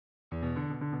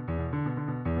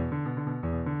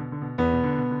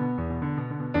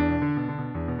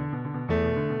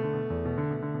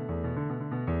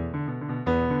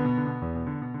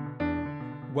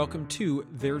Welcome to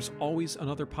There's Always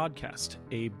Another Podcast,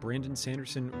 a Brandon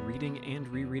Sanderson reading and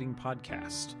rereading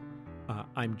podcast.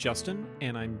 I'm Justin,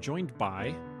 and I'm joined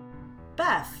by...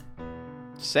 Beth.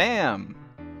 Sam.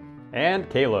 And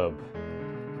Caleb.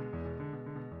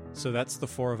 So that's the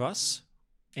four of us,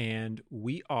 and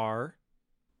we are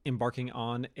embarking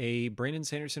on a Brandon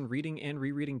Sanderson reading and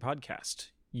rereading podcast.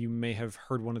 You may have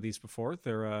heard one of these before.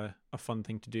 They're a fun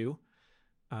thing to do,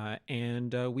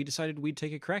 and we decided we'd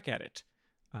take a crack at it.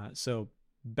 So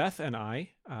Beth and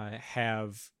I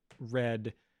have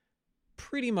read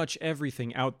pretty much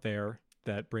everything out there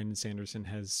that Brandon Sanderson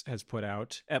has put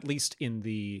out, at least in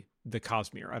the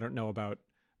Cosmere. I don't know about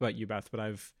you, Beth, but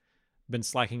I've been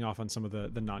slacking off on some of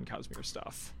the non-Cosmere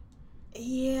stuff.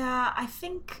 Yeah, I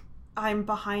think I'm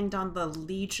behind on the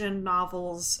Legion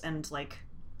novels and like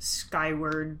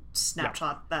Skyward,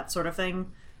 Snapshot, that sort of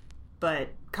thing.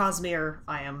 But Cosmere,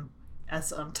 I am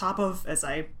as on top of as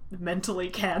I mentally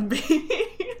can be.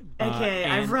 AKA,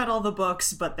 I've read all the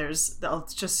books, but there's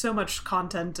just so much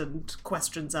content and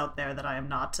questions out there that I am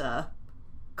not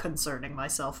concerning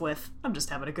myself with. I'm just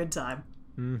having a good time.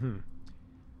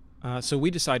 Mm-hmm. So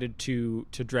we decided to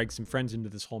drag some friends into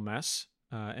this whole mess,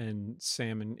 and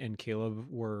Sam and Caleb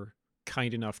were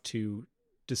kind enough to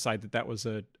decide that was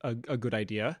a good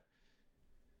idea.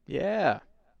 Yeah.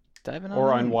 Diving on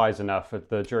Or in. unwise enough.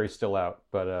 The jury's still out.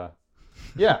 But,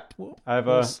 yeah. I've,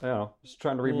 just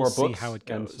trying to read more books. See how it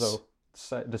goes. And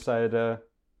so decided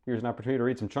here's an opportunity to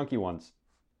read some chunky ones.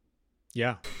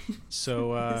 Yeah.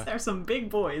 So... These are some big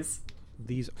boys.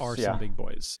 These are some big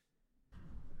boys.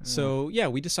 So, yeah,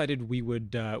 we decided we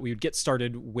would get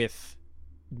started with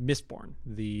Mistborn,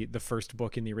 the first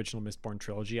book in the original Mistborn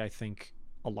trilogy. I think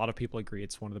a lot of people agree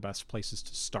it's one of the best places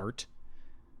to start.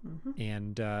 Mm-hmm.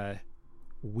 And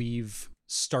we've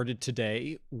started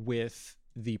today with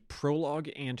the prologue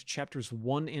and chapters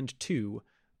 1 and 2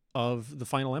 of The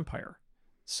Final Empire.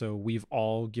 So we've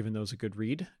all given those a good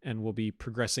read, and we'll be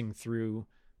progressing through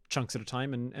chunks at a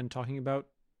time and talking about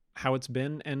how it's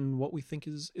been and what we think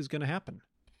is going to happen.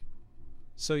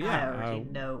 So yeah, I already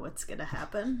know what's going to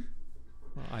happen.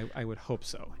 Well, I would hope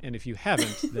so. And if you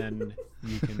haven't, then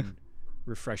you can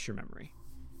refresh your memory.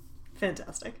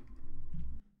 Fantastic.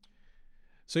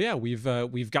 So yeah, we've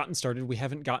gotten started. We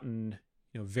haven't gotten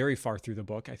very far through the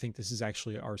book. I think this is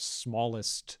actually our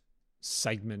smallest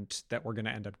segment that we're going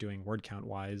to end up doing word count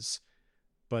wise.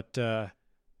 But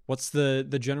what's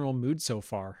the general mood so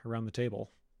far around the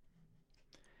table?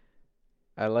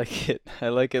 I like it. I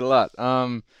like it a lot.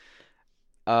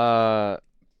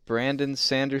 Brandon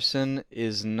Sanderson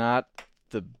is not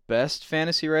the best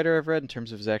fantasy writer I've read in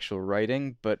terms of his actual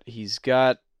writing, but he's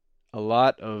got a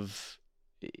lot of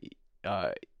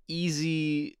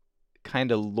easy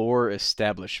kind of lore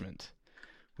establishment,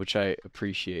 which I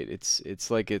appreciate.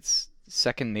 It's like it's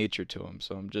second nature to him.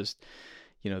 So I'm just,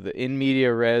 the in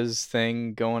media res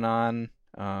thing going on.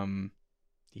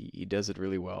 He does it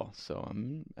really well. So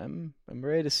I'm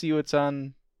ready to see what's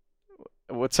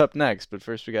up next. But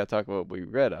first we got to talk about what we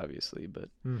read, obviously. But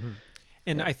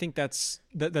and yeah. I think that's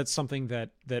something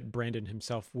that Brandon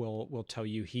himself will tell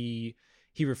you. He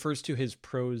refers to his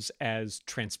prose as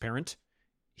transparent.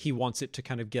 He wants it to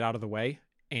kind of get out of the way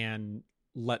and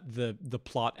let the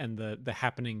plot and the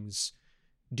happenings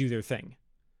do their thing.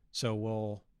 So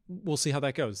we'll see how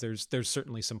that goes. There's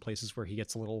certainly some places where he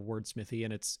gets a little wordsmithy,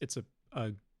 and it's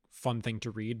a fun thing to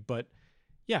read. But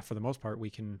yeah, for the most part, we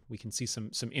can see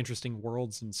some interesting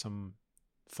worlds and some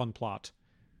fun plot.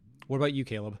 What about you,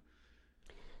 Caleb?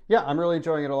 Yeah, I'm really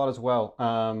enjoying it a lot as well.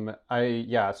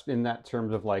 It's in that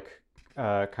terms of like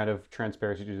kind of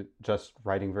transparency, just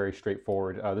writing very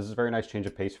straightforward. This is a very nice change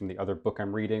of pace from the other book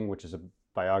I'm reading, which is a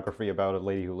biography about a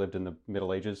lady who lived in the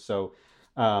Middle Ages. So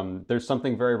there's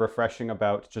something very refreshing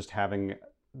about just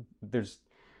there's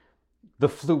the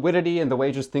fluidity and the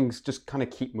way just things just kind of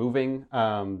keep moving,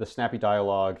 the snappy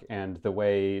dialogue and the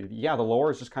way, the lore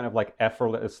is just kind of like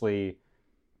effortlessly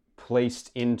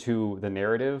placed into the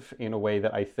narrative in a way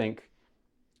that I think,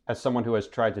 as someone who has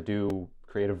tried to do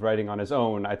creative writing on his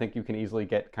own, I think you can easily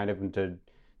get kind of into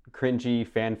cringy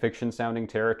fan fiction sounding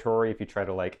territory if you try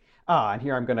to and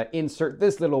here I'm going to insert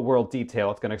this little world detail.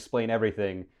 It's going to explain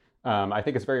everything. I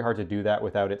think it's very hard to do that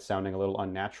without it sounding a little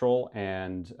unnatural,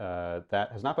 and that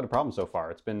has not been a problem so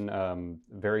far. It's been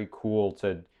very cool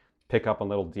to pick up on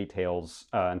little details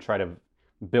and try to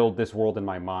build this world in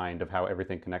my mind of how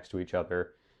everything connects to each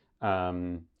other.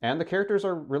 And the characters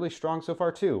are really strong so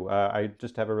far too. I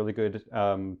just have a really good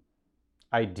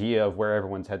idea of where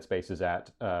everyone's headspace is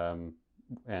at,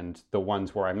 and the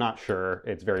ones where I'm not sure,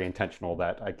 it's very intentional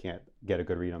that I can't get a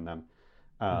good read on them.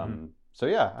 So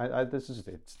yeah,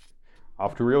 it's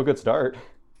off to a real good start.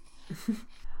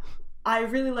 I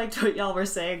really liked what y'all were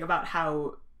saying about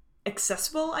how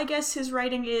accessible, I guess, his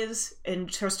writing is, and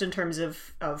just in terms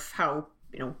of how,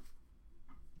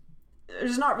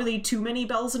 there's not really too many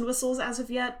bells and whistles as of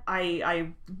yet.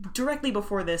 I directly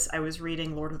before this, I was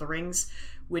reading Lord of the Rings,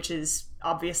 which is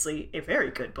obviously a very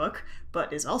good book,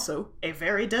 but is also a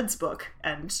very dense book,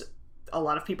 and a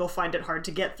lot of people find it hard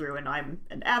to get through, and I'm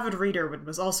an avid reader but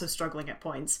was also struggling at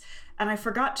points. And I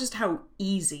forgot just how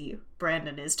easy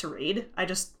Brandon is to read. I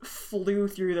just flew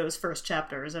through those first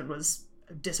chapters and was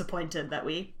disappointed that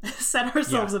we set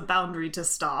ourselves a boundary to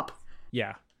stop.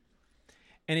 Yeah.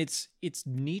 And it's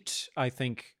neat, I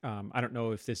think. I don't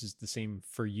know if this is the same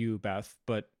for you, Beth,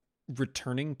 but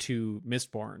returning to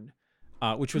Mistborn,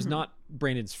 which was not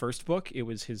Brandon's first book. It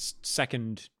was his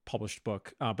second published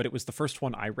book, but it was the first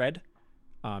one I read.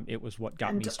 It was what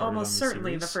got me started on the almost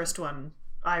certainly series. The first one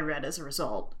I read as a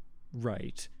result.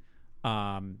 Right.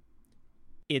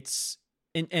 It's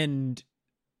and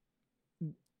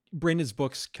Brandon's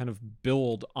books kind of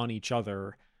build on each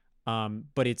other,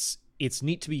 but it's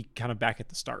neat to be kind of back at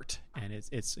the start, and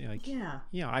it's like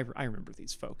I remember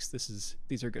these folks.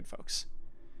 These are good folks.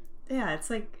 Yeah,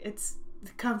 it's like it's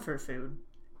comfort food.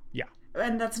 Yeah,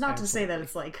 and that's not to say that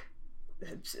it's like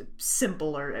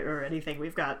simple or anything.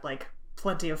 We've got like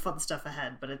plenty of fun stuff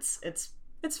ahead, but it's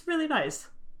really nice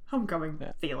homecoming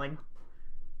feeling.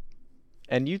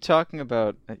 And you talking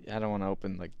about, I don't want to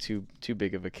open like too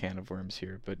big of a can of worms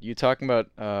here, but you talking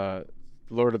about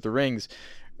Lord of the Rings,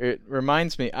 it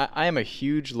reminds me, I am a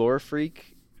huge lore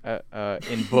freak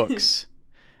in books.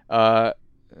 Not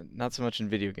so much in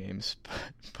video games,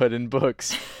 but in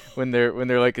books. When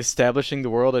they're like establishing the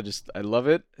world, I love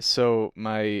it. So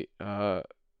my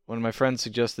one of my friends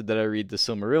suggested that I read the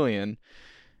Silmarillion,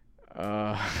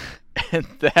 and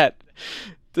that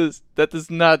does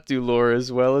not do lore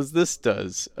as well as this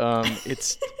does.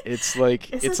 It's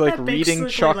like reading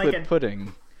chocolate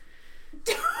pudding.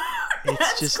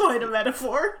 That's quite a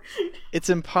metaphor. It's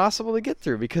impossible to get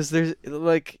through because there's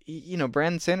like,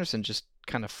 Brandon Sanderson just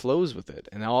kind of flows with it,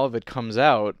 and all of it comes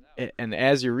out, and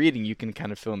as you're reading you can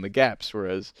kind of fill in the gaps,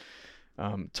 whereas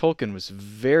Tolkien was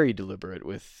very deliberate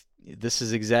with, this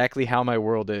is exactly how my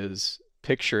world is,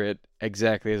 picture it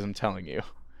exactly as I'm telling you.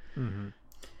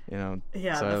 Yeah,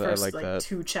 so the first I like that.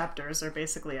 2 chapters are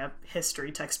basically a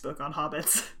history textbook on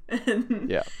hobbits. And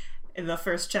yeah, in the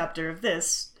first chapter of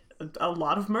this, a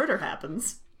lot of murder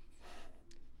happens.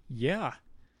 Yeah.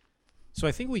 So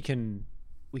I think we can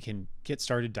get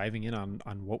started diving in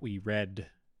on what we read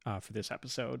for this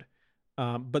episode.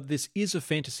 But this is a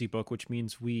fantasy book, which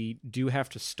means we do have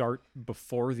to start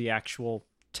before the actual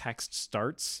text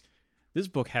starts. This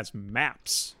book has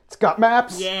maps. It's got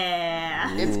maps.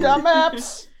 Yeah. It's got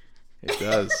maps. It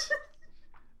does.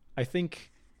 I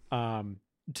think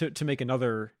to make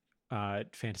another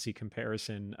fantasy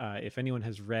comparison, if anyone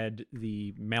has read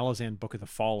the Malazan Book of the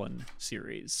Fallen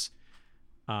series,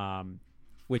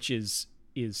 which is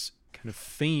kind of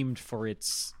famed for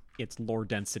its lore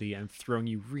density and throwing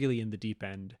you really in the deep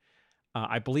end.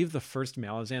 I believe the first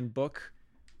Malazan book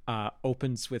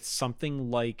opens with something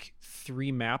like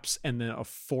 3 maps and then a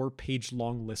 4-page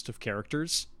long list of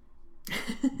characters.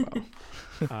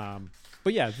 Wow.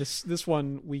 But yeah, this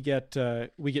one we get 2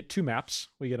 maps.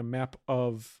 We get a map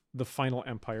of the Final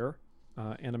Empire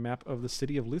and a map of the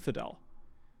city of Luthadel,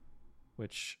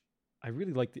 which I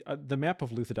really like. The map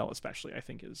of Luthadel especially, I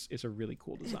think, is a really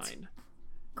cool design.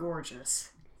 It's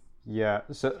gorgeous. Yeah.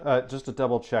 So just to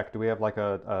double check, do we have like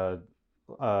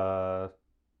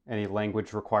any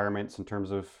language requirements in terms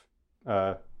of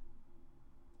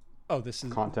this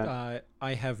is content?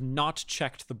 I have not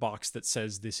checked the box that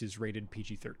says this is rated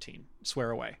PG-13. Swear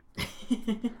away.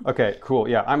 Okay, cool.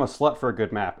 Yeah, I'm a slut for a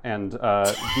good map, and these.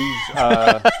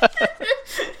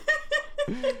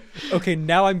 Okay,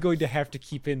 now I'm going to have to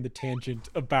keep in the tangent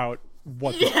about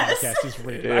what this podcast is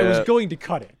rated. Yeah. I was going to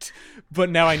cut it, but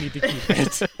now I need to keep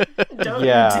it. Don't you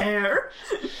dare.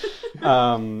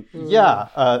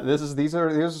 These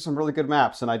are some really good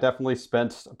maps, and I definitely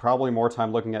spent probably more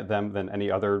time looking at them than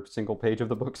any other single page of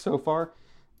the book so far.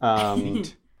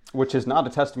 Which is not a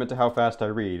testament to how fast I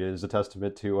read. It is a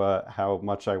testament to how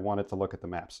much I wanted to look at the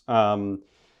maps.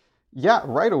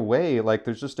 Right away, like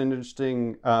there's just an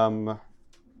interesting.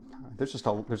 There's just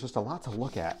a lot to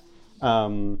look at.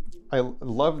 I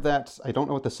love that. I don't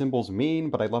know what the symbols mean,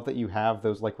 but I love that you have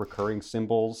those like recurring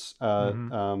symbols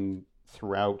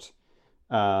throughout.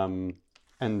 And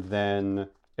then,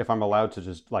 if I'm allowed to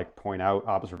just like point out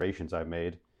observations I've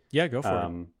made. Yeah, go for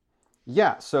it.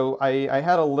 Yeah, so I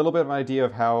had a little bit of an idea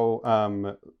of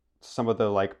how some of the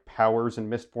like powers in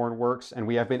Mistborn works, and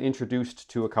we have been introduced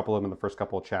to a couple of them in the first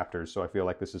couple of chapters, so I feel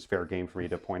like this is fair game for me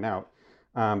to point out.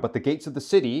 But the gates of the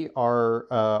city are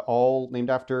all named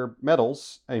after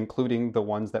metals, including the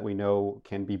ones that we know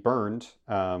can be burned.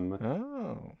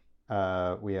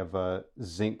 We have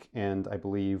zinc, and I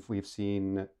believe we've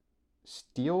seen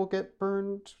steel get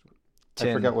burned. Tin,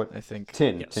 I forget what. I think.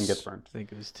 Tin. Yes. Tin gets burned. I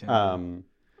think it was tin.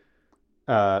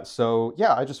 So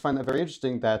yeah, I just find that very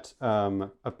interesting that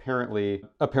apparently,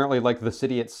 like the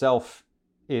city itself,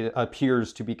 it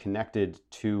appears to be connected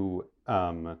to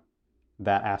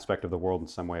that aspect of the world in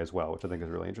some way as well, which I think is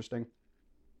really interesting.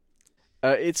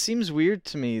 It seems weird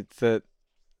to me that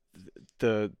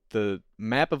the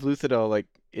map of Luthadel, like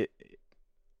it.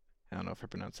 I don't know if I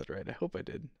pronounced that right. I hope I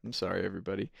did. I'm sorry,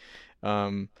 everybody.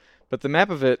 But the map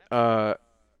of it, the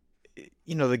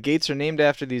gates are named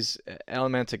after these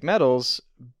elementic metals,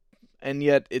 and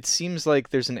yet it seems like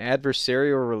there's an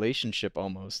adversarial relationship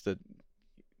almost that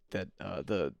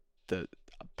the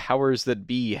powers that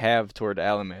be have toward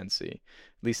allomancy.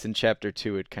 At least in chapter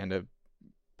 2, it kind of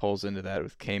pulls into that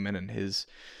with Cayman and his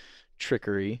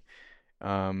trickery.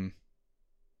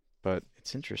 But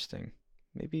it's interesting.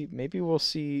 Maybe we'll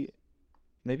see.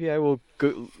 Maybe I will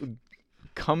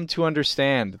come to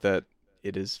understand that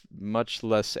it is much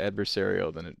less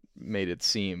adversarial than it made it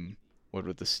seem. What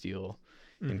with the Steel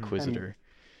Inquisitor?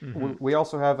 We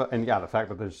also have, the fact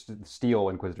that there's Steel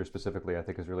Inquisitor specifically, I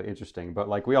think is really interesting. But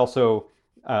like, we also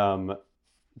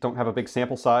don't have a big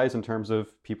sample size in terms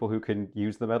of people who can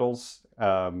use the metals.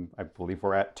 I believe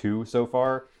we're at 2 so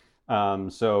far.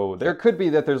 So there could be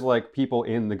that there's like people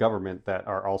in the government that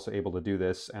are also able to do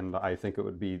this, and I think it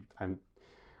would be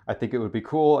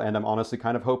cool, and I'm honestly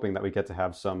kind of hoping that we get to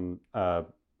have some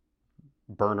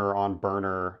burner on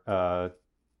burner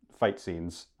fight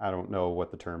scenes. I don't know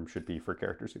what the term should be for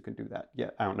characters who can do that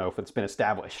yet. I don't know if it's been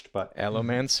established, but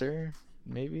Allomancer,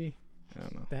 maybe? I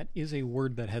don't know. That is a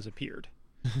word that has appeared.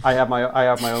 I have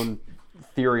my own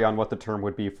theory on what the term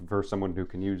would be for someone who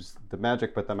can use the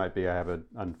magic, but that might be I have an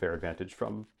unfair advantage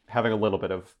from having a little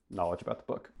bit of knowledge about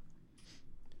the book.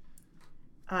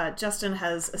 Justin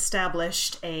has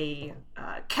established a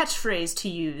catchphrase to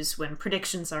use when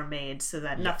predictions are made so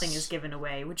that nothing is given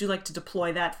away. Would you like to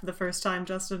deploy that for the first time,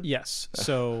 Justin? Yes.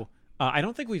 So I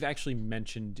don't think we've actually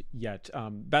mentioned yet.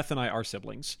 Beth and I are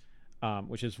siblings,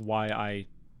 which is why I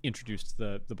introduced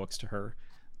the books to her.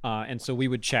 And so we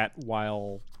would chat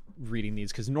while reading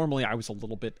these, because normally I was a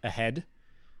little bit ahead.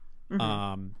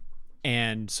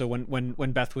 And so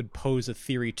when Beth would pose a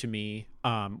theory to me,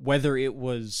 whether it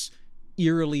was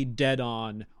eerily dead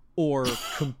on or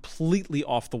completely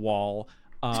off the wall,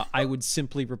 I would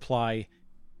simply reply,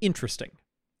 interesting,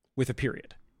 with a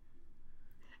period.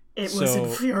 It was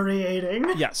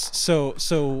infuriating. Yes. So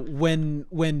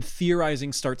when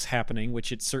theorizing starts happening,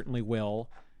 which it certainly will,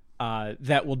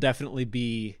 that will definitely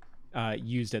be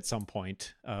used at some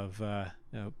point of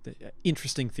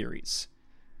interesting theories.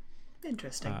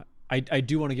 Interesting. I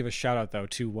do want to give a shout out though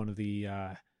to one of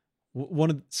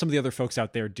some of the other folks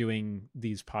out there doing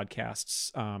these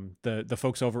podcasts. The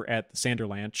folks over at the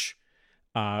Sanderlanche,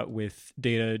 with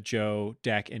Data, Joe,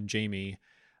 Dak, and Jamie.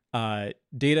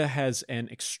 Data has an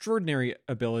extraordinary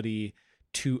ability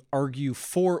to argue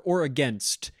for or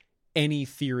against any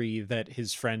theory that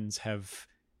his friends have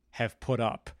put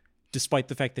up, despite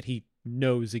the fact that he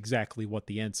knows exactly what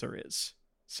the answer is.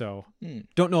 So,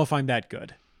 don't know if I'm that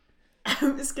good.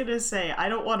 I was gonna say I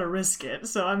don't want to risk it,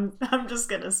 so I'm just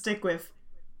gonna stick with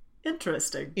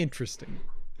interesting. Interesting.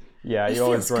 Yeah, you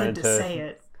always run into say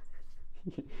it.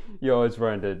 You always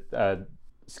run into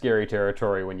scary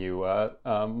territory when you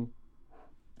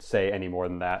say any more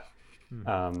than that.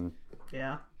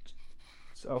 Yeah.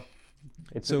 So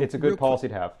it's a good policy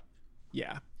to have.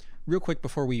 Yeah. Real quick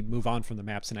before we move on from the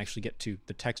maps and actually get to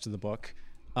the text of the book,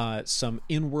 some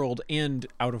in-world and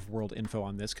out-of-world info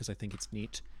on this, because I think it's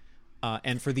neat.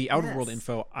 And for the out-of-world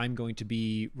info, I'm going to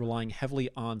be relying heavily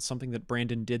on something that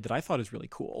Brandon did that I thought is really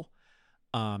cool.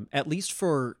 At least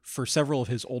for several of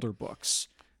his older books,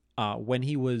 when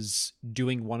he was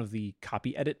doing one of the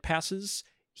copy edit passes,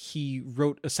 he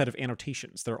wrote a set of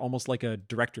annotations. They're almost like a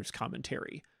director's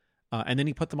commentary. And then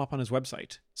he put them up on his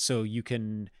website. So you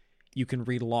can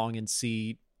read along and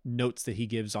see notes that he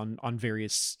gives on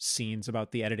various scenes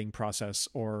about the editing process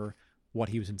or what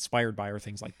he was inspired by or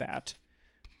things like that.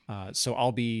 So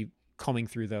I'll be combing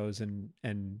through those and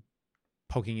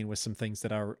poking in with some things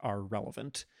that are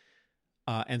relevant.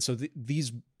 And so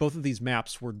both of these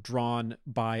maps were drawn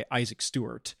by Isaac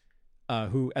Stewart,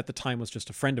 who at the time was just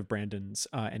a friend of Brandon's,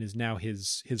 and is now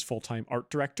his full-time art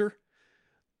director.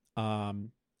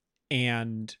 And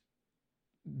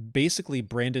basically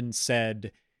Brandon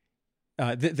said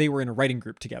they were in a writing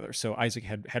group together. So Isaac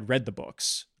had read the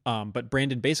books, but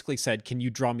Brandon basically said, "Can you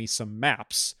draw me some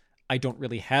maps? I don't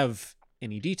really have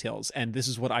any details." And this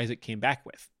is what Isaac came back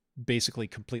with, basically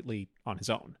completely on his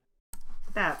own.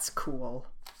 That's cool.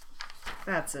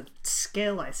 That's a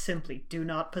skill I simply do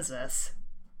not possess.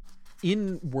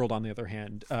 In World, on the other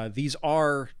hand, these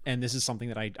are, and this is something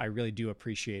that I really do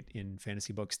appreciate in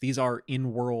fantasy books, these are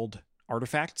in-world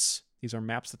artifacts. These are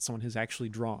maps that someone has actually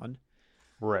drawn.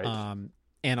 Right.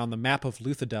 And on the map of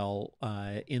Luthadel,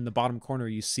 in the bottom corner,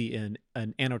 you see an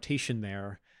annotation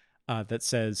there that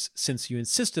says, "Since you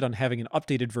insisted on having an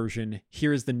updated version,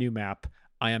 here is the new map.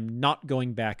 I am not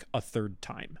going back a third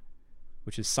time,"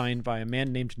 which is signed by a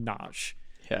man named Naj.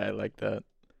 Yeah, I like that.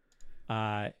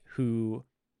 Who,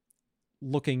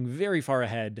 looking very far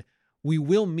ahead, we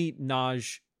will meet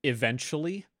Naj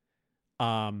eventually.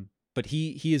 But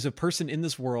he is a person in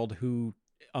this world who,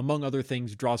 among other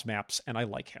things, draws maps, and I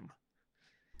like him.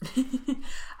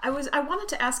 I wanted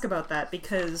to ask about that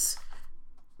because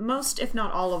most, if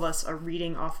not all of us, are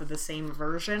reading off of the same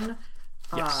version.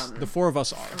 Yes, the four of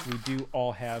us are. We do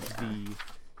all have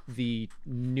the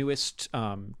newest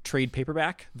trade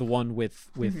paperback, the one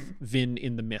with Vin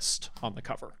in the mist on the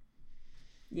cover.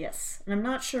 Yes, and I'm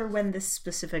not sure when this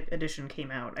specific edition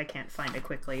came out. I can't find it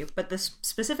quickly, but this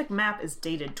specific map is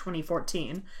dated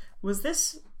 2014. Was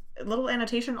this little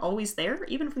annotation always there,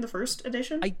 even from the first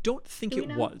edition? I don't think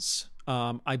it was.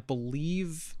 I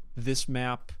believe this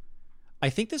map... I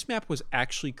think this map was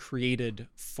actually created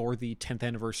for the 10th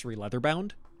anniversary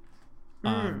Leatherbound,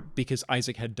 because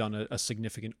Isaac had done a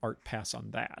significant art pass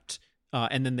on that.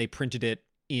 And then they printed it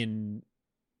in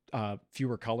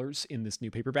fewer colors in this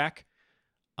new paperback.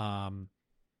 And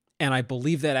I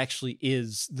believe that actually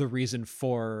is the reason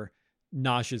for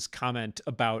Naj's comment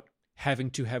about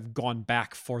having to have gone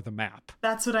back for the map.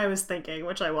 That's what I was thinking,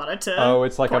 which I wanted to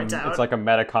it's like it's like a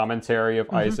meta commentary of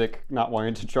Isaac not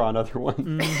wanting to draw another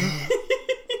one.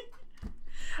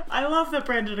 I love that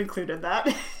Brandon included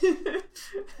that.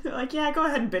 Like, yeah, go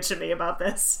ahead and bitch at me about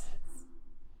this.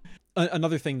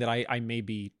 Another thing that I may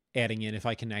be adding in, if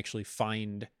I can actually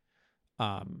find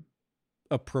an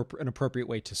appropriate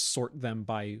way to sort them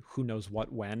by who knows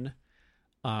what when.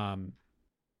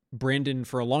 Brandon,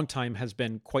 for a long time, has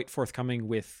been quite forthcoming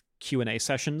with Q&A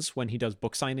sessions when he does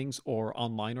book signings or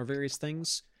online or various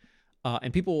things.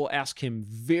 And people will ask him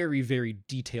very, very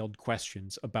detailed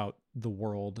questions about the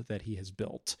world that he has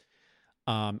built.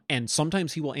 And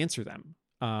sometimes he will answer them.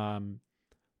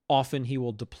 Often he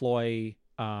will deploy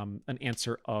an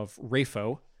answer of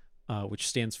RAFO, which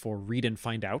stands for Read and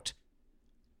Find Out.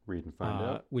 Read and Find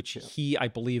Out. Which he, I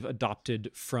believe,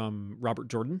 adopted from Robert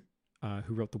Jordan,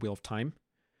 who wrote The Wheel of Time.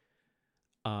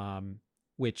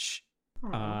 Which...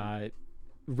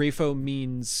 RAFO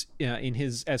means, in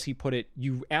his, as he put it,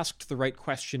 you asked the right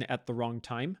question at the wrong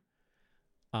time.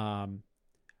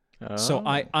 So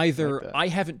I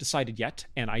haven't decided yet,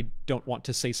 and I don't want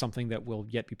to say something that will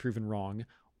yet be proven wrong,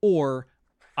 or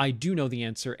I do know the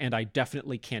answer and I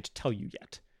definitely can't tell you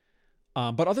yet.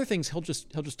 But other things he'll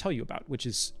just tell you about, which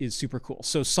is super cool.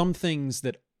 So some things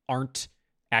that aren't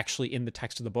actually in the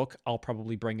text of the book, I'll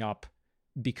probably bring up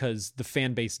because the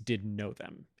fan base did know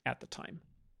them at the time.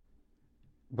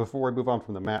 Before we move on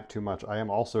from the map too much, I am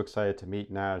also excited to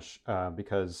meet Naj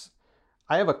because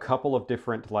I have a couple of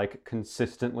different, like,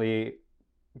 consistently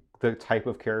the type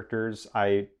of characters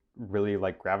I really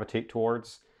like gravitate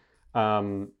towards.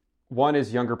 One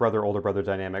is younger brother, older brother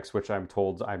dynamics, which I'm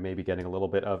told I may be getting a little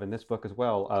bit of in this book as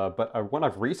well. But one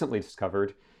I've recently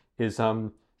discovered is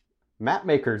map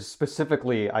makers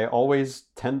specifically. I always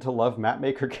tend to love map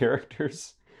maker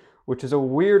characters, which is a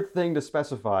weird thing to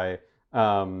specify.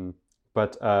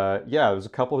 But there's a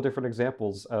couple of different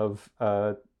examples of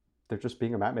there just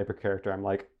being a map maker character. I'm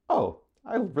like, oh,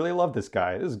 I really love this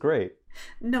guy. This is great.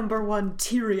 Number one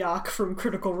Tyriok from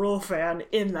Critical Role fan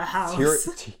in the house.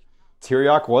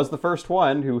 Tyriok was the first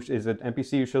one, who is an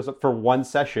NPC who shows up for one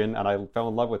session, and I fell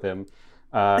in love with him.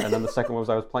 And then the second one was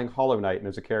I was playing Hollow Knight, and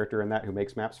there's a character in that who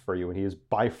makes maps for you, and he is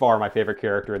by far my favorite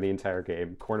character in the entire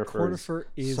game. Cornifer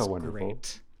is so wonderful.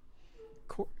 Great.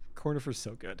 Cornifer's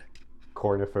so good.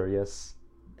 Cornifer, yes.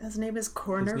 His name is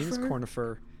Cornifer? His name is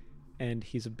Cornifer, and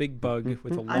he's a big bug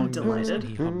with a long nose, and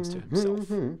he hums to himself.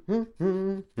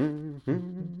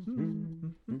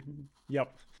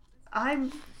 Yep.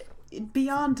 I'm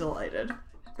beyond delighted.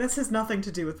 This has nothing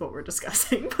to do with what we're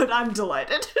discussing, but I'm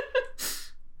delighted.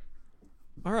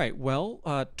 All right, well,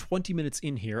 20 minutes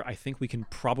in here, I think we can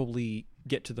probably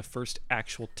get to the first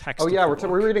actual text. Oh yeah,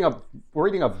 we're reading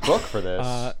a book for this.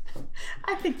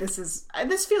 I think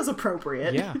this feels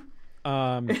appropriate. Yeah.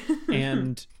 But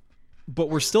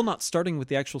we're still not starting with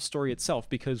the actual story itself,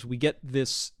 because we get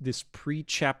this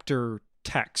pre-chapter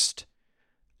text,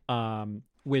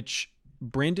 which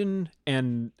Brandon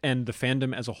and the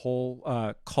fandom as a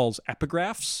whole calls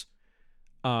epigraphs,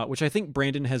 which I think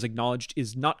Brandon has acknowledged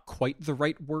is not quite the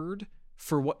right word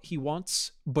for what he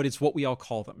wants, but it's what we all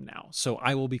call them now. So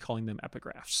I will be calling them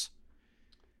epigraphs.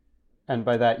 And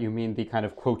by that, you mean the kind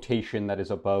of quotation that is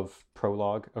above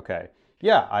prologue? Okay.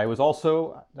 Yeah, I have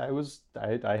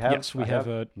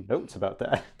notes about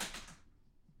that.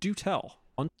 Do tell.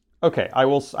 Okay, I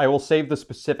will save the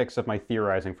specifics of my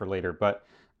theorizing for later, but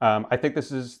I think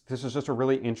this is just a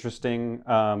really interesting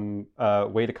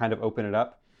way to kind of open it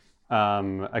up.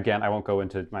 Again, I won't go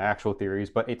into my actual theories,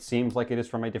 but it seems like it is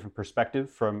from a different perspective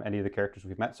from any of the characters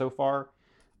we've met so far.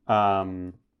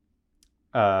 I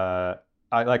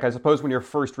suppose when you're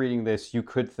first reading this, you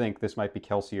could think this might be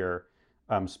Kelsier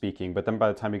speaking, but then by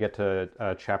the time you get to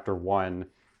chapter 1,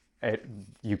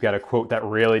 you get a quote that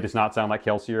really does not sound like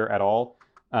Kelsier at all.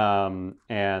 I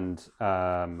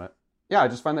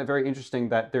just find that very interesting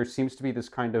that there seems to be this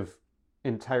kind of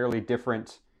entirely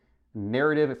different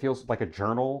narrative. It feels like a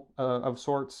journal of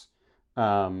sorts.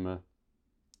 It's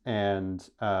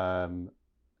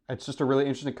just a really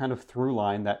interesting kind of through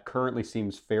line that currently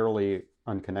seems fairly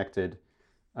unconnected,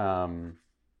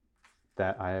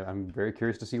 that I'm very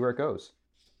curious to see where it goes.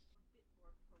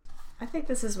 I think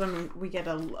this is when we get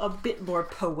a bit more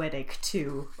poetic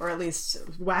too, or at least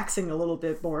waxing a little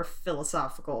bit more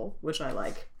philosophical, which I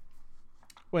like.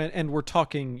 And we're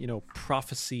talking,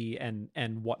 prophecy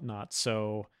and whatnot.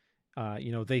 So,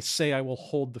 they say, I will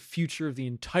hold the future of the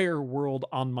entire world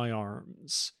on my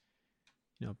arms.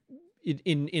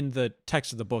 In the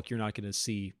text of the book, you're not going to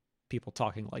see people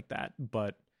talking like that,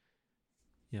 but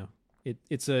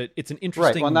it's an interesting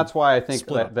right. Well, and that's why I think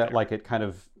that like it kind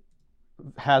of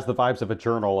has the vibes of a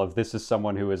journal of this is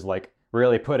someone who is like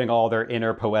really putting all their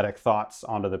inner poetic thoughts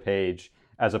onto the page,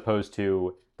 as opposed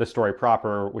to the story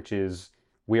proper, which is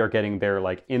we are getting their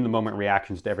like in the moment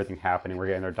reactions to everything happening. We're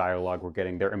getting their dialogue. We're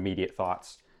getting their immediate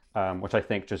thoughts, which I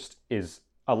think just is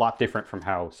a lot different from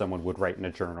how someone would write in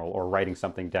a journal or writing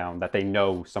something down that they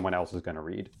know someone else is going to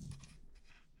read.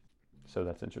 So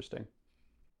that's interesting.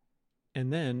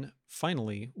 And then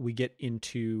finally, we get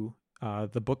into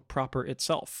the book proper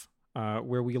itself,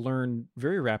 where we learn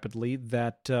very rapidly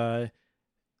that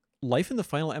life in the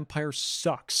Final Empire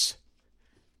sucks.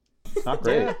 It's not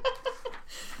great.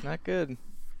 Not good.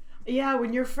 Yeah,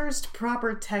 when your first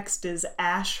proper text is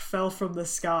ash fell from the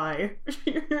sky,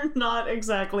 you're not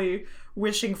exactly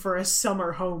wishing for a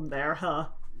summer home there, huh?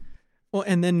 Well,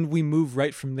 and then we move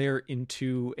right from there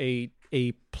into a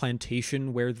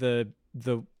plantation where the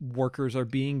workers are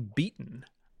being beaten.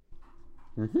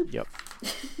 Mm-hmm. Yep.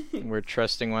 Where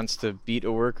Trusting wants to beat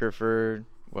a worker for,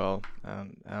 well, I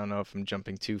don't know if I'm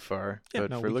jumping too far, but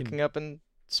for looking up and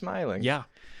smiling. Yeah.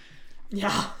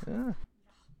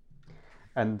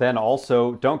 And then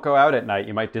also, don't go out at night.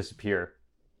 You might disappear.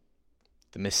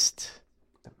 The mist.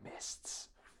 The mists.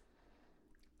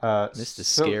 Mist is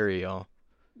scary, y'all.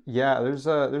 Yeah,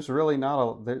 there's really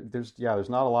not there's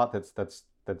not a lot that's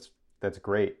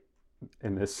great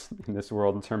in this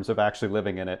world in terms of actually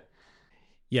living in it.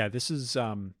 Yeah, this is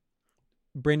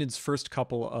Brandon's first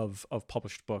couple of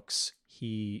published books.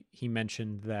 He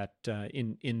mentioned that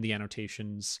in the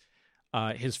annotations,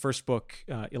 his first book,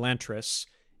 Elantris,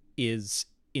 is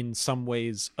in some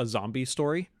ways a zombie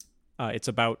story. It's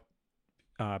about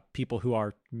people who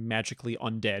are magically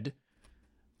undead.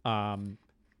 And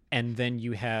then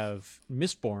you have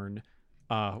Mistborn,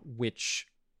 which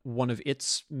one of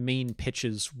its main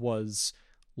pitches was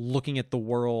looking at the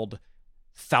world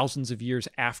thousands of years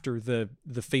after the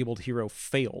fabled hero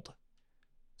failed.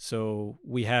 So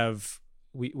we have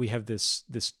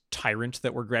this tyrant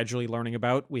that we're gradually learning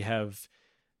about. We have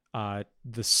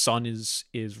the sun is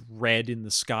red in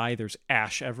the sky. There's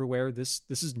ash everywhere. This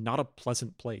is not a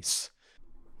pleasant place.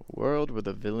 A world where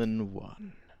the villain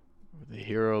won, where the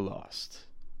hero lost.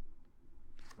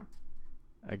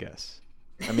 I guess.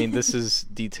 I mean, this is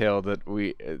detail that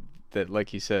that,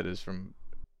 like you said, is from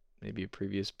maybe a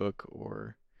previous book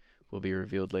or will be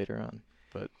revealed later on.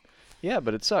 But yeah,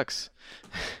 but it sucks.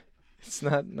 It's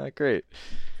not great.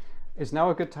 Is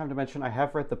now a good time to mention I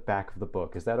have read the back of the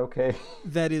book. Is that okay?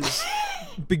 That is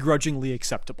begrudgingly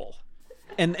acceptable.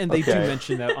 And they do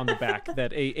mention that on the back,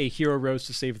 that a hero rose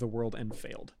to save the world and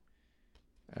failed.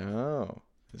 Oh,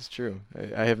 that's true.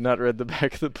 I have not read the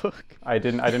back of the book. I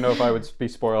didn't know if I would be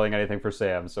spoiling anything for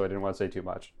Sam, so I didn't want to say too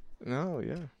much. No,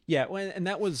 yeah. Yeah, well, and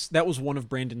that was one of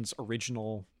Brandon's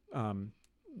original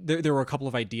there were a couple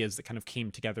of ideas that kind of came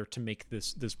together to make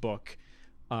this book.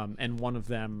 and one of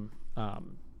them,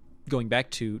 going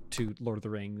back to Lord of the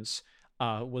Rings,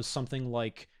 was something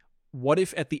like, what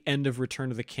if at the end of Return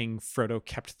of the King, Frodo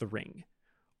kept the ring?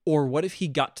 Or what if he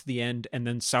got to the end and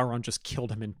then Sauron just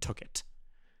killed him and took it?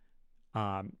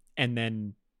 And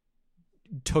then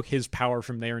took his power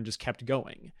from there and just kept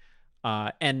going.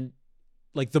 And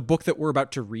like the book that we're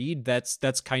about to read,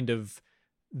 that's kind of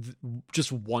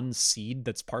just one seed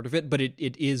that's part of it, but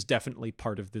it is definitely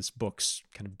part of this book's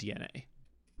kind of DNA.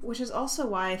 Which is also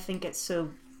why I think it's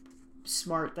so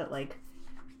smart that, like,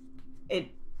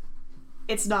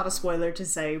 it's not a spoiler to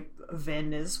say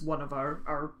Vin is one of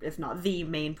our if not the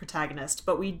main protagonist,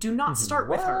 but we do not start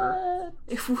with her.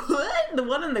 What? The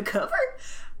one in the cover?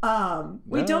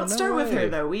 We don't start with her,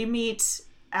 though. We meet,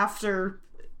 after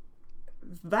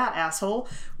that asshole,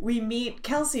 we meet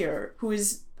Kelsier, who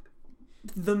is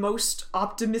the most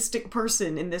optimistic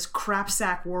person in this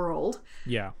crapsack world.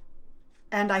 Yeah.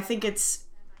 And I think it's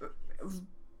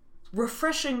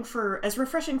refreshing for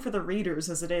the readers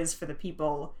as it is for the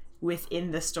people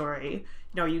within the story.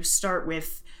 You know, you start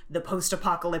with the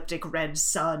post-apocalyptic red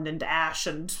sun and ash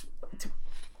and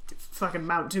fucking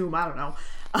Mount Doom, I don't know.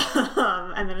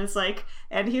 And then it's like,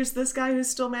 and here's this guy who's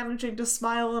still managing to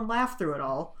smile and laugh through it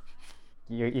all.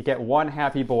 You get one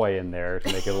happy boy in there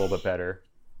to make it a little bit better.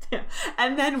 Yeah.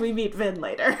 And then we meet Vin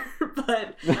later.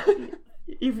 But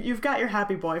you've got your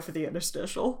happy boy for the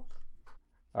interstitial.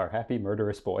 Our happy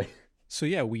murderous boy. So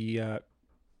yeah, we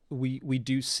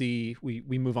do see,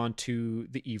 we move on to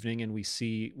the evening, and we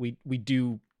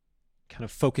do kind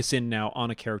of focus in now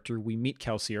on a character. We meet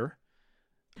Kelsier.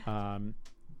 And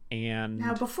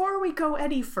now, before we go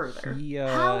any further,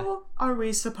 how are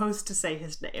we supposed to say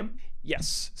his name?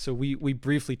 Yes. So we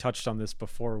briefly touched on this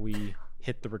before we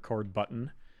hit the record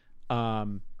button.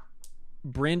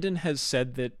 Brandon has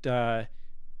said that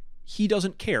he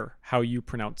doesn't care how you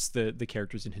pronounce the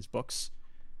characters in his books,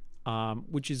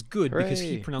 which is good. Hooray. Because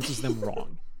he pronounces them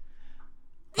wrong.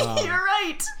 You're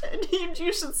right.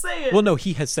 You should say it. Well, no,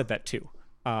 he has said that too.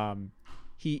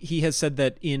 He has said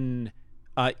that in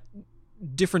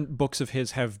different books of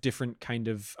his have different kind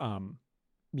of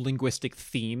linguistic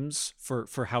themes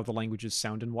for how the languages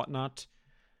sound and whatnot.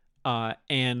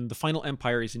 And the Final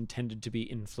Empire is intended to be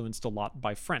influenced a lot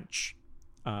by French.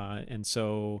 And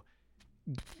so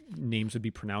names would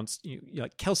be pronounced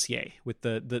like Kelsier with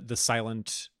the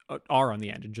silent R on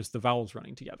the end and just the vowels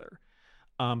running together.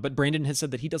 But Brandon has said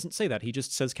that he doesn't say that. He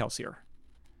just says Kelsier.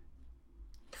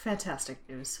 Fantastic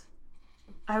news.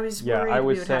 I was worried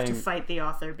we would have to fight the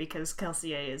author because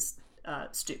Kelsier is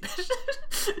stupid.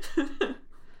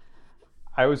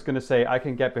 I was going to say I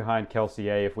can get behind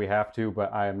Kelsier if we have to,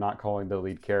 but I am not calling the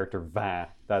lead character Vin.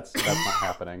 That's not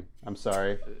happening. I'm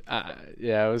sorry.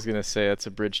 Yeah, I was going to say that's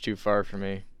a bridge too far for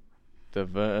me.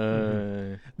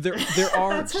 The There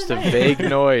are just a vague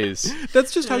noise.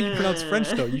 That's just how you pronounce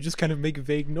French, though. You just kind of make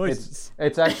vague noises.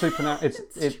 It's actually pronounced.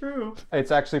 It's true.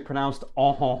 It's actually pronounced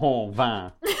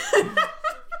vin.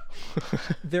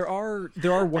 There are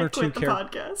one or two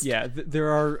characters. Yeah,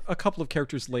 there are a couple of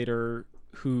characters later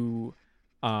who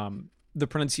the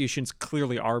pronunciations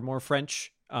clearly are more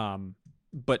French,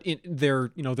 but their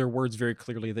words very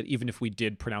clearly that even if we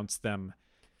did pronounce them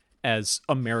as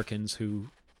Americans who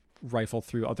rifle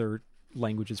through other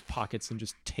languages' pockets and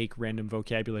just take random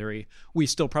vocabulary, we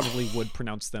still probably would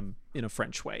pronounce them in a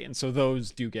French way, and so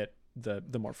those do get the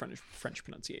more French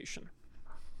pronunciation.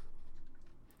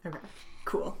 Okay.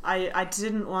 Cool. I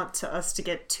didn't want us to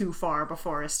get too far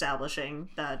before establishing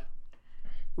that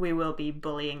we will be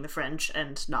bullying the French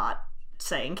and not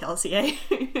saying Kelsier.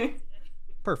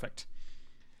 Perfect.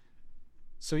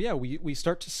 So yeah, we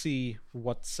start to see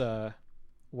what's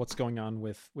going on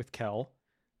with Kel.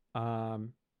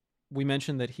 We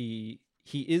mentioned that he's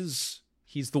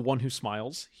the one who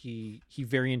smiles. He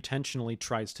very intentionally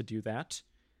tries to do that.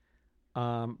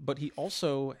 But he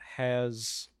also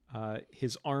has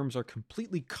his arms are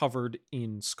completely covered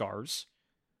in scars.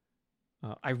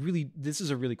 This is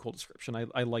a really cool description.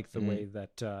 I like the way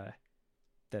that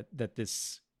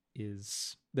this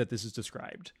is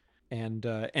described,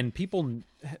 and people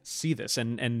see this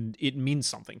and it means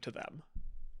something to them.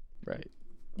 Right.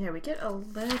 Yeah, we get a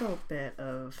little bit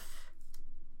of.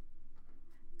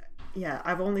 Yeah,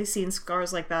 I've only seen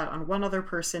scars like that on one other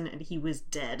person, and he was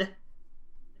dead.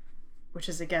 Which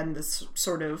is, again, this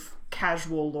sort of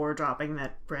casual lore dropping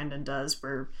that Brandon does,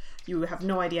 where you have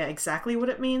no idea exactly what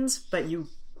it means, but you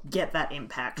get that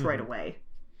impact right away.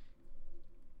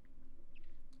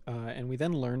 And we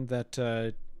then learned that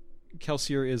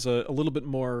Kelsier is a little bit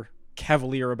more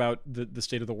cavalier about the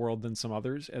state of the world than some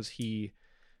others, as he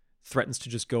threatens to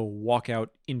just go walk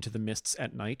out into the mists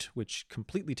at night, which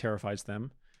completely terrifies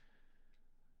them.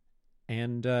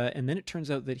 And then it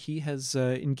turns out that he has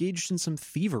engaged in some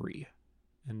thievery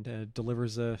and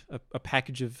delivers a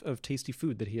package of tasty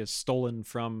food that he has stolen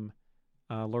from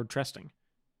Lord Tresting,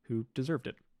 who deserved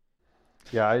it.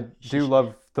 Yeah, I do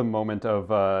love the moment of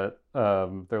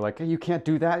they're like, hey, you can't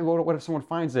do that. What if someone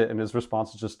finds it? And his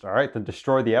response is just, all right, then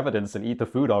destroy the evidence and eat the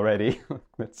food already.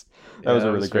 that was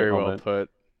a really great very moment. Well put.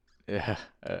 Yeah,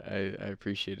 I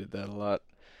appreciated that a lot.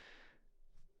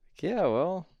 Yeah,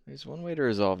 well, there's one way to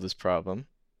resolve this problem.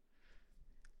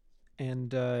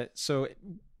 And so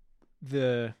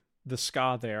the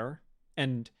ska there,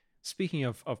 and speaking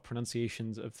of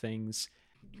pronunciations of things,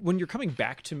 when you're coming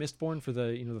back to Mistborn for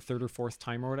the the third or fourth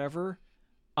time or whatever,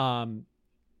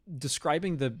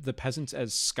 describing the peasants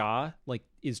as ska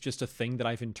is just a thing that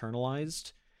I've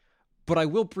internalized. But I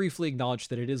will briefly acknowledge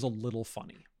that it is a little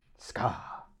funny. Ska.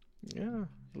 Yeah,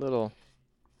 little.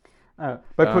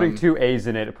 By putting two A's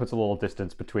in it, it puts a little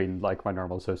distance between my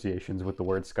normal associations with the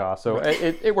word ska. So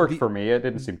it worked for me. It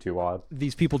didn't seem too odd.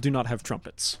 These people do not have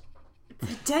trumpets.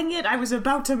 Dang it, I was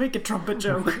about to make a trumpet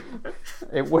joke.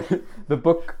 The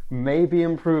book may be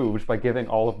improved by giving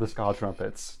all of the ska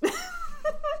trumpets.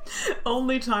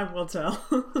 Only time will tell.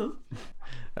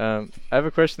 I have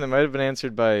a question that might have been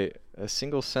answered by a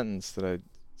single sentence that I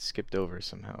skipped over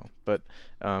somehow. But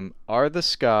are the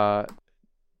ska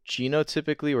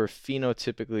genotypically or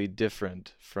phenotypically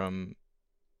different from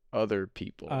other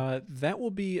people? That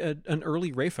will be an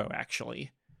early Rafo,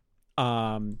 actually.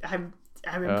 I'm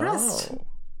impressed. Oh.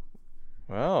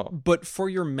 Wow. But for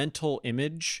your mental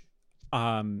image,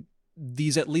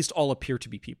 these at least all appear to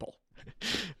be people.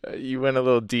 You went a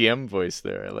little DM voice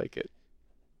there. I like it.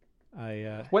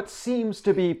 What seems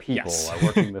to be people are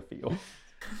working the field.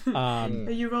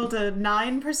 You rolled a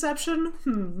 9 perception?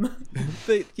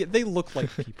 They look like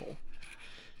people.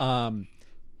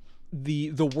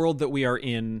 The world that we are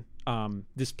in,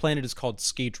 this planet is called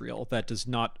Skadriel. That does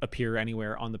not appear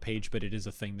anywhere on the page, but it is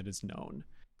a thing that is known.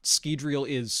 Skadriel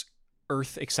is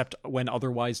Earth, except when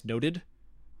otherwise noted.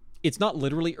 It's not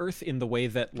literally Earth in the way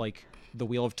that the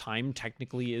Wheel of Time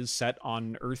technically is set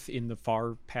on Earth in the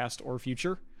far past or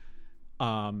future.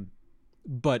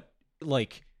 But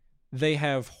they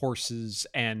have horses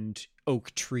and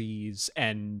oak trees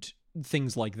and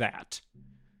things like that.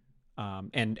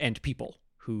 And people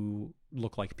who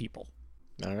look like people.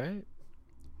 All right.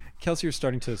 Kelsier's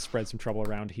starting to spread some trouble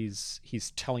around. He's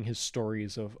telling his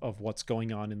stories of what's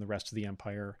going on in the rest of the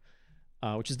Empire,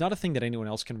 which is not a thing that anyone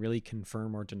else can really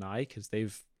confirm or deny because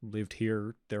they've lived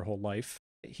here their whole life.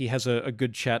 He has a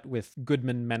good chat with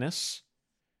Goodman Menace,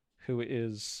 who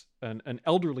is an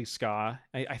elderly ska.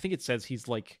 I think it says he's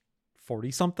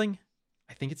 40-something.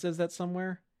 I think it says that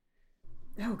somewhere.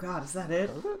 Oh God, is that it?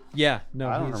 Yeah, no,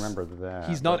 I don't remember that.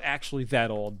 He's not actually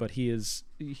that old, but he is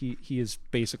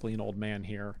basically an old man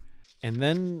here. And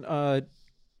then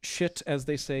shit, as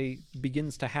they say,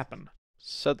 begins to happen.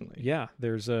 Suddenly. Yeah,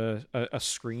 there's a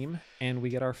scream, and we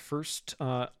get our first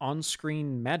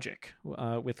on-screen magic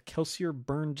with Kelsier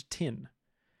burned tin.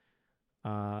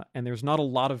 And there's not a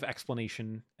lot of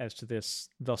explanation as to this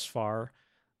thus far,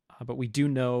 but we do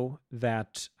know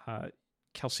that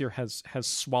Kelsier has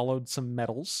swallowed some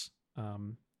metals.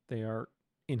 They are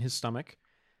in his stomach,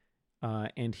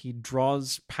 and he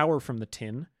draws power from the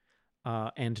tin,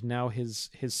 and now his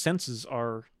senses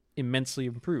are immensely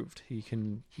improved. He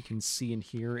can see and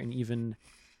hear, and even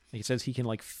he says he can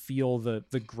feel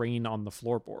the grain on the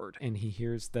floorboard, and he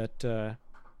hears that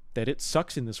it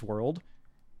sucks in this world,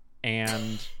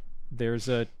 and there's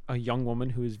a young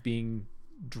woman who is being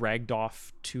dragged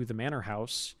off to the manor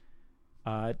house,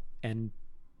 and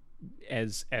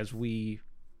as we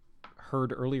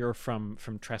heard earlier from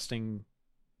Tresting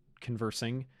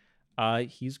conversing,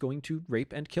 he's going to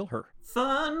rape and kill her.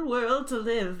 Fun world to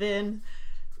live in.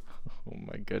 Oh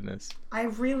my goodness. I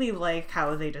really like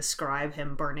how they describe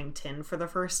him burning tin for the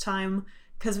first time,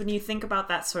 because when you think about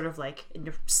that sort of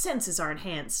your senses are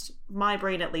enhanced, my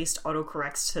brain at least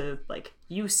autocorrects to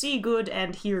you see good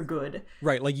and hear good.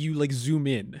 Right, you zoom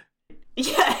in.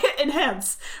 Yeah,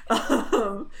 enhance.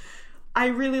 I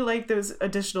really like those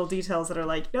additional details that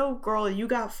are no, girl, you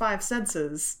got 5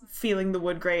 senses. Feeling the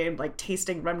wood grain,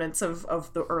 tasting remnants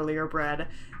of the earlier bread.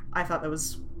 I thought that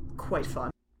was quite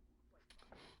fun.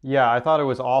 Yeah, I thought it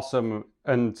was awesome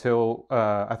until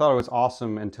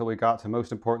we got to,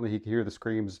 most importantly, he could hear the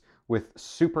screams with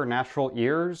supernatural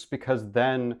ears, because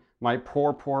then my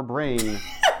poor brain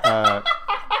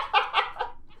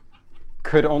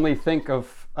could only think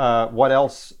of what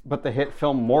else but the hit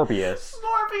film Morbius.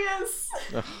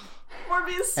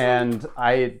 Morbius. And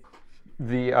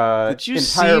did you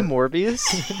see Morbius?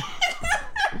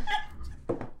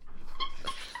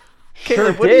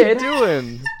 Caleb, what did. are you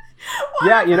doing?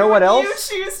 Yeah, you know what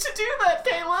else? You choose to do that,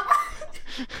 Caleb.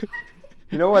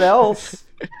 You know what else?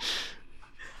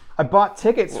 I bought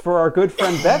tickets for our good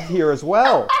friend Beth here as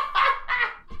well.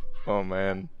 Oh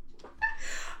man.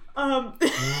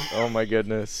 Oh my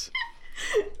goodness.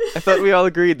 I thought we all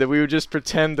agreed that we would just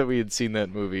pretend that we had seen that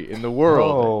movie in the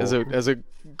world as a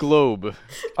globe.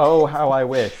 Oh, how I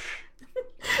wish.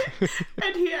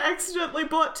 And he accidentally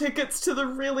bought tickets to the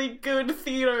really good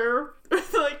theater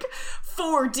with like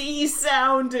 4D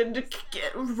sound and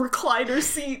recliner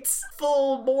seats,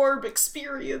 full Morb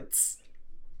experience.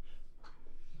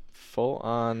 Full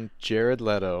on Jared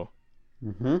Leto.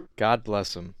 Mm-hmm. God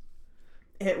bless him.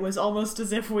 It was almost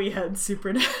as if we had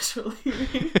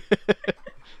supernaturally.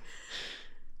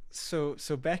 So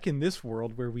back in this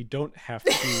world where we don't have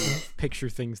to picture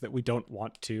things that we don't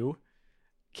want to,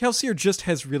 Kelsier just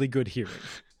has really good hearing.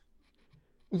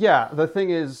 Yeah, the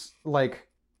thing is, like,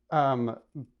 the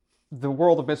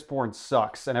world of Mistborn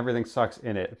sucks and everything sucks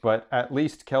in it, but at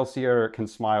least Kelsier can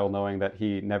smile knowing that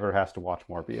he never has to watch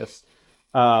Morbius.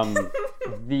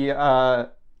 The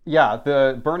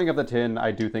burning of the tin,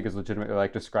 I do think is legitimately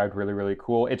like described really, really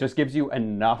cool. It just gives you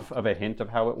enough of a hint of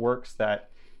how it works that,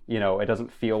 you know, it doesn't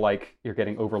feel like you're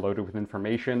getting overloaded with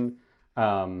information.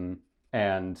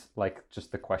 And like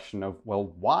just the question of,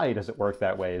 well, why does it work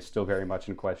that way is still very much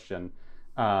in question.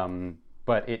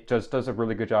 But it just does a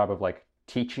really good job of like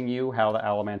teaching you how the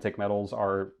allomantic metals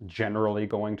are generally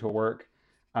going to work,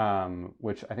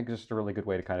 which I think is just a really good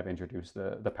way to kind of introduce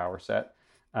the power set.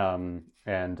 And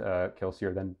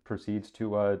Kelsier then proceeds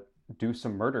to do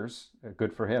some murders.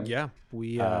 Good for him. Yeah,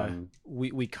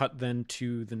 we cut then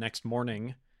to the next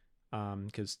morning,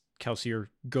 because Kelsier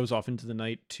goes off into the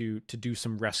night to do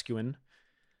some rescuing.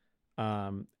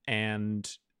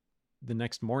 And the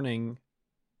next morning,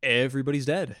 everybody's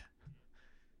dead.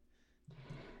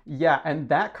 Yeah, and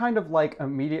that kind of like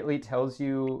immediately tells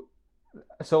you.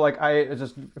 So like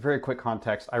just very quick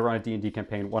context, I run a D&D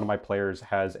campaign. One of my players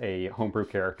has a homebrew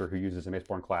character who uses a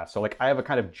Mistborn class. So like I have a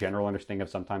kind of general understanding of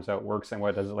sometimes how it works, and what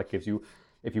it does is like gives you,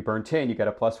 if you burn tin, you get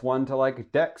a +1 to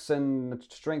like dex and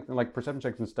strength and like perception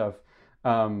checks and stuff.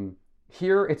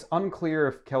 Here it's unclear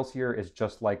if Kelsier is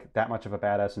just like that much of a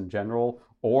badass in general,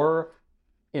 or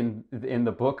in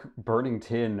the book, burning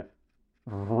tin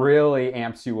really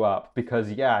amps you up, because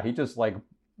yeah, he just like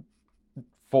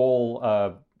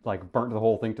full like burnt the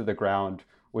whole thing to the ground,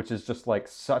 which is just like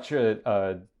such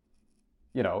a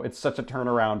you know, it's such a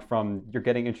turnaround from you're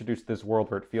getting introduced to this world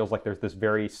where it feels like there's this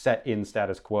very set in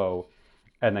status quo,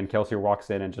 and then Kelsier walks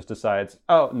in and just decides,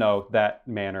 oh no, that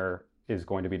manor is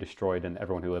going to be destroyed and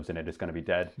everyone who lives in it is going to be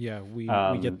dead. Yeah, we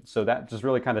get, so that just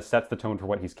really kind of sets the tone for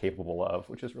what he's capable of,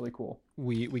 which is really cool.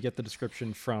 We get the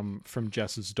description from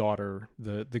Jess's daughter,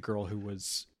 the girl who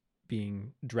was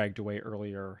being dragged away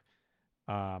earlier.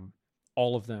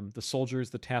 All of them, the soldiers,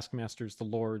 the taskmasters, the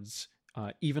lords,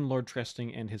 even Lord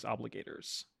Tresting and his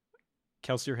obligators.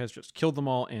 Kelsier has just killed them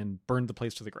all and burned the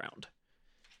place to the ground.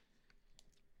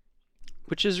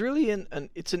 Which is really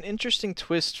it's an interesting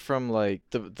twist from like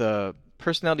the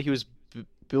personality he was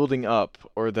building up,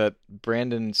 or that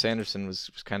Brandon Sanderson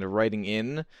was kind of writing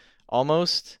in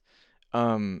almost.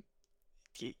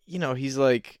 You know, he's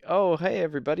like, oh hey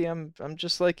everybody, I'm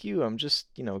just like you. I'm just,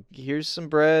 you know, here's some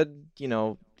bread, you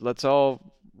know, let's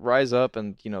all rise up,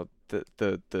 and you know,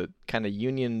 the kind of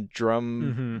Union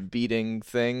drum beating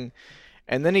thing.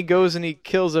 And then he goes and he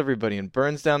kills everybody and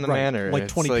burns down the manor. Like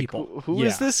 20 people. Who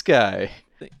is this guy?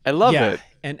 I love it.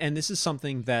 And this is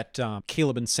something that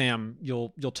Caleb and Sam,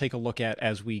 you'll take a look at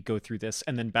as we go through this.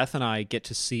 And then Beth and I get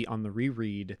to see on the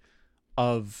reread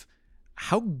of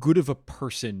how good of a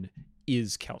person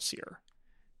is Kelsier.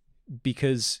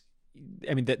 Because,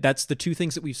 I mean, that's the two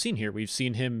things that we've seen here. We've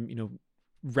seen him, you know,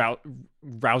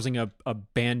 rousing a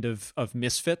band of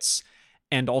misfits,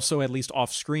 and also, at least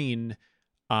off screen,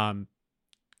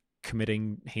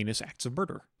 committing heinous acts of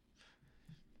murder.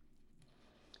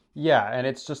 Yeah, and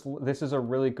it's just, this is a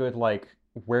really good, like,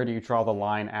 where do you draw the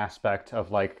line aspect of,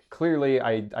 like, clearly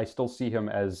I still see him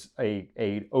as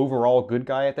a overall good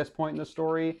guy at this point in the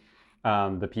story.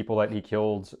 The people that he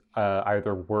killed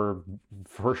either were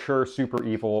for sure super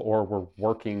evil or were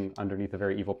working underneath a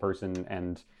very evil person,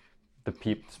 and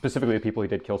specifically the people he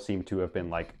did kill seem to have been,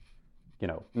 like, you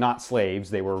know, not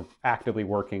slaves. They were actively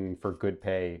working for good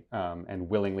pay, and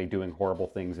willingly doing horrible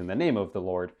things in the name of the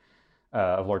Lord,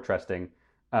 of Lord Tresting.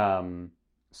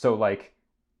 So like,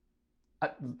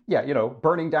 yeah, you know,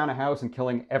 burning down a house and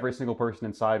killing every single person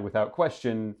inside without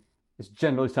question is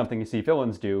generally something you see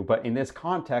villains do. But in this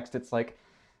context, it's like,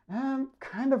 I'm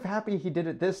kind of happy he did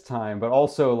it this time. But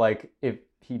also, like, if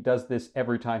he does this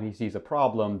every time he sees a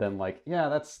problem, then like, yeah,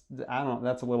 that's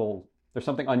a little, there's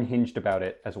something unhinged about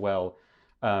it as well,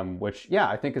 which, yeah,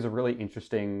 I think is a really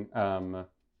interesting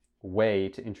way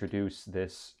to introduce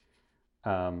this,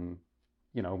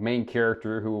 main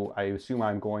character who I assume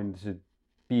I'm going to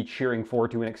be cheering for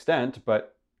to an extent,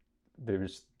 but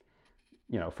there's,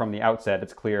 from the outset,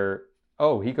 it's clear,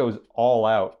 oh, he goes all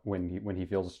out when he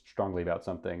feels strongly about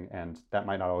something, and that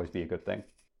might not always be a good thing.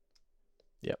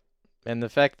 Yep. And the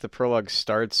fact the prologue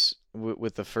starts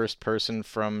with the first person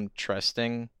from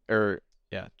Trusting. That's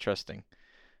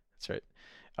right.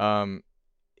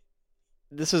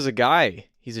 This is a guy.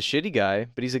 He's a shitty guy,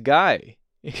 but he's a guy.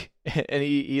 And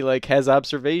he like has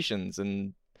observations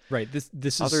and right. This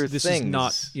things. Is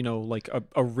not, like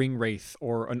a ring wraith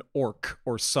or an orc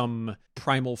or some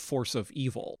primal force of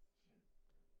evil.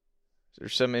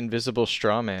 There's some invisible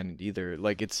straw man either.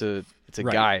 Like it's a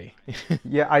right. guy.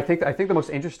 Yeah, I think the most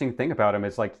interesting thing about him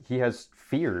is like he has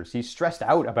fears. He's stressed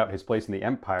out about his place in the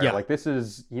Empire. Yeah. Like this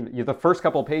is the first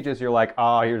couple of pages you're like,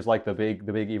 here's like the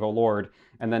big evil lord,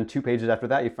 and then 2 pages after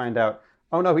that you find out,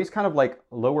 oh no, he's kind of like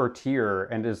lower tier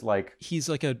and is like he's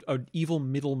like a evil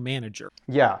middle manager.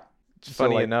 Yeah.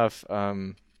 Funny enough,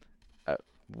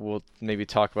 we'll maybe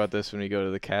talk about this when we go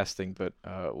to the casting, but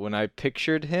when I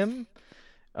pictured him,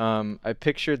 I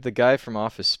pictured the guy from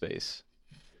Office Space.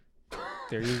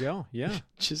 There you go. Yeah.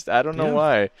 Just I don't know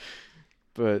why,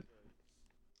 but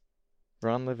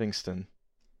Ron Livingston.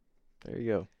 There you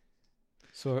go.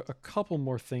 So a couple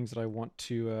more things that I want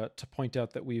to point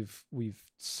out that we've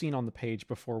seen on the page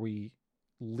before we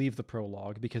leave the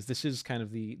prologue, because this is kind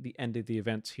of the end of the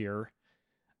events here.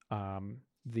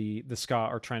 The Ska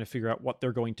are trying to figure out what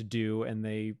they're going to do, and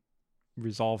they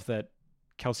resolve that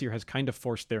Kelsier has kind of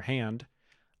forced their hand,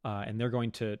 and they're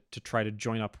going to try to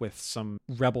join up with some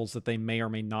rebels that they may or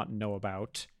may not know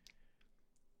about.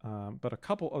 But a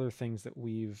couple other things that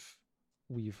we've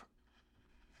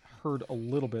heard a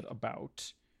little bit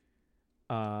about.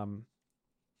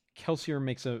 Kelsier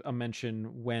makes a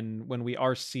mention when we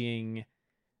are seeing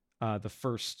the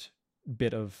first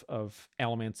bit of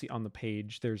allomancy on the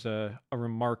page. There's a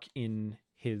remark in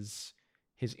his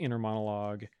inner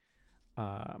monologue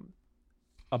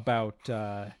about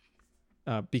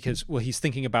because he's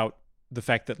thinking about the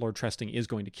fact that Lord Trusting is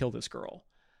going to kill this girl,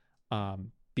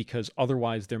 because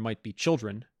otherwise there might be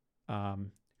children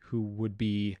who would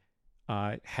be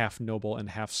half noble and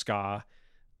half Ska,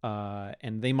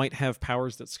 and they might have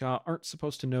powers that Ska aren't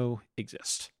supposed to know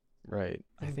exist. Right.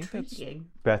 I think that's...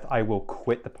 Beth, I will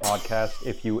quit the podcast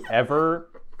if you ever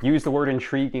use the word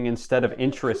intriguing instead of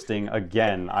interesting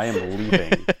again. I am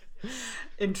leaving.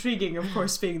 Intriguing, of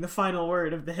course, being the final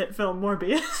word of the hit film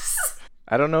Morbius.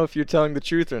 I don't know if you're telling the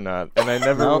truth or not, and I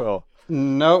never will.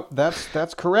 Nope,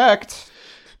 that's correct.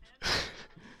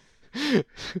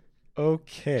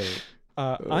 Okay.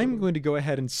 I'm going to go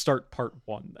ahead and start part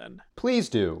 1 then. Please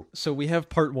do. So we have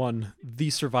part 1,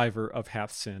 The Survivor of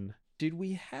Hathsin. Did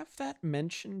we have that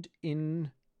mentioned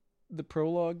in the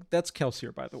prologue? That's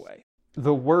Kelsier, by the way.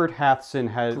 The word Hathsin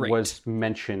was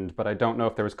mentioned, but I don't know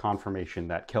if there was confirmation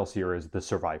that Kelsier is the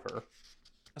survivor.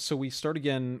 So we start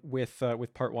again with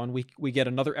part 1. We get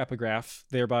another epigraph,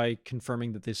 thereby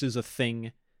confirming that this is a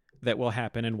thing that will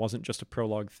happen and wasn't just a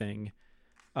prologue thing.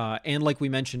 And like we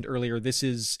mentioned earlier, this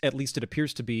is, at least it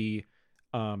appears to be,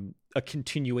 a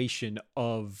continuation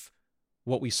of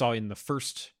what we saw in the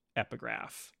first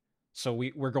epigraph. So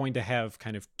we're going to have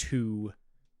kind of two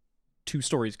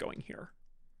stories going here.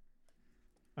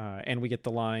 And we get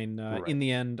the line, right. In the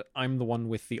end, I'm the one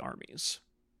with the armies,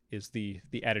 is the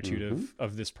attitude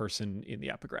of this person in the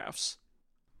epigraphs.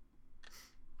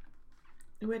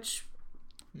 Which,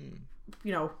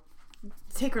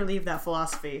 take or leave that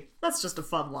philosophy. That's just a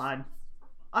fun line.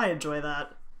 I enjoy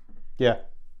that. Yeah.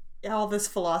 All this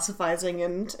philosophizing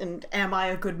and am I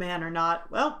a good man or not?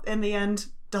 Well, in the end,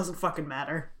 doesn't fucking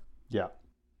matter. Yeah.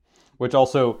 Which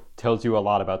also tells you a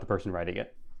lot about the person writing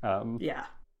it. Yeah.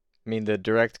 I mean, the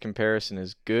direct comparison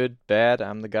is good, bad,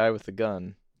 I'm the guy with the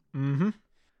gun. Mm-hmm.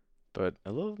 But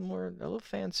a little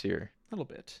fancier. A little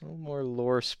bit. A little more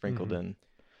lore sprinkled in.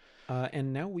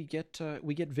 And now we get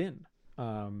Vin,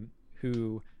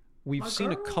 who we've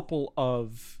seen a couple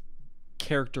of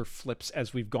character flips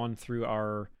as we've gone through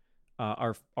our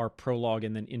prologue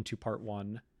and then into part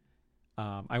 1.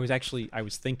 I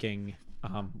was thinking,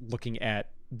 looking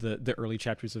at the early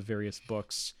chapters of various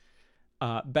books.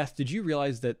 Beth, did you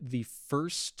realize that the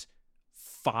first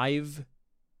 5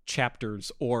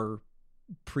 chapters or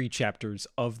pre-chapters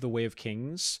of The Way of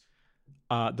Kings,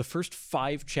 the first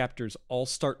 5 chapters all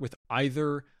start with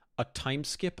either a time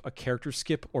skip, a character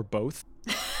skip, or both?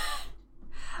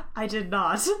 I did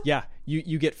not. Yeah,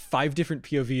 You get 5 different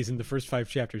POVs in the first 5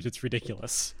 chapters. It's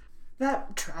ridiculous.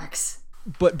 That tracks.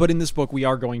 But in this book,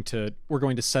 we're going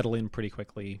to settle in pretty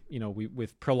quickly. You know,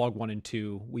 with Prologue 1 and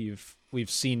 2, we've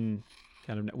seen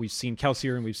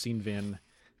Kelsier and we've seen Vin,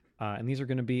 and these are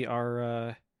going to be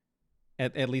our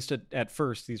at least at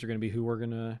first, these are going to be who we're going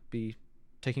to be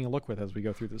taking a look with as we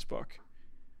go through this book.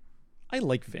 I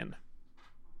like Vin,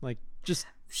 like just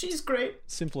she's great.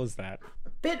 Simple as that. A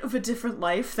bit of a different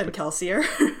life than Kelsier.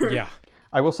 Yeah.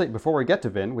 I will say, before we get to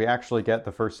Vin, we actually get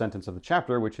the first sentence of the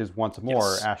chapter, which is once more,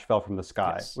 Yes. Ash fell from the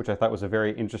sky, Yes. which I thought was a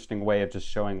very interesting way of just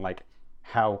showing like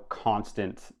how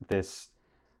constant this,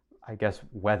 I guess,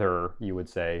 weather, you would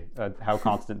say, how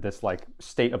constant this like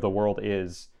state of the world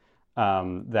is,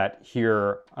 that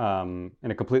here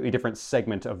in a completely different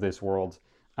segment of this world,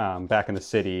 back in the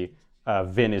city,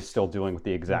 Vin is still dealing with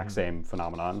the exact same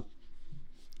phenomenon.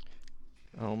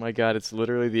 Oh my god, it's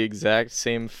literally the exact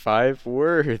same 5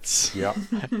 words. Yep.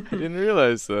 I didn't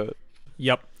realize that.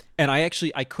 Yep. And I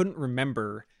couldn't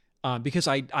remember because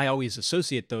I always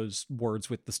associate those words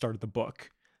with the start of the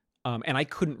book. And I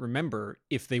couldn't remember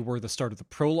if they were the start of the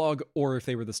prologue or if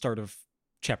they were the start of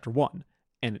chapter 1.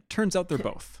 And it turns out they're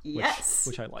both, Yes.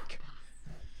 which I like.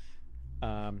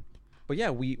 But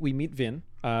yeah, we meet Vin.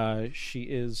 She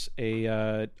is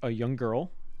a young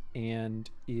girl and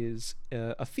is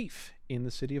a thief in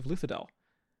the city of Luthadel.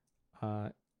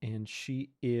 And she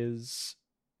is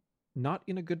not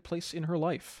in a good place in her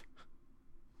life.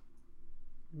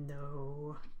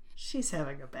 No. She's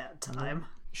having a bad time.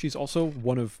 She's also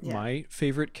one of my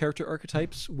favorite character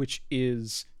archetypes, which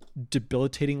is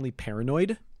debilitatingly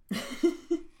paranoid.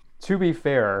 To be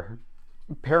fair,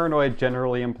 paranoid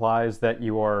generally implies that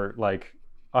you are like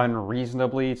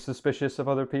unreasonably suspicious of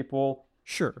other people.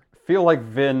 Sure. I feel like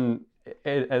Vin,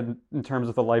 in terms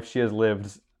of the life she has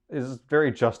lived, is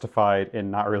very justified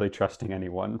in not really trusting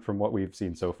anyone from what we've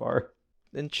seen so far.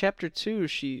 In chapter 2,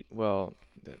 we'll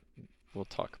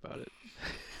talk about it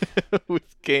with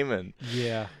Cayman.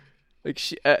 Yeah. Like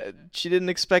she didn't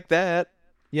expect that.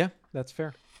 Yeah, that's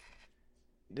fair.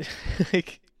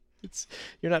 Like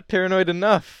you're not paranoid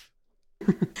enough.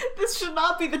 This should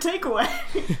not be the takeaway.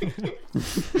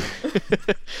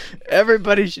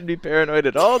 Everybody should be paranoid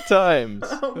at all times.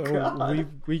 Oh, God.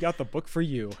 We got the book for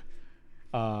you.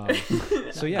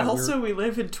 So yeah. Also, we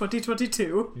live in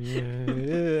 2022.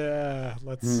 Yeah.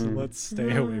 Let's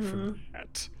stay away from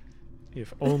that.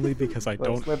 If only because I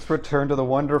don't. Let's return to the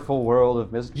wonderful world of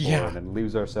Mistborn Yeah. and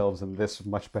lose ourselves in this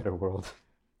much better world.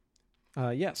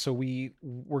 So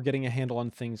we're getting a handle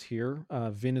on things here.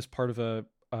 Vin is part of a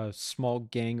small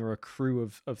gang or a crew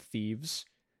of thieves,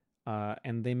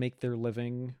 and they make their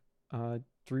living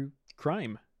through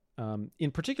crime.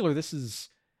 In particular, there's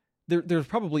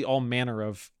probably all manner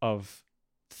of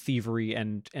thievery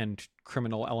and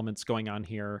criminal elements going on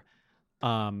here,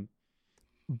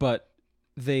 but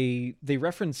they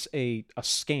reference a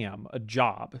scam, a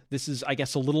job. This is, I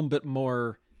guess, a little bit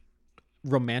more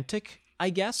romantic, I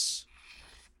guess.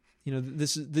 You know,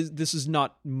 this is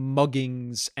not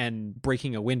muggings and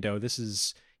breaking a window. This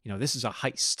is a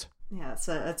heist. Yeah, it's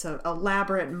a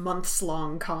elaborate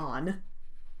months-long con.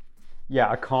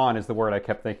 Yeah, a con is the word I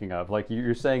kept thinking of. Like,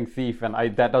 you're saying thief, and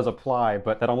that does apply,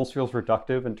 but that almost feels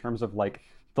reductive in terms of, like,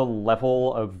 the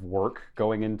level of work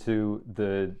going into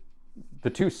the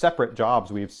 2 separate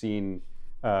jobs we've seen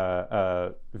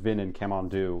Vin and Camon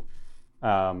do.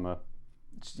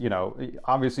 You know,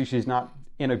 obviously she's not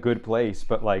in a good place,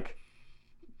 but like,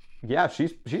 yeah,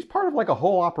 she's part of like a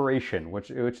whole operation, which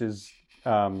is,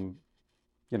 you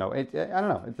know, I don't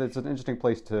know, it's an interesting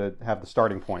place to have the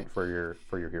starting point for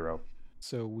your hero.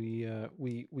 So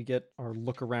we get our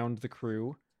look around the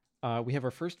crew. We have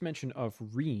our first mention of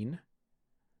Reen,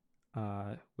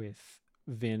 with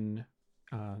Vin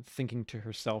thinking to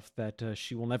herself that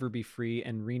she will never be free,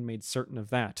 and Reen made certain of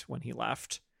that when he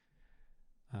left.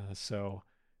 So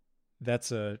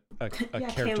that's a Yeah,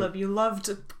 character. Caleb, you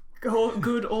loved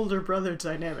good older brother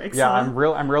dynamics. Yeah, huh?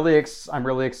 I'm really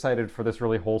excited for this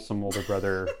really wholesome older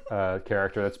brother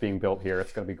character that's being built here.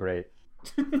 It's gonna be great.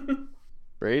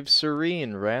 Brave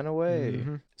Serene ran away.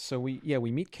 Mm-hmm. So we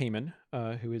meet Cayman,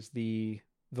 who is the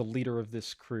leader of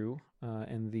this crew,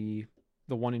 and the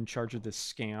one in charge of this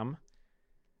scam.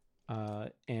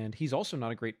 And he's also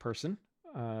not a great person.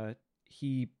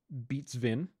 He beats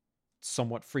Vin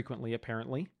somewhat frequently,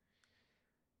 apparently.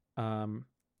 And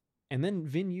then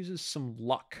Vin uses some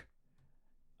luck.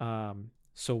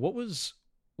 So what was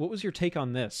your take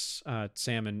on this,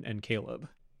 Sam and Caleb?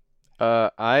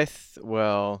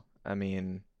 I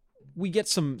mean, we get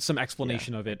some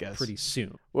explanation of it guess. pretty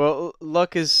soon. Well,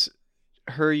 luck is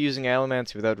her using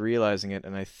allomancy without realizing it,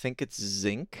 and I think it's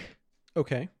zinc.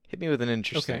 Okay. Hit me with an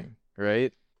interesting,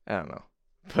 right? I don't know.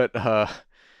 But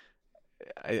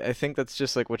I think that's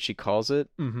just like what she calls it.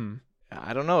 Mm-hmm.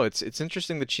 I don't know. It's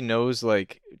interesting that she knows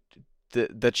like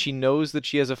that she knows that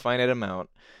she has a finite amount,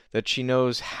 that she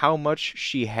knows how much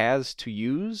she has to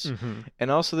use, Mm-hmm.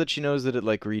 and also that she knows that it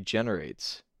like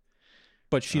regenerates.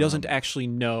 But she doesn't actually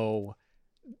know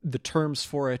the terms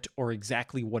for it or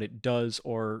exactly what it does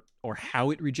or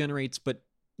how it regenerates, but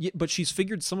she's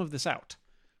figured some of this out.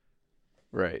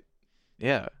 Right.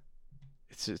 Yeah.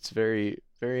 It's very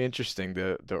very interesting,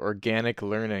 the organic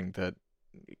learning that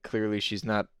clearly she's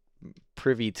not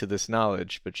privy to this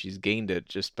knowledge, but she's gained it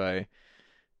just by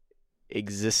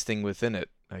existing within it,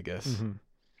 I guess. Mm-hmm.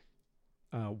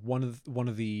 One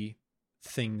of the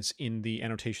things in the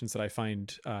annotations that I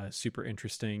find super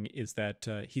interesting is that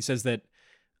he says that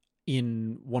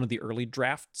in one of the early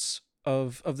drafts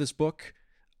of this book,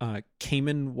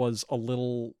 Cayman was a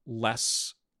little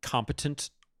less competent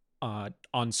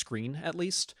on screen, at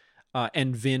least,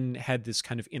 and Vin had this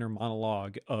kind of inner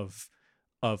monologue of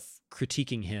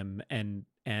critiquing him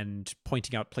and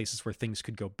pointing out places where things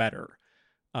could go better.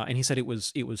 And he said it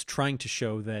was trying to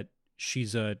show that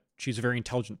she's a very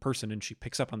intelligent person and she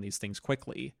picks up on these things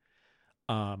quickly.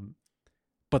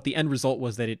 But the end result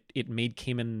was that it made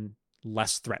Cayman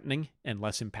less threatening and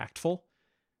less impactful.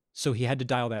 So he had to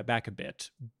dial that back a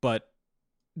bit. But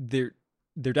there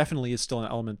definitely is still an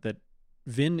element that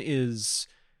Vin is,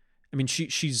 I mean,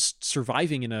 she's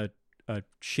surviving in a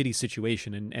shitty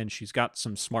situation, and she's got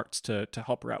some smarts to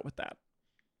help her out with that.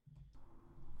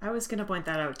 I was going to point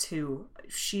that out too.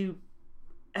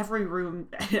 Every room,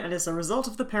 and as a result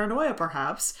of the paranoia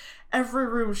perhaps, every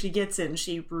room she gets in,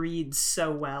 she reads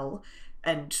so well.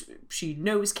 And she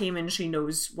knows Cayman, she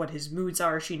knows what his moods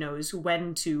are, she knows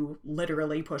when to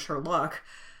literally push her luck.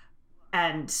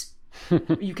 And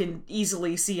you can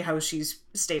easily see how she's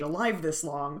stayed alive this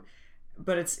long.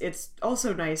 But it's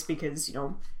also nice because, you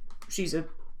know, she's a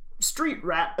street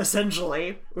rat,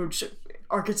 essentially, which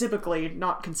archetypically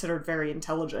not considered very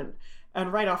intelligent.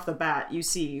 And right off the bat, you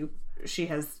see she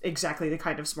has exactly the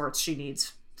kind of smarts she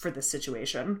needs for this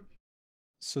situation.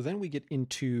 So then we get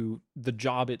into the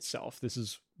job itself. This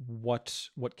is what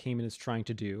Cayman is trying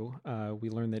to do.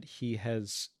 We learn that he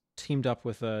has teamed up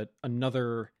with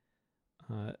another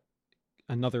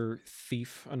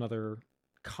thief, another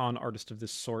con artist of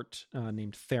this sort,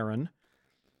 named Theron,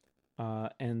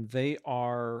 and they're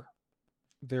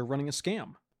running a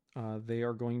scam. They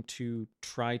are going to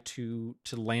try to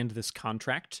land this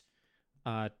contract,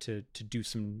 to do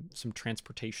some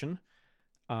transportation.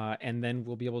 And then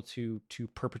we'll be able to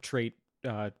perpetrate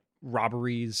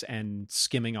robberies and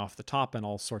skimming off the top and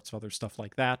all sorts of other stuff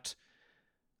like that.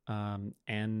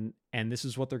 And this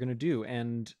is what they're going to do.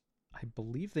 And I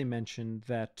believe they mentioned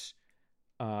that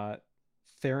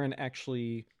Theron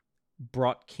actually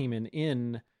brought Cayman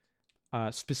in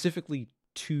specifically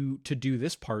to do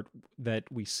this part that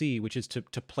we see, which is to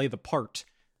play the part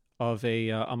of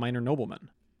a minor nobleman.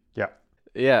 Yeah.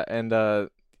 Yeah, and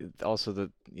also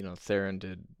that, you know, Theron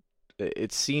did.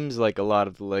 It seems like a lot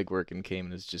of the legwork in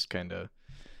Cayman is just kind of,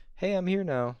 hey, I'm here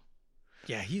now.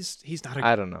 Yeah, he's not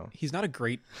I don't know. He's not a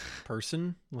great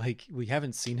person. Like, we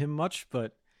haven't seen him much,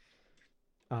 but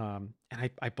and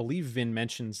I believe Vin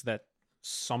mentions that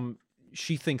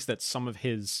she thinks that some of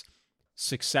his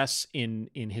success in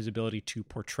his ability to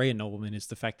portray a nobleman is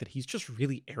the fact that he's just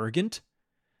really arrogant.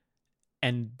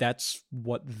 And that's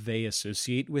what they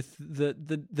associate with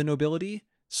the nobility.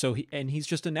 So he's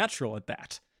just a natural at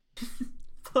that.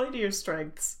 Play to your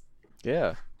strengths.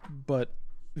 Yeah. But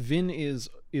Vin is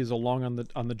along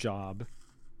on the job,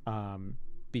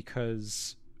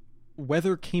 because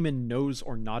whether Cayman knows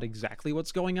or not exactly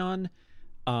what's going on,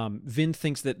 Vin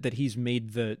thinks that he's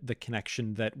made the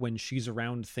connection that when she's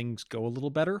around, things go a little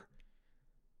better.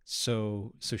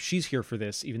 So she's here for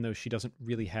this, even though she doesn't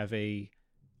really have a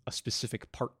specific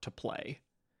part to play.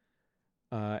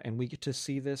 And we get to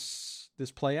see this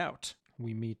play out.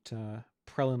 We meet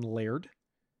Prelin Laird,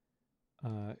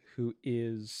 who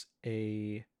is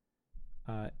a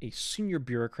senior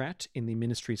bureaucrat in the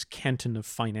ministry's canton of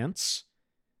finance.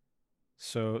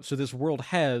 So this world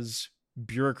has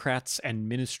bureaucrats and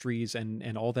ministries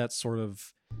and all that sort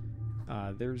of.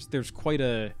 There's quite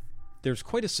a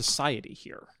society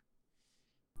here.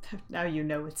 Now you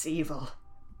know it's evil.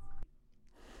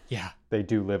 Yeah, they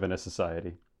do live in a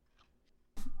society.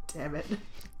 Damn it.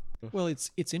 Well,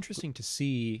 it's interesting to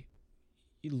see,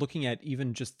 looking at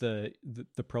even just the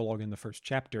prologue in the first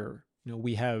chapter. You know,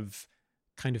 we have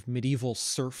kind of medieval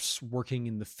serfs working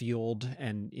in the field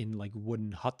and in like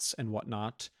wooden huts and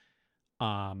whatnot.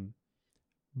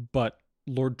 But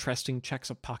Lord Tresting checks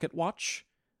a pocket watch,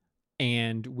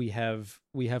 and we have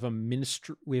a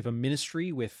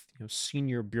ministry with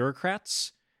senior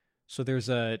bureaucrats. So there's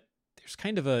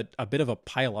kind of a bit of a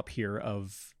pile up here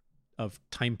of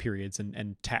time periods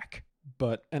and tech.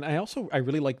 And I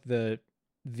really like the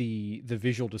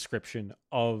visual description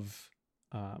of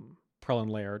Prell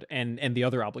and Laird and the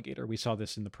other obligator. We saw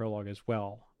this in the prologue as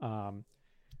well,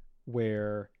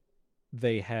 where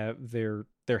they have their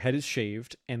head is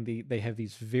shaved and they have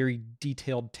these very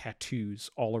detailed tattoos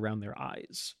all around their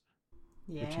eyes.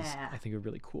 Yeah. Which is, I think, a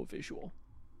really cool visual.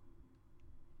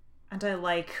 And I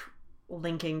like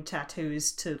linking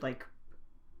tattoos to, like,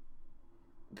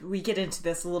 we get into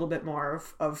this a little bit more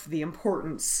of the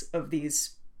importance of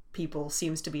these people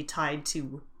seems to be tied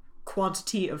to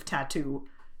quantity of tattoo,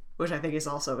 which I think is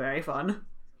also very fun.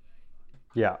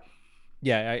 Yeah.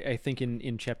 Yeah, I think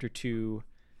in chapter 2,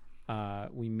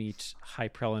 we meet High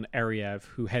Prell Ariev,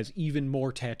 who has even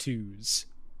more tattoos.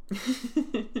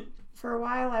 For a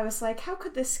while, I was like, how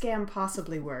could this scam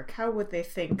possibly work? How would they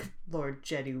think Lord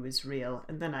Jeddu is real?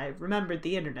 And then I remembered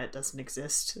the internet doesn't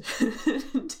exist.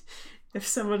 If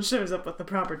someone shows up with the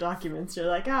proper documents, you're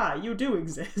like, you do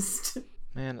exist.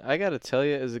 Man, I gotta tell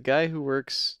you, as a guy who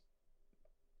works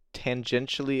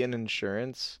tangentially in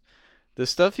insurance, the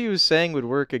stuff he was saying would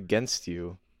work against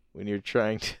you when you're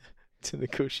trying to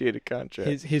negotiate a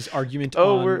contract. His argument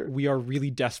we are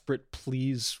really desperate,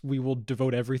 please, we will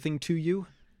devote everything to you.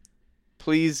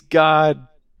 Please, God.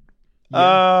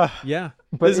 Yeah.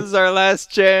 But this is our last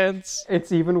chance.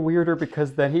 It's even weirder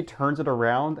because then he turns it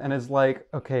around and is like,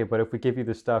 okay, but if we give you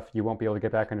this stuff, you won't be able to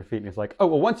get back on your feet. And he's like, oh,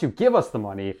 well, once you give us the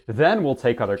money, then we'll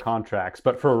take other contracts.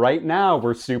 But for right now,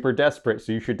 we're super desperate,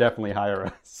 so you should definitely hire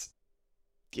us.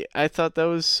 Yeah, I thought that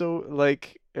was so,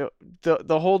 like,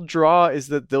 the whole draw is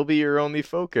that they'll be your only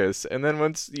focus. And then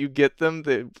once you get them,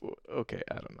 okay,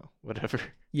 I don't know, whatever.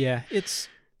 Yeah,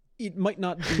 it might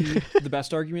not be the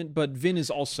best argument, but Vin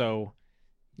is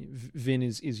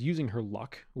using her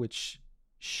luck, which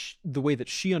the way that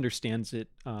she understands it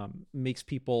makes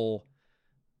people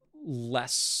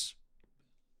less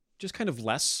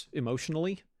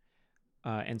emotionally.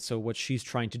 And so what she's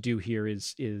trying to do here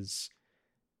is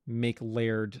make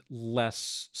Laird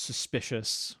less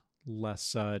suspicious,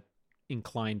 less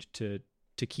inclined to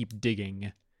keep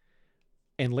digging.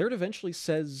 And Laird eventually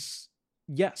says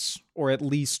yes, or at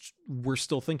least we're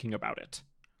still thinking about it.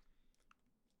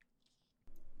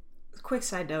 Quick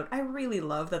side note, I really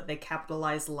love that they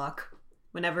capitalize luck.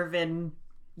 Whenever Vin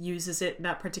uses it in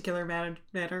that particular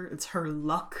manner, it's her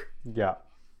luck. Yeah.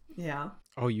 Yeah.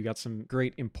 Oh, you got some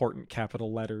great important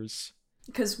capital letters.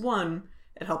 Because one,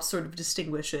 it helps sort of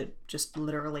distinguish it, just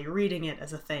literally reading it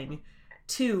as a thing.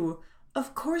 Two,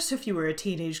 of course if you were a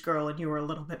teenage girl and you were a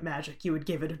little bit magic, you would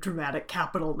give it a dramatic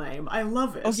capital name. I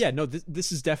love it. Oh yeah, no,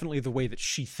 this is definitely the way that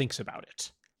she thinks about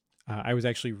it. I was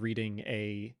actually reading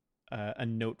a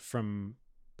note from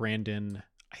Brandon.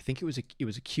 I think it was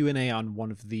a Q&A on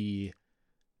one of the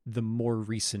more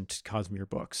recent Cosmere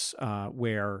books,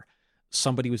 where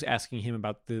somebody was asking him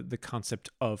about the concept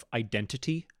of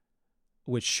identity,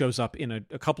 which shows up in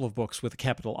a couple of books with a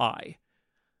capital I.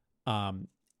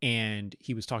 And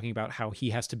he was talking about how he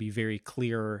has to be very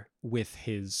clear with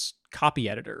his copy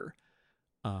editor,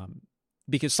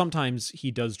 because sometimes he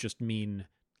does just mean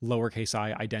lowercase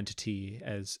I identity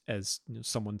as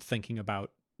someone thinking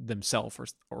about themselves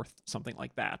or something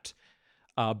like that.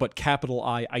 But capital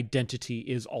I identity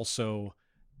is also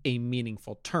a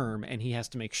meaningful term, and he has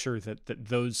to make sure that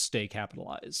those stay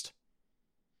capitalized.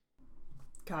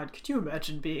 God, could you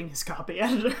imagine being his copy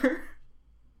editor?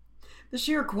 The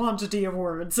sheer quantity of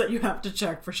words that you have to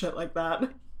check for shit like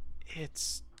that.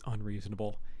 It's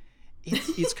unreasonable.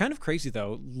 It's kind of crazy,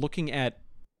 though, looking at,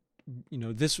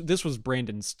 this was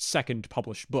Brandon's second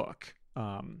published book.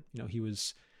 He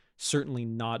was certainly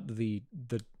not the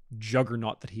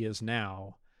juggernaut that he is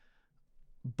now.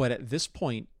 But at this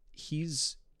point,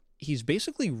 he's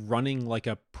basically running like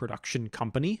a production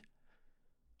company.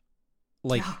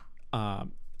 Like, yeah.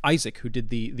 Isaac, who did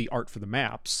the art for the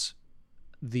maps,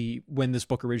 when this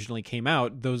book originally came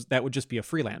out, that would just be a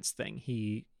freelance thing.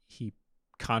 He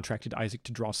contracted Isaac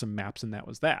to draw some maps, and that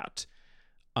was that.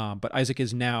 But Isaac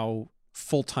is now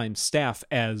full-time staff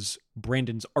as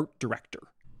Brandon's art director.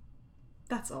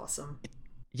 That's awesome.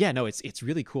 Yeah, no, it's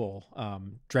really cool.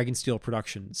 Dragonsteel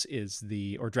Productions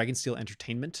or Dragonsteel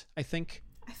Entertainment, I think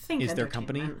is their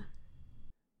company.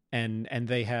 And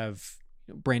they have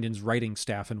Brandon's writing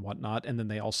staff and whatnot, and then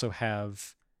they also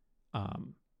have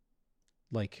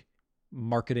like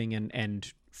marketing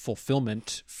and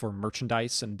fulfillment for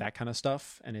merchandise and that kind of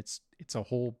stuff, and it's a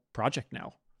whole project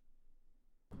now.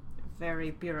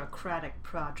 Very bureaucratic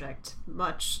project,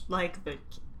 much like the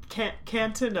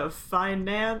Canton of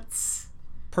Finance.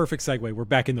 Perfect segue. We're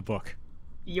back in the book.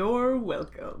 You're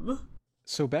welcome.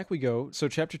 So back we go. So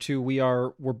chapter 2,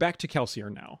 we're back to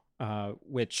Kelsier now,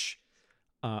 which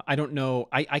I don't know.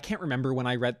 I can't remember when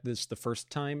I read this the first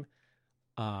time.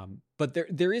 But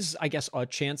there is, I guess, a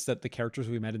chance that the characters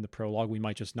we met in the prologue we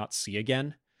might just not see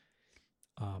again.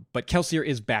 But Kelsier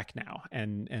is back now,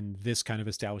 and this kind of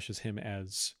establishes him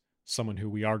as someone who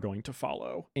we are going to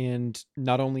follow. And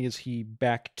not only is he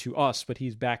back to us, but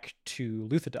he's back to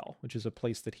Luthadel, which is a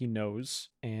place that he knows,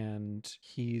 and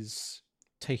he's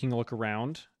taking a look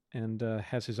around and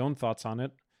has his own thoughts on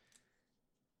it,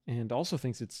 and also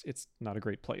thinks it's not a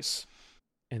great place.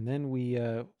 And then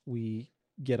we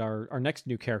get our next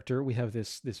new character. We have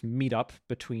this meetup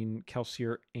between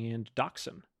Kelsier and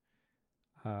Doxson.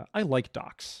 I like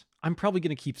Dox. I'm probably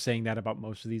going to keep saying that about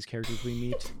most of these characters we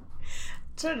meet.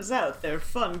 Turns out they're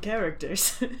fun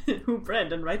characters who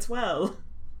Brandon writes well.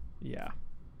 Yeah.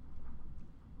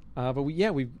 But we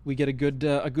get a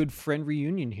good friend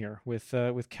reunion here with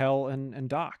Kel and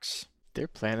Dox. They're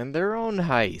planning their own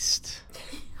heist.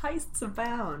 Heists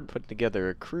abound. Putting together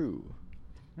a crew.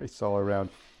 It's all around.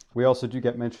 We also do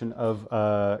get mention of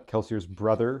Kelsier's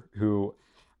brother, who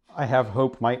I have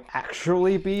hope might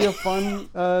actually be a fun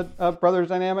brothers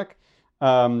dynamic.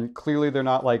 Clearly, they're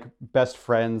not like best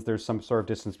friends. There's some sort of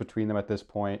distance between them at this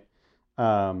point.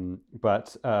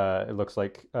 But it looks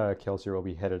like Kelsier will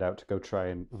be headed out to go try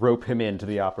and rope him into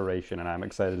the operation, and I'm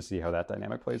excited to see how that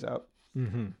dynamic plays out.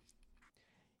 Mm-hmm.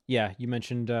 Yeah, you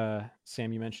mentioned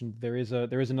Sam. You mentioned there is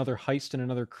another heist and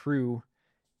another crew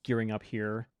gearing up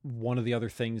here. One of the other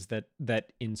things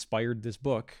that inspired this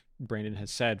book, Brandon has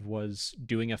said, was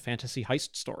doing a fantasy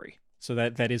heist story. So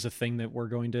that is a thing that we're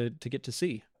going to get to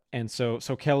see. And so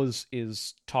Kel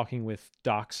is talking with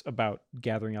Dox about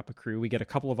gathering up a crew. We get a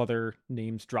couple of other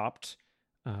names dropped.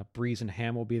 Breeze and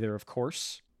Ham will be there, of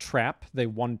course. Trap, they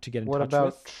wanted to get in touch with. What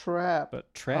about Trap?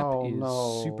 But Trap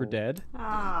is super dead.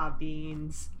 Ah,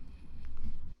 beans.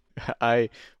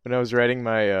 When I was writing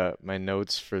my my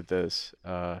notes for this,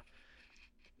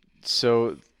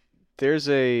 so there's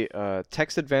a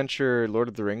text adventure Lord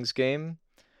of the Rings game,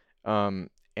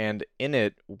 and in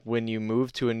it, when you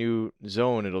move to a new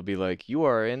zone, it'll be like, you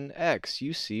are in X,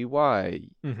 you see Y,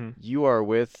 you are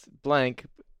with blank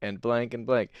and blank and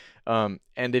blank. And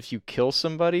if you kill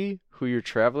somebody who you're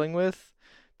traveling with,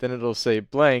 then it'll say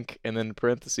blank and then in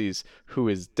parentheses, who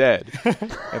is dead,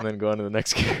 and then go on to the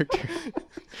next character.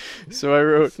 So I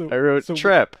wrote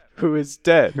Trap, who is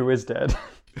dead. Who is dead.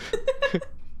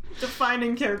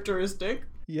 Defining characteristic.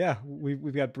 Yeah,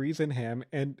 we've got Breeze and Ham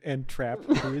and Trap,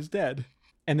 who is dead.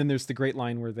 And then there's the great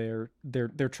line where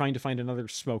they're trying to find another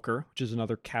smoker, which is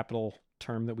another capital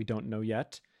term that we don't know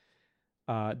yet.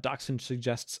 Doxson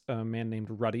suggests a man named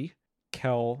Ruddy.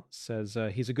 Kel says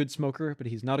he's a good smoker, but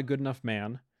he's not a good enough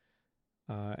man.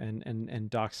 And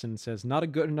Doxson says not a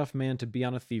good enough man to be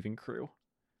on a thieving crew,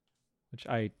 which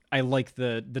I like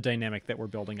the dynamic that we're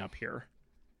building up here.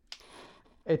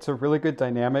 It's a really good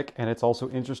dynamic, and it's also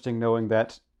interesting knowing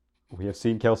that we have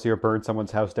seen Kelsier burn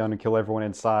someone's house down and kill everyone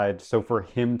inside. So for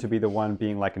him to be the one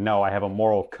being like, no, I have a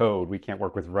moral code, we can't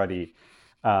work with Ruddy.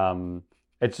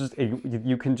 It's just,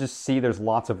 you can just see there's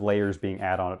lots of layers being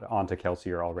added onto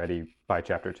Kelsier already by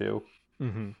chapter 2.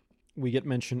 Mm-hmm. We get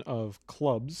mention of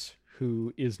Clubs,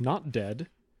 who is not dead,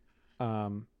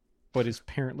 but is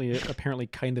apparently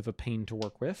kind of a pain to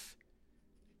work with.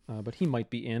 But he might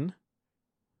be in.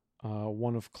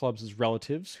 One of Clubs'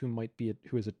 relatives, who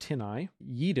is a Tin Eye.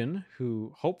 Yeadon,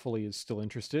 who hopefully is still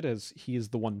interested, as he is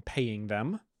the one paying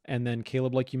them. And then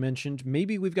Caleb, like you mentioned,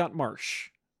 maybe we've got Marsh.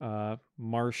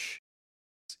 Marsh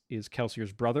is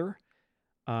Kelsier's brother,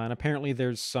 and apparently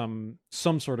there's some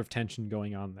sort of tension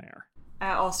going on there.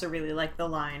 I also really like the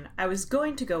line, I was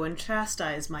going to go and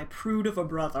chastise my prude of a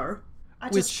brother.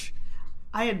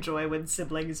 I enjoy when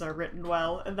siblings are written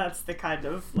well, and that's the kind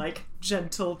of, like,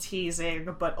 gentle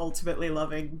teasing, but ultimately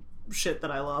loving shit that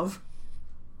I love.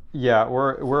 Yeah,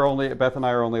 Beth and I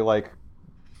are only, like,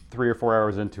 3 or 4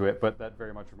 hours into it, but that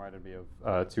very much reminded me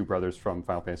of two brothers from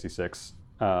Final Fantasy VI.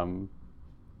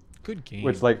 Good game.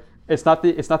 Which, like, it's not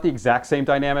the exact same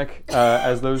dynamic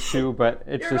as those two, but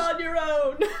it's You're on your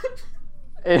own!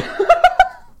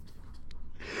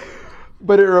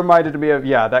 But it reminded me of,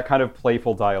 that kind of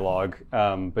playful dialogue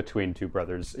between two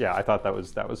brothers. Yeah, I thought that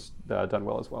was done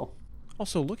well as well.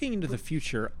 Also, looking into the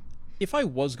future, if I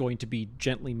was going to be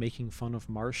gently making fun of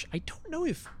Marsh, I don't know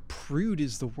if prude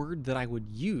is the word that I would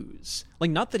use.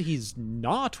 Like, not that he's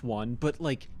not one, but,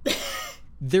 like,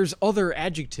 there's other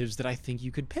adjectives that I think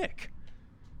you could pick.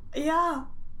 Yeah,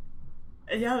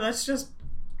 that's just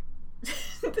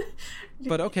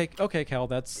But okay, Cal,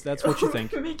 that's what you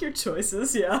think. Make your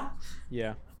choices, yeah.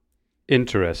 Yeah.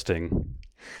 Interesting.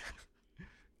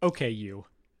 Okay, you.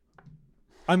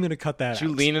 I'm gonna cut that Did out.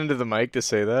 you lean into the mic to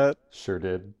say that? Sure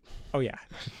did. Oh yeah.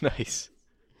 Nice.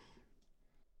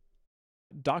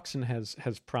 Doxson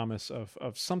has promise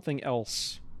of something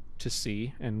else to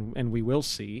see, and we will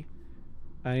see.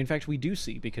 In fact, we do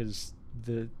see, because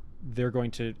they're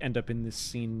going to end up in this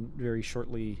scene very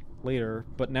shortly later.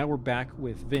 But now we're back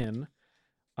with Vin,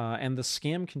 and the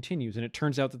scam continues, and it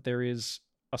turns out that there is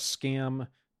a scam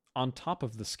on top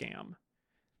of the scam.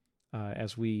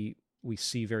 As we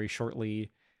see very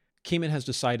shortly, Cayman has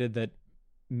decided that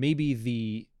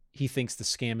maybe he thinks the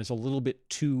scam is a little bit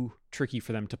too tricky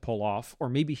for them to pull off, or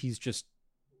maybe he's just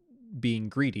being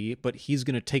greedy, but he's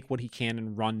going to take what he can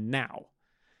and run now.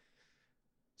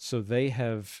 So they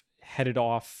have headed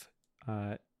off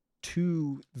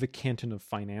to the Canton of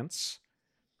Finance,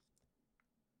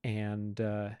 and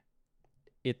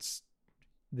this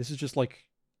is just like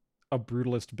a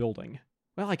brutalist building.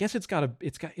 Well, I guess it's got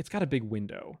a big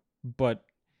window, but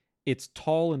it's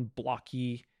tall and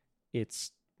blocky.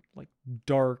 It's like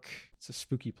dark. It's a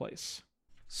spooky place.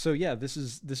 So yeah, this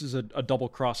is a double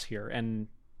cross here, and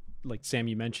like Sam,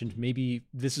 you mentioned, maybe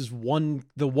this is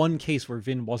the one case where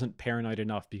Vin wasn't paranoid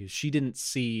enough, because she didn't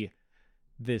see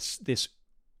this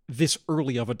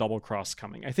early of a double cross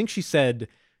coming. I think she said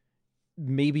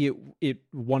maybe it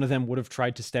one of them would have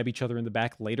tried to stab each other in the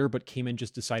back later, but Cayman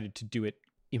just decided to do it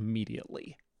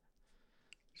immediately.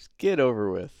 Just get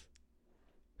over with.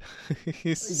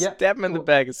 Stab him in the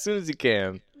back as soon as you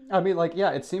can. I mean, like,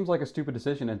 yeah, it seems like a stupid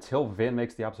decision until Vin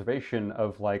makes the observation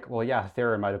of, like, well, yeah,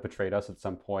 Theron might have betrayed us at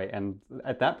some point. And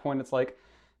at that point, it's like,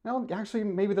 well, actually,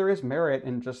 maybe there is merit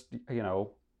in just,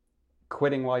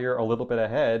 quitting while you're a little bit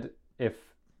ahead if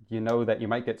you know that you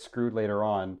might get screwed later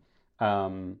on.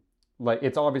 Like,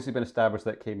 it's obviously been established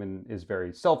that Cayman is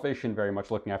very selfish and very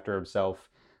much looking after himself.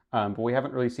 But we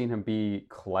haven't really seen him be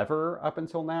clever up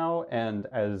until now. And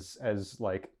as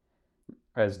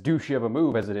douchey of a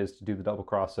move as it is to do the double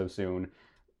cross so soon,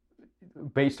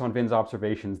 based on Vin's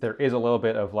observations, there is a little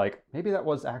bit of like, maybe that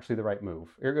was actually the right move.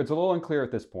 It's a little unclear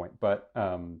at this point, but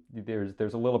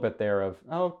there's a little bit there of,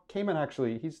 oh, Cayman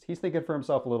actually, he's thinking for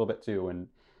himself a little bit too, and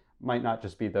might not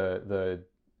just be the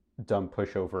dumb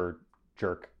pushover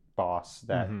jerk boss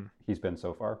that he's been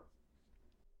so far.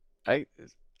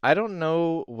 I don't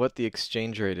know what the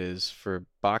exchange rate is for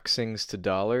boxings to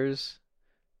dollars,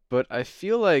 but I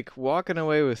feel like walking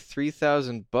away with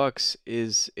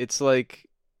 $3,000 it's like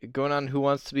going on Who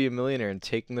Wants to Be a Millionaire and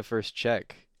taking the first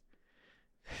check.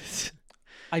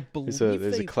 I believe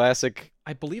there's a classic.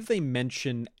 I believe they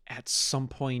mention at some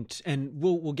point, and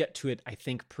we'll get to it, I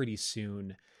think, pretty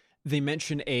soon. They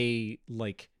mention a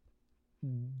like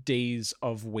days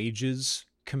of wages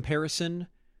comparison,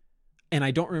 and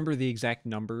I don't remember the exact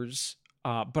numbers,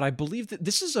 but I believe that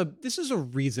this is a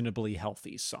reasonably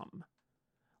healthy sum.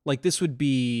 Like, this would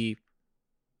be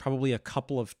probably a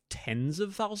couple of tens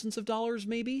of thousands of dollars,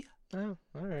 maybe. Oh,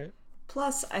 all right.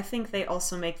 Plus, I think they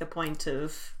also make the point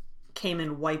of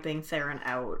Cayman wiping Theron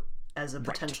out as a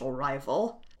potential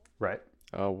rival. Right.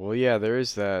 Oh, well, yeah, there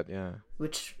is that, yeah.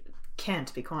 Which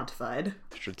can't be quantified.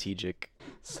 Strategic.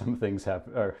 Some things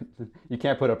you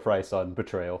can't put a price on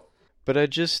betrayal. But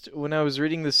when I was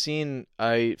reading the scene,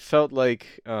 I felt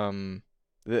like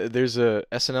there's a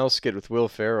SNL skit with Will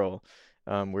Ferrell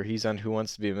where he's on Who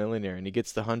Wants to Be a Millionaire, and he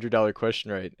gets the $100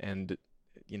 question right, and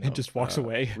and just walks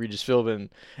away. Regis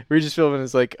Philbin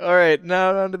is like, all right,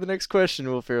 now on to the next question.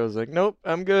 Will Ferrell's like, nope,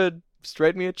 I'm good. Just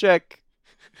write me a check.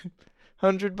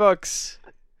 $100.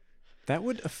 That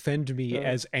would offend me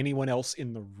as anyone else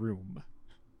in the room.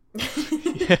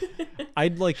 Yeah.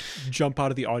 I'd like jump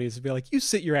out of the audience and be like, you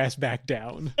sit your ass back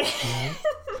down.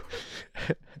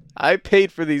 I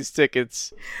paid for these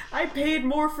tickets. I paid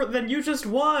more than you just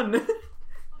won.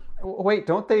 Wait,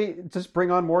 don't they just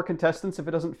bring on more contestants if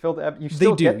it doesn't fill the you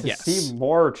still get to see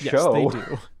more show? Yes, they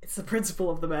do. It's the principle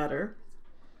of the matter.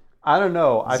 I don't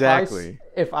know. Exactly.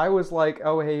 If I was like,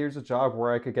 oh, hey, here's a job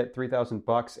where I could get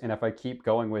 $3,000, and if I keep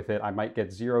going with it, I might get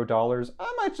 $0.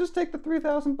 I might just take the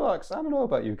 $3,000. I don't know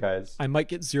about you guys. I might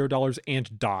get $0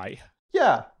 and die.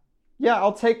 Yeah,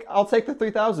 I'll take the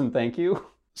 3,000. Thank you.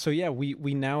 So yeah, we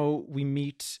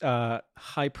meet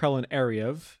High Prelin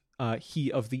Ariev,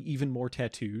 he of the even more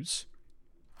tattoos.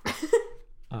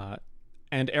 And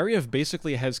Ariev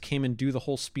basically has Cayman do the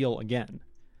whole spiel again.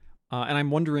 And I'm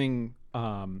wondering,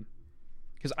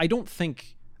 because I don't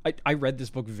think I read this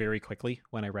book very quickly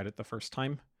when I read it the first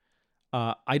time.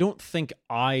 I don't think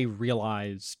I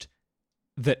realized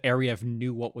that Ariev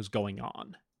knew what was going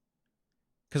on.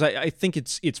 because I think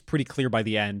it's pretty clear by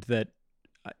the end that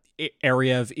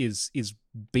Ariev is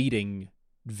baiting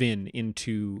Vin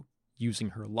into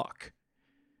using her luck.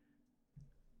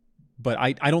 But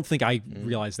I don't think I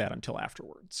realized that until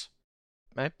afterwards.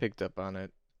 I picked up on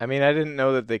it. I mean, I didn't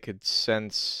know that they could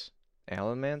sense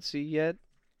allomancy yet.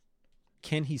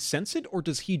 Can he sense it, or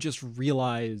does he just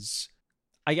realize...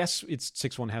 I guess it's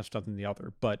 6 one half stuff than the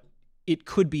other, but it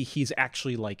could be he's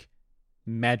actually like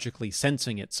magically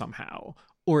sensing it somehow,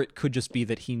 or it could just be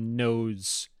that he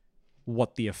knows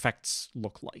what the effects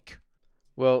look like.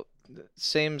 Well,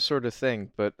 same sort of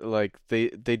thing, but like they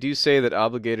do say that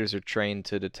obligators are trained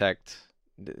to detect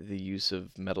the use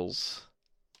of metals.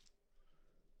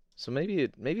 So maybe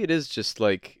it is just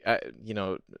like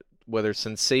whether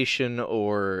sensation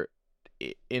or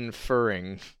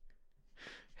inferring,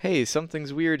 hey,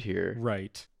 something's weird here.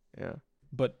 Right. Yeah.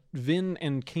 But Vin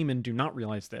and Cayman do not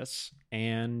realize this,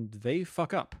 and they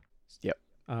fuck up. Yep.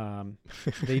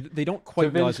 They don't quite to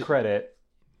realize Vin's credit,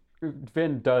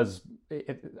 Vin does,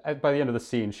 by the end of the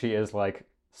scene, she is like,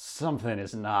 something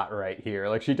is not right here.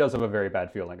 Like, she does have a very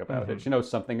bad feeling about it. She knows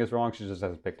something is wrong, she just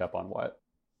hasn't picked up on what.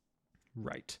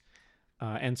 Right.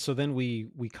 And so then we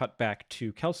cut back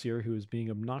to Kelsier, who is being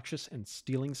obnoxious and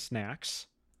stealing snacks.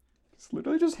 He's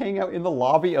literally just hanging out in the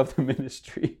lobby of the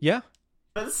ministry. Yeah.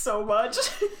 That's so much.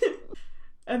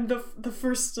 And the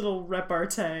first little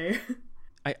repartee.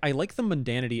 I like the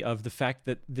mundanity of the fact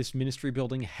that this ministry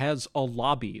building has a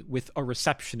lobby with a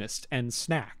receptionist and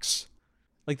snacks.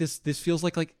 Like this feels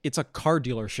like it's a car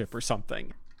dealership or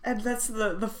something. And that's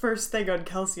the first thing on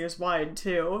Kelsier's mind,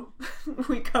 too.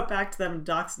 We cut back to them, and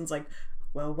Dockson's like,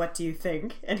 well, what do you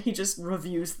think? And he just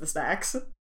reviews the snacks.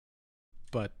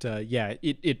 But yeah,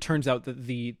 it turns out that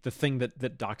the thing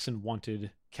that Dockson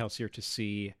wanted Kelsier to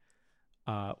see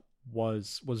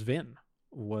was Vin.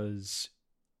 Was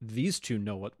these two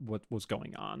know what was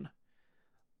going on.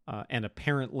 And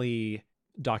apparently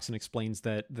Dockson explains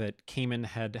that Cayman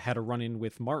had a run-in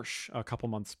with Marsh a couple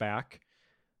months back.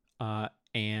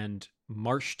 And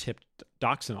Marsh tipped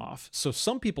Dockson off. So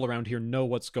some people around here know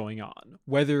what's going on.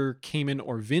 Whether Cayman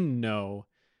or Vin know,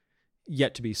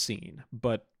 yet to be seen.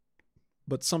 But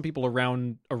some people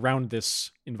around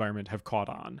this environment have caught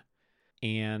on.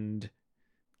 And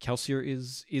Kelsier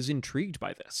is intrigued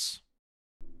by this.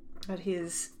 But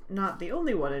he's not the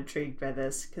only one intrigued by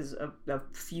this, because a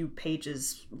few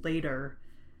pages later,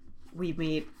 we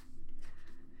meet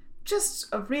just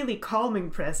a really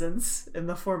calming presence in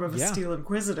the form of a Steel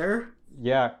Inquisitor.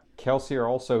 Yeah, Kelsier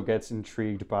also gets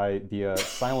intrigued by the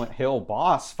Silent Hill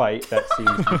boss fight that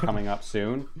seems to be coming up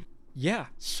soon. Yeah,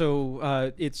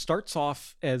 so it starts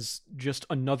off as just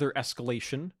another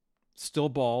escalation. Still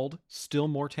bald, still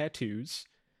more tattoos.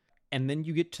 And then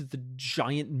you get to the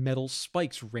giant metal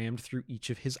spikes rammed through each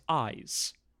of his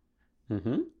eyes.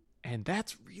 Mm-hmm. And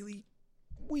that's really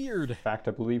weird. In fact,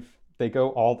 I believe they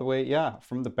go all the way,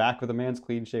 from the back of the man's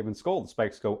clean-shaven skull. The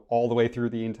spikes go all the way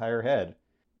through the entire head.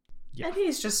 Yeah. And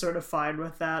he's just sort of fine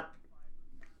with that.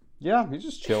 Yeah, he's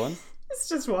just chilling. He's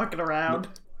just walking around.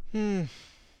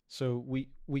 So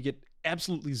we get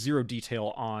absolutely zero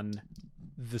detail on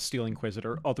the Steel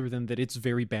Inquisitor, other than that it's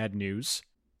very bad news.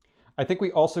 I think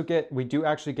we do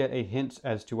actually get a hint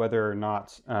as to whether or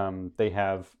not they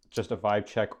have just a vibe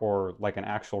check or like an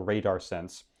actual radar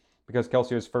sense. Because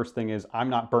Kelsier's first thing is, I'm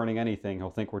not burning anything. He'll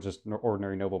think we're just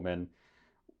ordinary noblemen.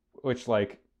 Which,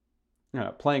 like,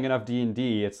 playing enough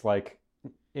D&D, it's like,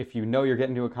 if you know you're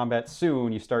getting to a combat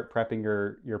soon, you start prepping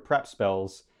your prep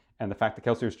spells. And the fact that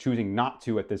Kelsier's choosing not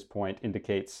to at this point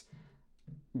indicates,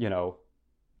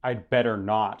 I'd better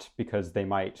not, because they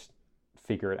might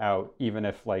figure it out, even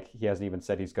if like he hasn't even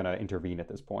said he's going to intervene at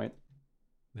this point.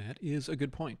 That is a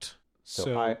good point.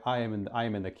 So I am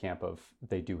in the camp of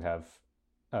they do have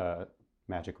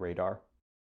magic radar.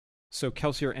 So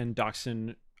Kelsier and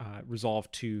Dockson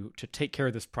resolve to take care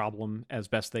of this problem as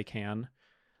best they can.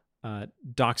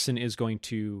 Dockson is going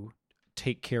to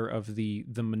take care of the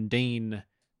mundane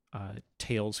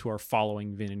tales who are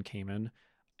following Vin and Cayman.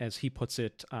 As he puts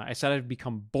it, I said I've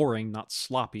become boring, not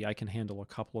sloppy. I can handle a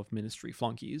couple of ministry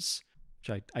flunkies,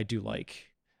 which I do like.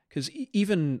 Because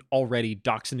even already,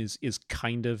 Dockson is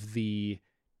kind of the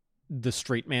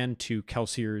straight man to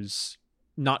Kelsier's,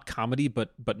 not comedy,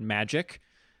 but magic.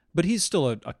 But he's still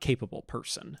a capable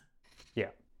person.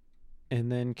 Yeah.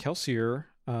 And then Kelsier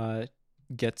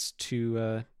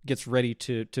gets ready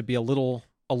to be a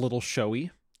little showy,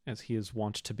 as he is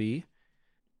wont to be.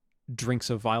 Drinks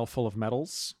a vial full of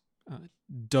metals,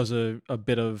 does a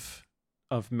bit of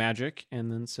magic, and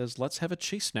then says, let's have a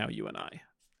chase now, you and I.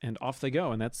 And off they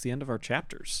go, and that's the end of our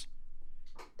chapters.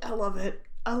 I love it.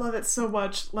 I love it so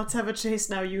much. Let's have a chase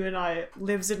now, you and I,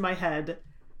 lives in my head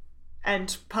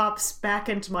and pops back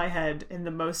into my head in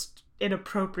the most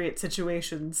inappropriate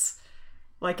situations.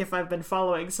 Like if I've been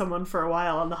following someone for a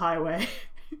while on the highway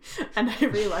and I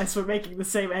realize we're making the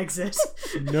same exit.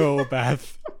 No,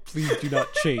 Beth. Please do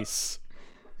not chase.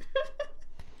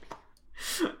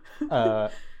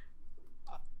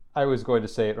 I was going to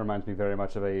say it reminds me very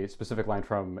much of a specific line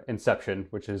from Inception,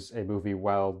 which is a movie,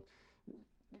 well,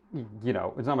 you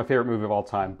know, it's not my favorite movie of all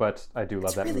time, but I do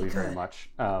love that really movie good. very much.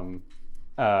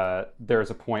 There's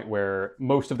a point where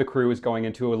most of the crew is going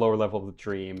into a lower level of the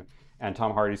dream, and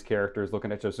Tom Hardy's character is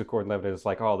looking at Joseph Gordon-Levitt as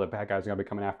like, oh, the bad guys are going to be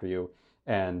coming after you.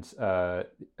 And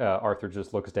Arthur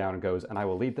just looks down and goes, and I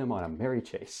will lead them on a merry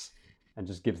chase. And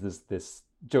just gives this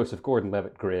Joseph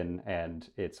Gordon-Levitt grin, and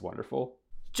it's wonderful.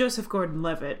 Joseph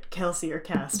Gordon-Levitt, Kelsier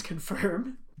cast,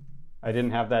 confirm. I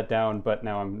didn't have that down, but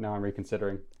now I'm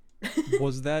reconsidering.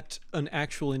 Was that an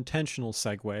actual intentional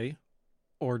segue,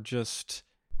 or just...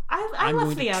 I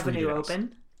left the avenue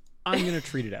open. I'm going to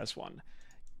treat it as one.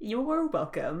 You're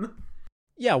welcome.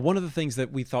 Yeah, one of the things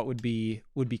that we thought would be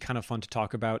kind of fun to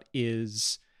talk about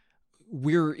is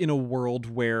we're in a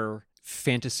world where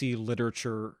fantasy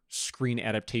literature screen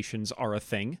adaptations are a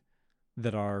thing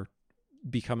that are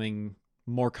becoming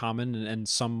more common and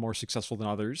some more successful than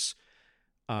others.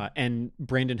 And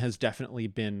Brandon has definitely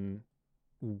been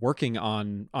working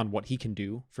on what he can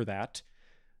do for that.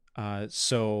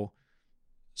 So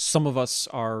some of us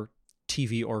are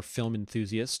TV or film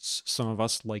enthusiasts. Some of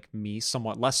us, like me,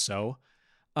 somewhat less so.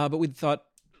 But we thought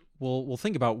we'll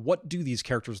think about what do these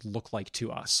characters look like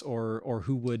to us, or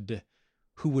who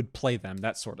would play them,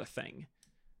 that sort of thing.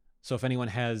 So if anyone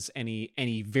has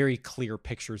any very clear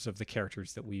pictures of the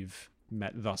characters that we've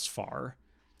met thus far.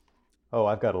 Oh,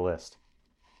 I've got a list.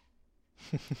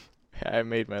 I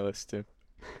made my list too.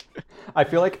 I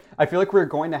feel like we're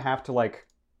going to have to like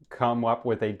come up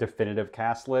with a definitive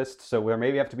cast list, so there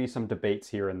maybe have to be some debates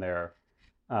here and there.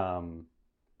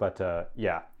 But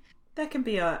yeah. That can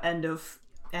be a end of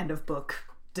book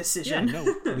decision. Yeah,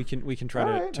 no, we can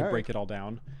try to break right. it all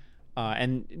down.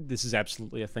 And this is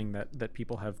absolutely a thing that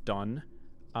people have done.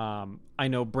 I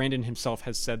know Brandon himself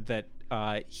has said that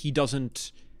he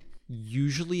doesn't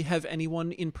usually have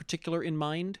anyone in particular in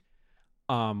mind.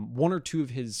 One or two of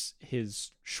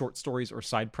his short stories or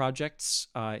side projects,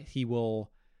 he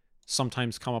will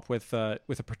sometimes come up with a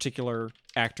particular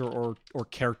actor or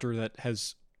character that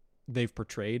they've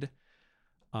portrayed.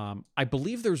 I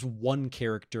believe there's one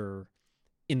character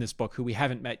in this book who we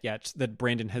haven't met yet that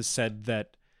Brandon has said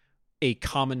that a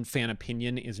common fan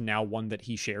opinion is now one that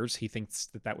he shares. He thinks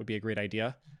that would be a great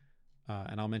idea.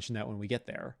 And I'll mention that when we get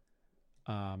there.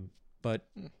 But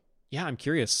yeah, I'm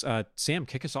curious. Sam,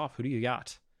 kick us off. Who do you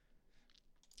got?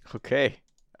 Okay.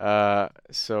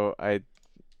 So I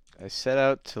set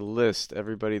out to list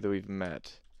everybody that we've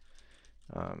met.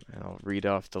 And I'll read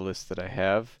off the list that I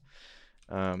have.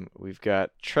 We've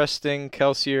got Trusting,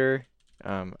 Kelsier.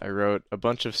 I wrote a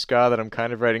bunch of ska that I'm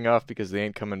kind of writing off because they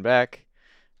ain't coming back,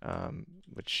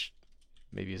 which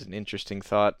maybe is an interesting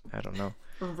thought. I don't know.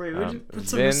 Rude. Put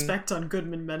some respect on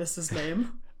Goodman Menace's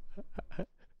name.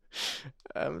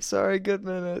 I'm sorry,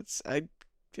 Goodman. I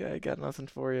got nothing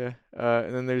for you.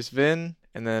 And then there's Vin,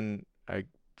 and then I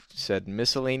said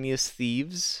Miscellaneous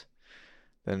Thieves,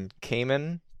 then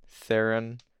Cayman,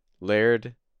 Theron,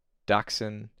 Laird,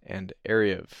 Dachshund, and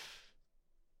Ariev.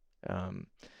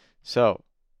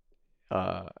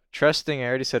 Trusting, I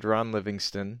already said Ron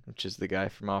Livingston, which is the guy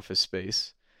from Office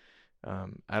Space.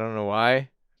 I don't know why I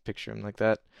picture him like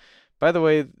that. By the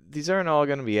way, these aren't all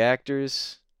going to be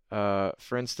actors.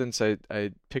 For instance,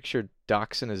 I pictured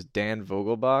Dachshund as Dan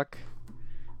Vogelbach.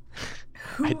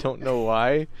 I don't know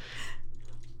why.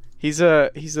 He's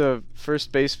a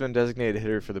first baseman designated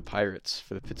hitter for the Pirates,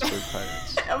 for the Pittsburgh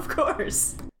Pirates. Of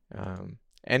course.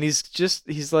 And he's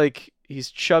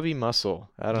chubby muscle.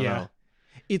 I don't know.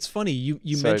 It's funny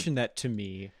you mentioned that to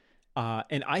me,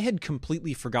 and I had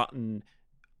completely forgotten.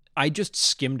 I just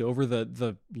skimmed over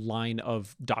the line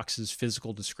of Dox's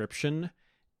physical description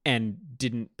and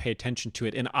didn't pay attention to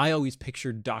it. And I always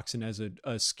pictured Dachshund as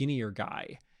a skinnier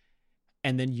guy.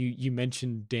 And then you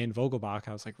mentioned Dan Vogelbach.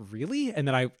 I was like, really? And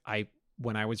then I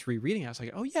when I was rereading, I was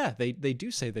like, oh yeah, they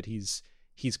do say that he's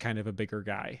kind of a bigger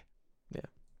guy. Yeah.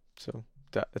 So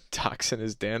Dachshund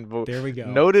is Dan Vogelbach. There we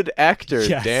go. Noted actor,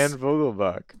 yes. Dan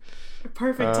Vogelbach.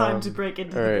 Perfect time to break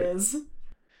into the biz.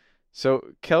 So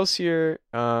Kelsier,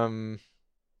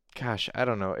 gosh, I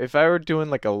don't know. If I were doing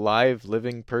like a live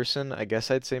living person, I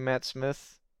guess I'd say Matt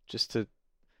Smith, just to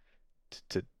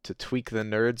tweak the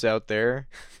nerds out there.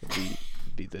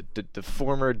 be the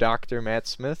former Dr. Matt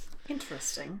Smith.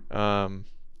 Interesting.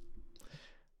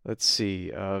 Let's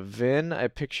see. Vin, I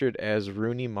pictured as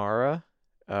Rooney Mara,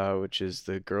 which is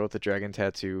the girl with the dragon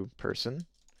tattoo person.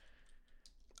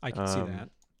 I can see that.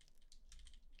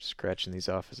 Scratching these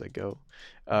off as I go.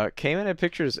 Cayman, I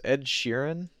pictured as Ed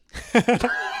Sheeran.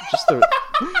 Just the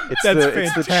it's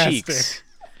the cheeks.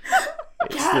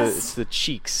 It's the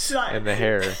cheeks and the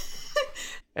hair.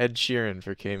 Ed Sheeran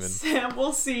for Cayman. Sam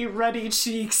will see ruddy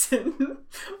cheeks and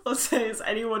will say, "Is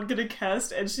anyone gonna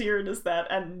cast Ed Sheeran as that?"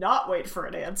 and not wait for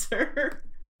an answer.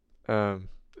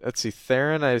 Let's see.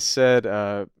 Theron, I said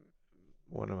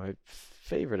one of my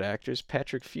favorite actors,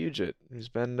 Patrick Fugit, who's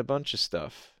been in a bunch of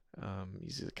stuff.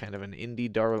 He's kind of an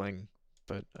indie darling,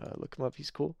 but look him up.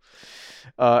 He's cool.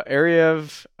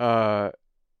 Ariev,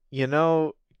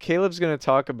 Caleb's going to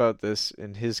talk about this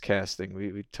in his casting.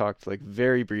 We talked like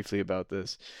very briefly about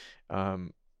this.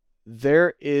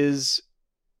 There is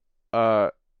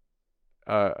a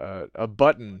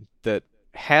button that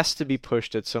has to be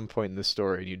pushed at some point in the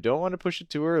story, and you don't want to push it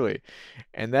too early.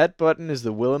 And that button is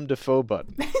the Willem Dafoe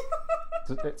button.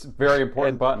 It's a very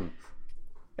important button.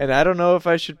 And I don't know if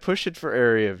I should push it for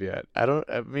Ariev yet.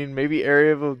 I mean, maybe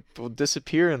Ariev will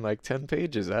disappear in like 10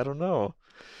 pages. I don't know.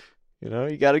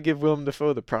 You got to give Willem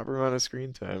Dafoe the proper amount of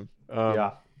screen time.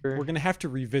 Yeah. We're going to have to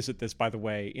revisit this, by the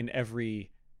way, in every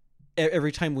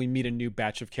time we meet a new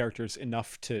batch of characters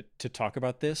enough to talk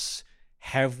about this.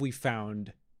 Have we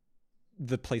found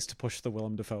the place to push the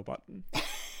Willem Dafoe button?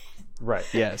 Right.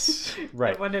 Yes.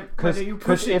 Right. When you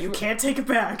push it, you can't take it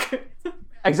back.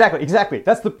 Exactly.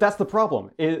 That's the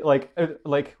problem.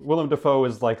 Like Willem Dafoe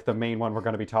is like the main one we're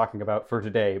going to be talking about for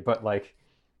today, but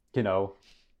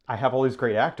I have all these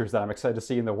great actors that I'm excited to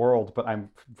see in the world, but I'm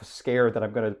scared that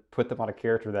I'm going to put them on a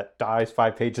character that dies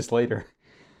 5 pages later.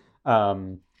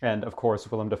 And of course,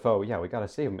 Willem Dafoe, we got to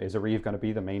save him. Is Ariev going to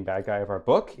be the main bad guy of our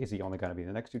book? Is he only going to be in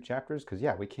the next 2 chapters? Because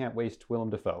we can't waste Willem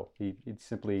Dafoe. He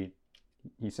simply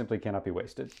cannot be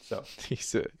wasted. So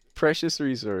he's a precious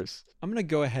resource. I'm going to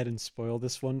go ahead and spoil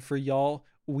this one for y'all.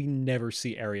 We never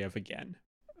see Ariev again.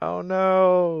 Oh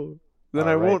no. Then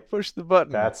I won't push the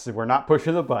button. We're not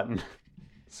pushing the button.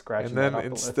 And then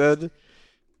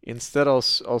instead I'll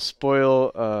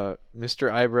spoil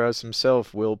Mr. Eyebrows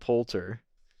himself, Will Poulter.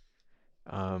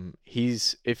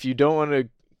 If you don't want to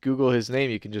Google his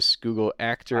name, you can just Google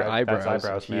actor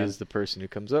eyebrows. He is the person who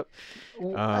comes up.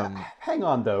 Hang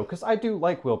on though, because I do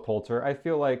like Will Poulter. I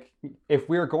feel like if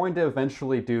we're going to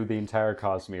eventually do the entire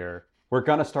Cosmere, we're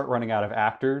gonna start running out of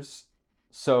actors.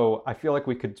 So I feel like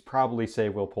we could probably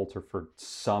save Will Poulter for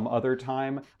some other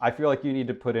time. I feel like you need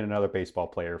to put in another baseball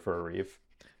player for Ariev.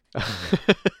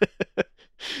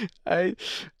 I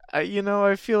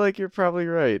feel like you're probably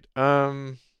right.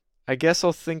 I guess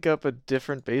I'll think up a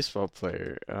different baseball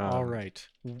player. All right.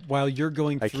 While you're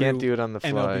going through I can't do it on the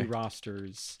fly. MLB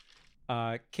rosters,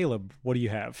 Caleb, what do you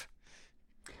have?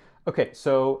 Okay,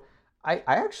 so I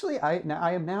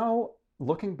am now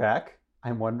looking back.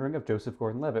 I'm wondering if Joseph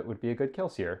Gordon-Levitt would be a good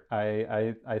Kelsier.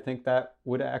 I think that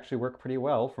would actually work pretty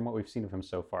well from what we've seen of him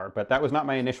so far. But that was not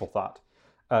my initial thought.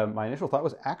 My initial thought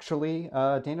was actually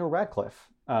Daniel Radcliffe.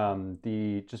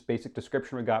 The just basic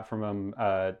description we got from him,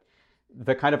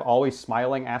 the kind of always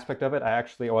smiling aspect of it. I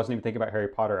wasn't even thinking about Harry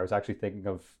Potter. I was actually thinking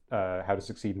of how to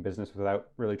succeed in business without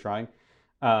really trying.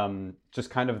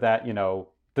 Just kind of that,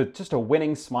 just a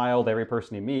winning smile to every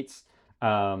person he meets.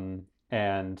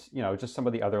 And just some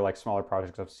of the other like smaller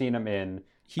projects I've seen him in.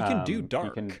 He can do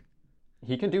dark.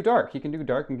 He can do dark. He can do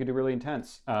dark and can do really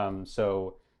intense.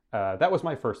 So that was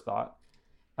my first thought.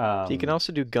 He can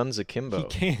also do Guns Akimbo.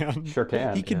 He can. Sure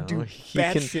can. He can do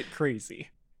batshit crazy.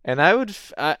 And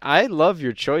I love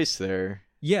your choice there.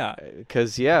 Yeah.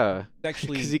 Because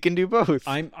actually, he can do both.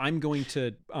 I'm going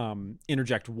to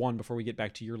interject one before we get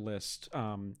back to your list.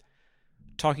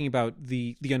 Talking about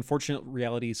the unfortunate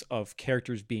realities of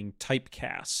characters being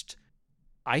typecast,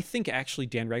 I think actually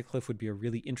Dan Radcliffe would be a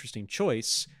really interesting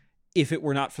choice if it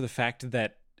were not for the fact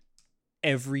that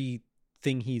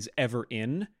everything he's ever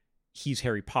in, he's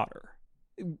Harry Potter,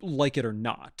 like it or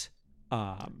not.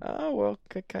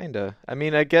 Kind of. I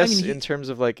mean, I guess in terms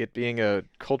of like it being a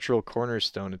cultural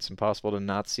cornerstone, it's impossible to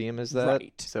not see him as that.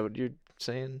 Right. Is that what you're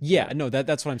saying? Yeah, no,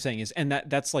 that's what I'm saying is, and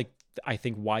that's like, I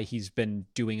think why he's been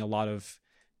doing a lot of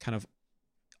kind of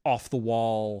off the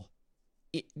wall,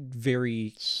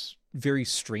 very, very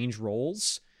strange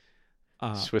roles.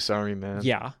 Swiss Army Man.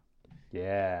 Yeah.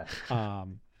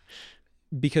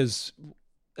 Because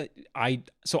I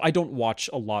don't watch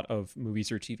a lot of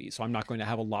movies or TV, so I'm not going to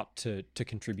have a lot to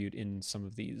contribute in some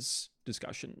of these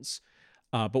discussions.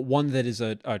 But one that is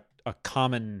a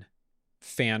common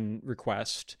fan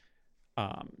request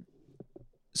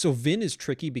So Vin is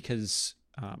tricky because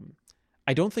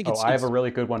I don't think I have a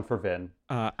really good one for Vin.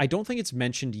 I don't think it's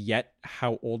mentioned yet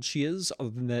how old she is, other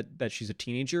than that she's a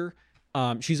teenager.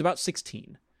 She's about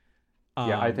 16.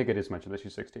 Yeah, I think it is mentioned that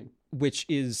she's 16. Which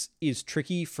is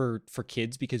tricky for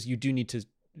kids because you do need to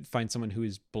find someone who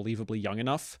is believably young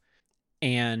enough.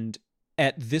 And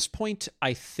at this point,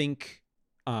 I think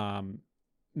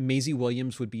Maisie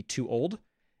Williams would be too old,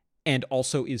 and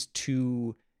also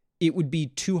it would be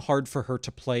too hard for her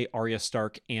to play Arya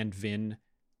Stark and Vin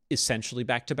essentially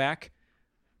back to back.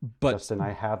 But Justin,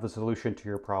 I have the solution to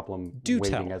your problem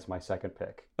waiting as my second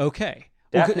pick. Okay.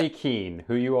 Daphne Keane,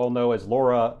 who you all know as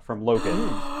Laura from Logan,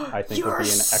 I think would be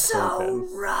an excellent Vin. You're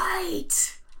so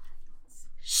right!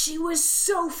 She was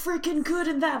so freaking good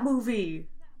in that movie!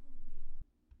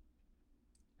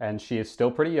 And she is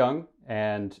still pretty young,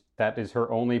 and that is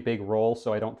her only big role,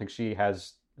 so I don't think she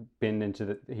has been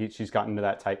into she's gotten into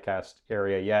that typecast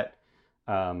area yet.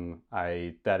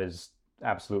 That is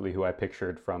absolutely who I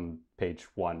pictured from page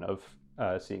 1 of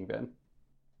seeing Vin.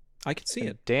 I can see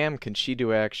it. Damn, can she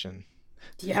do action?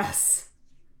 Yes.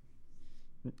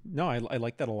 No, I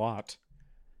like that a lot.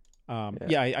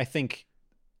 I think,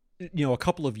 a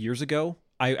couple of years ago,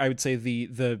 I would say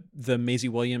the Maisie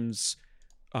Williams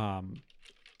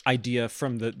idea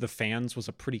from the fans was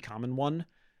a pretty common one.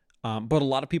 But a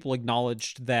lot of people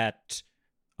acknowledged that,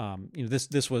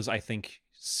 this was, I think,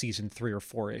 season 3 or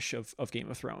 4-ish of Game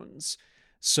of Thrones.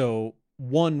 So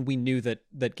one, we knew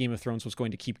that Game of Thrones was going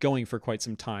to keep going for quite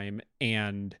some time,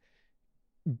 and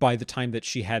by the time that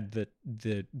she had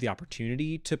the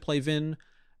opportunity to play Vin,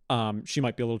 she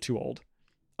might be a little too old.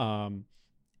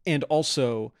 And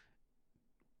also,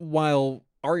 while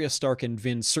Arya Stark and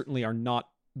Vin certainly are not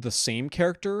the same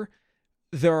character,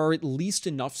 there are at least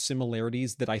enough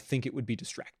similarities that I think it would be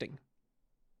distracting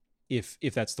if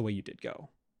that's the way you did go.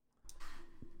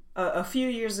 A few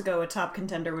years ago, a top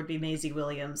contender would be Maisie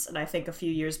Williams, and I think a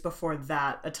few years before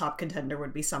that, a top contender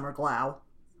would be Summer Glau,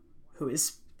 who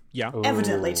is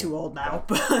evidently too old now,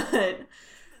 but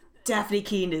Daphne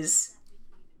Keane is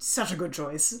such a good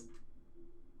choice.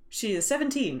 She is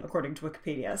 17, according to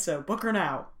Wikipedia, so book her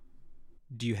now.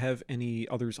 Do you have any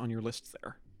others on your list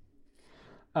there?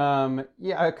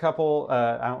 Yeah, a couple.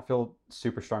 I don't feel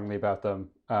super strongly about them.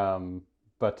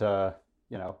 But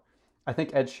I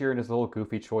think Ed Sheeran is a little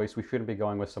goofy choice. We shouldn't be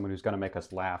going with someone who's going to make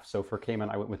us laugh. So for Cayman,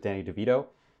 I went with Danny DeVito.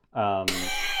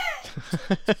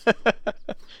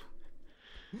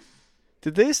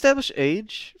 Did they establish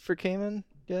age for Cayman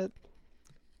yet?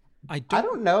 I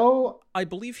don't know. I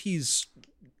believe he's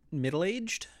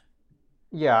middle-aged.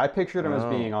 Yeah, I pictured him as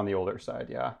being on the older side,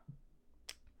 yeah.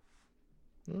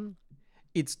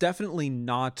 It's definitely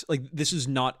not, this is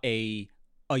not a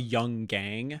young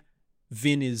gang.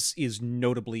 Vin is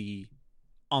notably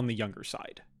on the younger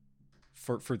side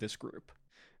for this group.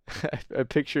 I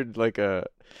pictured like an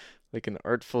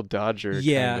Artful Dodger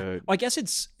kind of I guess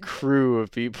it's crew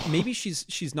of people. Maybe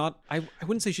she's not, I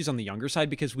wouldn't say she's on the younger side,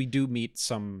 because we do meet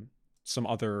some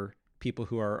other people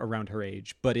who are around her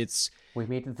age, but we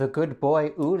meet the good boy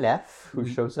Ulef, who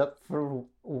shows up for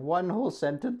one whole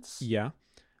sentence.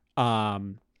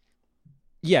 I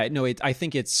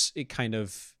think it kind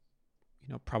of,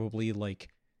 probably like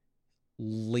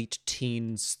late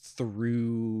teens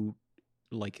through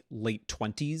like late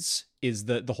 20s is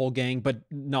the whole gang, but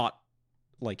not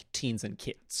like teens and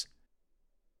kids.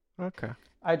 Okay.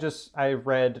 I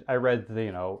read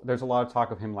the, there's a lot of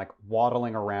talk of him like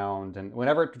waddling around, and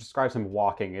whenever it describes him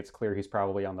walking, it's clear he's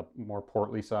probably on the more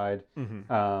portly side.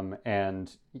 Mm-hmm.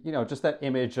 And just that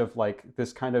image of like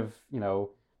this kind of,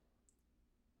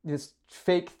 this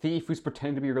fake thief who's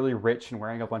pretending to be really rich and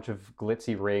wearing a bunch of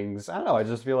glitzy rings. I don't know. I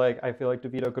feel like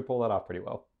DeVito could pull that off pretty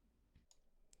well.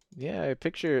 Yeah, I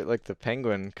picture like the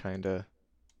Penguin kind of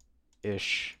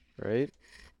ish, right?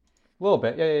 A little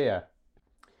bit. Yeah.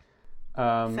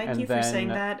 Thank you for saying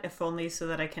that, if only so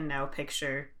that I can now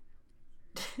picture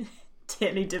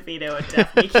Danny DeVito and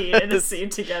Daphne Keane in a scene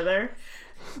together.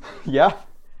 Yeah.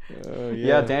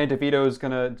 Yeah, Danny DeVito is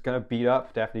gonna beat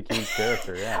up Daphne Keane's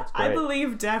character. Yeah, it's great. I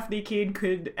believe Daphne Keane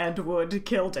could and would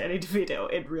kill Danny DeVito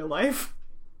in real life.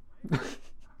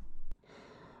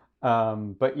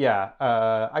 But yeah,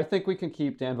 I think we can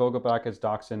keep Dan Vogelbach as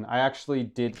Dachshund. I actually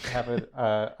did have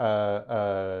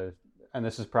and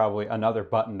this is probably another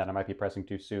button that I might be pressing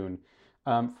too soon.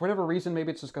 For whatever reason,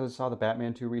 maybe it's just because I saw the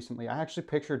Batman 2 recently, I actually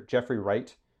pictured Jeffrey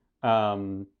Wright.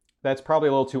 That's probably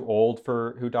a little too old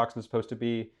for who Dachshund is supposed to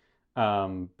be.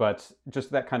 But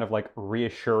just that kind of like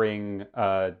reassuring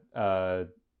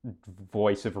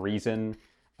voice of reason,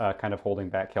 kind of holding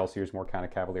back Kelsier's more kind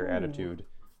of cavalier attitude.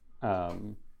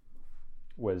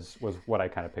 was what I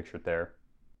kind of pictured there.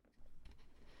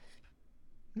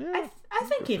 Yeah, I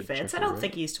think he for fits. I Chucky, don't right?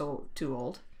 think he's too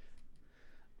old.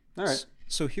 All right.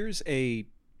 So here's a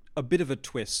bit of a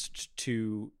twist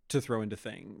to throw into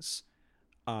things,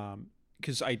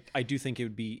 because I do think it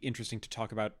would be interesting to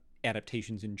talk about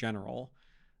adaptations in general,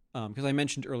 because I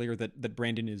mentioned earlier that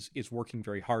Brandon is working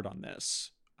very hard on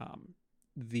this.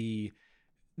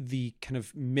 The kind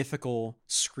of mythical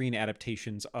screen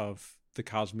adaptations of the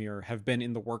Cosmere have been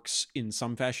in the works in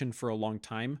some fashion for a long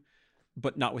time,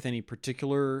 but not with any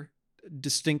particular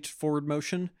distinct forward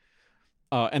motion.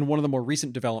 And one of the more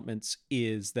recent developments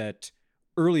is that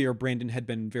earlier Brandon had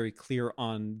been very clear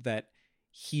on that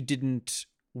he didn't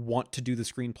want to do the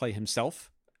screenplay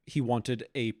himself. He wanted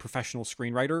a professional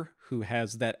screenwriter who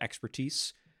has that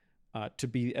expertise to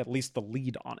be at least the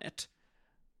lead on it.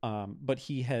 But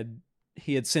he had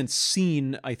since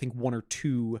seen, I think, one or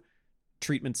two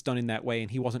treatments done in that way,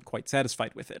 and he wasn't quite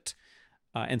satisfied with it.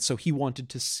 And so he wanted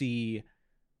to see,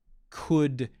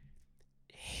 could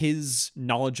his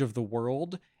knowledge of the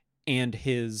world and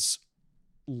his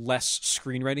less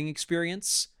screenwriting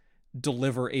experience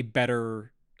deliver a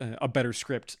better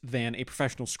script than a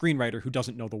professional screenwriter who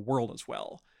doesn't know the world as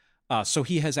well. So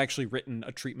he has actually written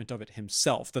a treatment of it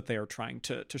himself that they are trying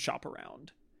to shop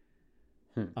around.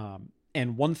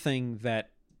 And one thing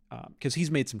that, because he's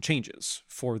made some changes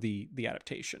for the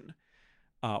adaptation,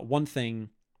 one thing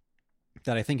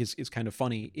that I think is kind of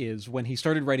funny is when he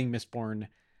started writing Mistborn,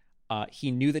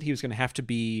 he knew that he was going to have to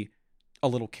be a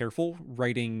little careful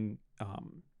writing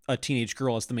a teenage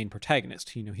girl as the main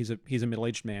protagonist. You know, he's a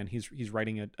middle-aged man. He's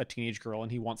writing a teenage girl,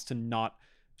 and he wants to not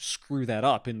screw that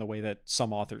up in the way that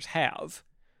some authors have.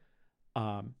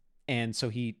 And so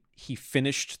he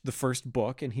finished the first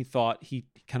book, and he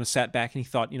kind of sat back and he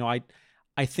thought,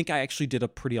 I think I actually did a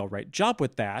pretty all right job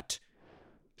with that.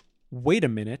 Wait a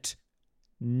minute.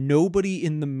 Nobody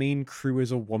in the main crew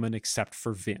is a woman except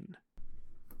for Vin.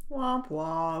 Womp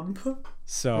womp.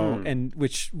 So, and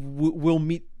which we'll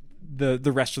meet the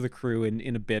rest of the crew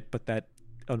in a bit, but that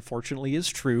unfortunately is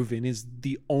true. Vin is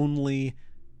the only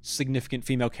significant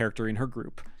female character in her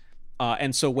group.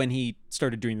 And so when he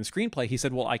started doing the screenplay, he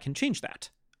said, well, I can change that.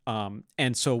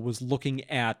 And so was looking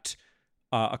at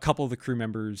a couple of the crew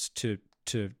members to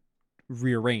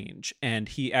rearrange. And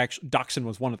he actually, Doxson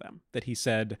was one of them, that he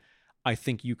said, I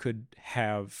think you could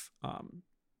have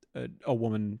a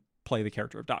woman play the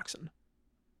character of Doxson.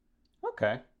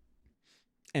 Okay.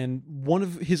 And one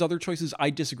of his other choices I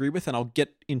disagree with, and I'll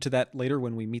get into that later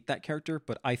when we meet that character,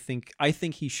 but I think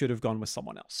he should have gone with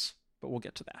someone else. But we'll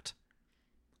get to that.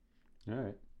 All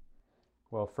right.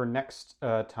 Well, for next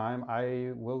time,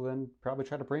 I will then probably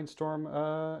try to brainstorm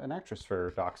an actress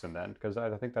for Doxson then, because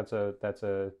I think that's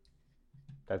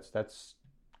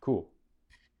cool.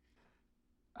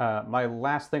 My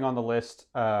last thing on the list,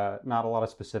 not a lot of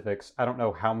specifics. I don't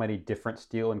know how many different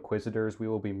Steel Inquisitors we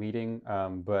will be meeting,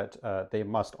 but they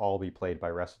must all be played by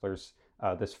wrestlers.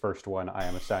 This first one I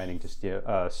am assigning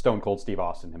to Stone Cold Steve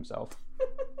Austin himself.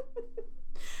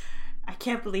 I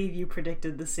can't believe you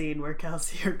predicted the scene where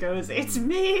Kelsier goes, "It's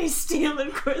me, Steel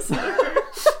Inquisitor."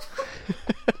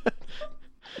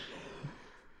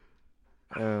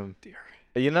 Dear.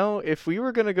 If we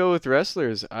were going to go with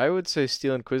wrestlers, I would say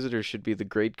Steel Inquisitor should be the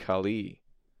Great Khali.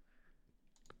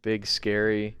 Big,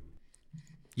 scary.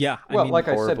 Yeah. Well, like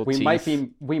I said, we teeth.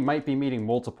 might be meeting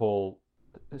multiple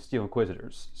Steel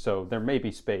Inquisitors, so there may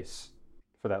be space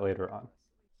for that later on.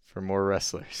 For more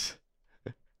wrestlers.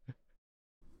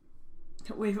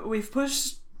 We've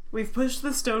pushed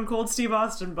the Stone Cold Steve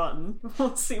Austin button.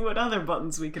 We'll see what other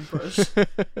buttons we can push.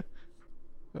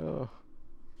 Oh.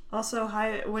 Also,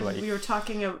 when you were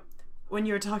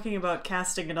talking about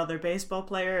casting another baseball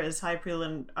player as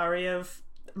Hypriel Ariev,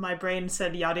 my brain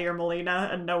said Yadier Molina,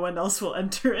 and no one else will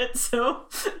enter it. So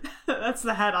that's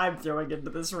the hat I'm throwing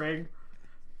into this ring.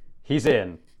 He's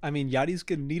in. I mean, Yadi's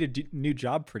gonna need a new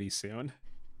job pretty soon.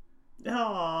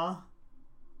 Aww.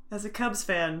 As a Cubs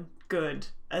fan, good.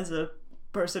 As a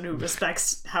person who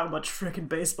respects how much frickin'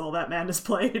 baseball that man has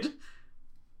played.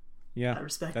 Yeah, I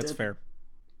respect that's it. fair.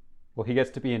 Well, he gets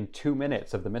to be in 2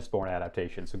 minutes of the Mistborn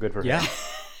adaptation, so good for him. Yeah.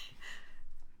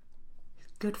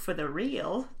 Good for the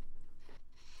real.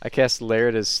 I cast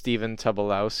Laird as Steven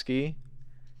Tobolowsky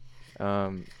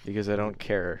because I don't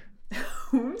care.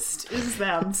 Whomst is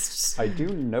themst? I do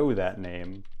know that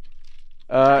name.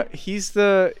 He's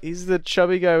the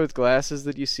chubby guy with glasses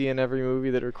that you see in every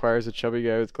movie that requires a chubby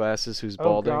guy with glasses who's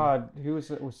balding. Oh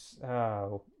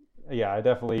God, yeah, I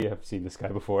definitely have seen this guy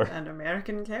before. An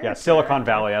American character. Yeah, Silicon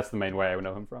Valley. That's the main way I would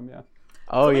know him from. Yeah.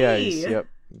 Oh yeah, Flea. yep.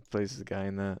 He plays the guy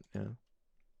in that. Yeah.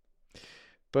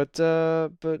 But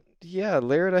yeah,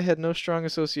 Laird, I had no strong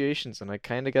associations, and I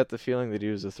kind of got the feeling that he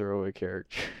was a throwaway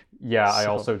character. Yeah, I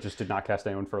So, also just did not cast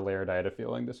anyone for Laird. I had a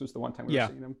feeling this was the one time we were Yeah.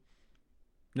 seeing him.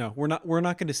 No, we're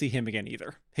not going to see him again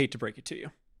either. Hate to break it to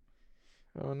you.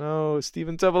 oh no,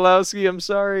 Stephen Tobolowsky, I'm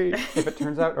sorry. If it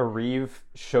turns out Areve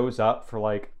shows up for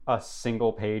like a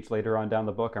single page later on down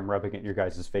the book, I'm rubbing it in your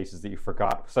guys' faces that you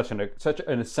forgot such an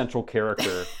essential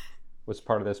character was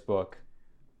part of this book.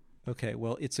 Okay,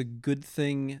 well, it's a good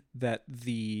thing that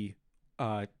the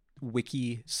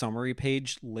wiki summary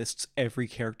page lists every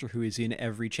character who is in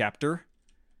every chapter.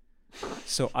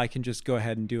 So I can just go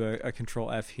ahead and do a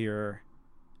control F here.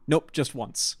 Nope, just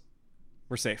once.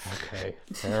 We're safe. Okay,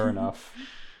 fair enough.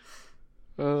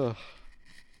 Ugh.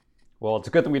 Well, it's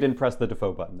good that we didn't press the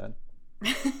Defoe button then.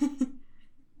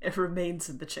 It remains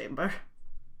in the chamber.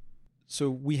 So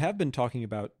we have been talking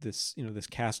about this, this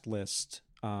cast list,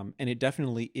 and it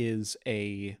definitely is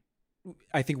I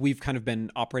think we've kind of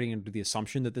been operating under the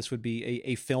assumption that this would be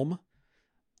a film,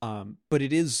 but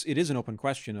it is an open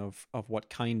question of what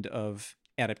kind of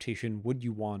adaptation would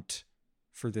you want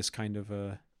for this kind of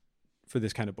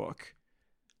book,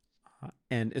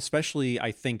 and especially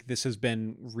I think this has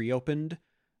been reopened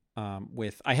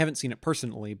with, I haven't seen it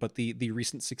personally, but the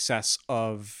recent success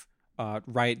of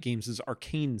Riot Games'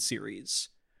 Arcane series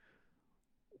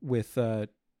with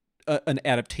an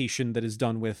adaptation that is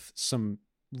done with some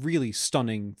really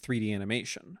stunning 3D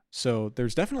animation. So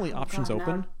there's definitely options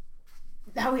open.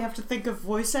 Now we have to think of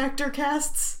voice actor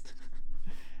casts.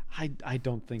 I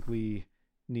don't think we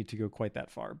need to go quite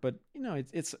that far, but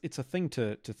it's a thing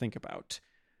to think about.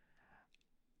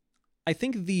 I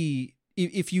think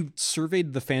if you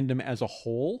surveyed the fandom as a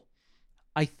whole,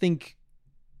 I think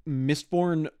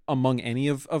Mistborn, among any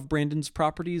of Brandon's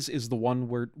properties, is the one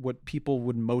where what people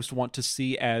would most want to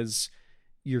see as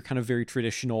your kind of very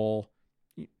traditional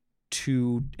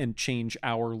 2 and change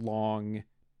hour long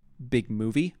big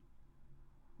movie.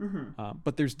 Mm-hmm.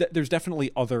 But there's definitely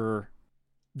other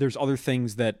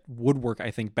things that would work,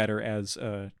 I think, better as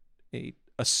a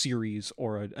series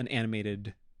or an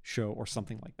animated show or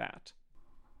something like that.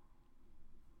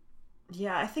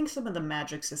 Yeah, I think some of the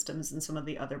magic systems in some of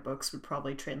the other books would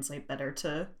probably translate better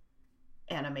to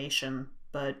animation,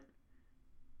 but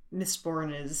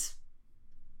Mistborn is...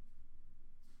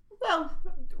 Well,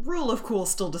 rule of cool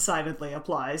still decidedly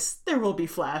applies. There will be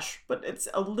flash, but it's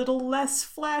a little less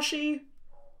flashy.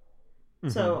 Mm-hmm.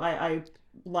 So I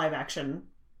live action,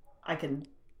 I can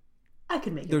make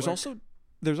it There's work.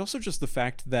 There's also just the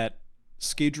fact that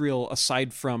Scadrial,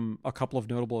 aside from a couple of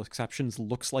notable exceptions,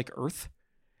 looks like Earth.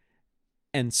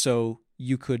 And so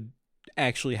you could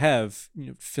actually have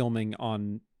filming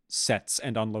on sets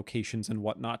and on locations and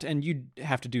whatnot. And you'd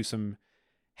have to do some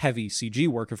heavy CG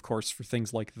work, of course, for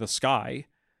things like the sky.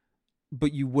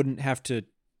 But you wouldn't have to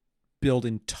build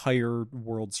entire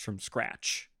worlds from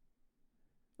scratch.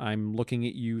 I'm looking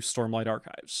at you, Stormlight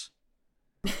Archives.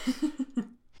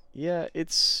 Yeah,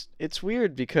 it's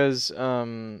weird because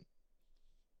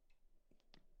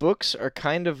books are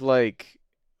kind of like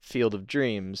Field of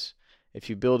Dreams. If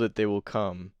you build it, they will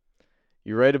come.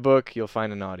 You write a book, you'll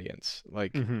find an audience.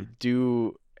 Like,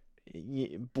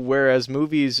 whereas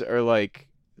movies are like,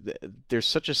 there's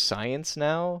such a science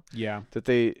now. Yeah. That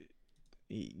they,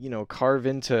 carve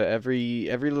into every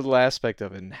little aspect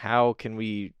of it. And how can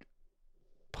we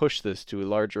push this to a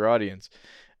larger audience?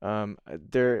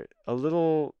 They're a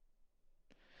little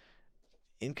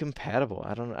incompatible.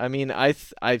 I don't know. I mean, I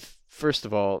first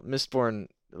of all, Mistborn,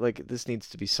 like, this needs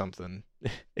to be something.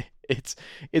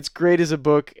 It's great as a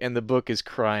book, and the book is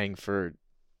crying for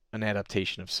an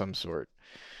adaptation of some sort.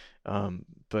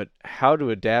 But how to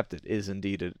adapt it is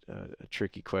indeed a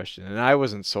tricky question, and I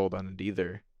wasn't sold on it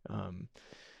either.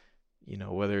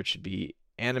 Whether it should be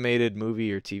animated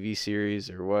movie or TV series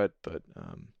or what, but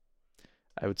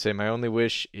I would say my only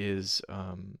wish is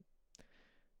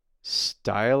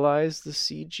stylize the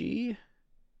CG.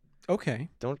 Okay.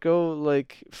 Don't go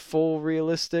like full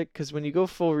realistic, because when you go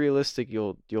full realistic,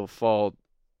 you'll fall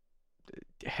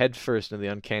head first into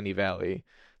the uncanny valley,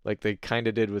 like they kind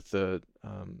of did with the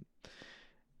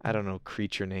I don't know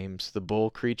creature names, the bull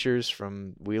creatures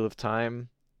from Wheel of Time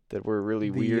that were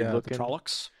really weird looking. The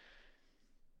Trollocs.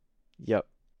 Yep,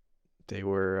 they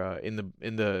were in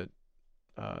the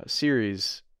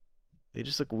series. They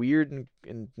just look weird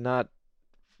and not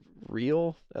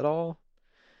real at all.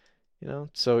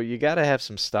 So you got to have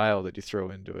some style that you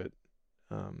throw into it,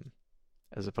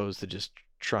 as opposed to just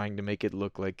trying to make it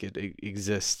look like it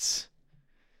exists.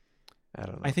 I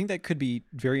don't know. I think that could be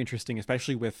very interesting,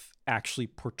 especially with actually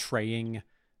portraying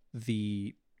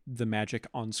the magic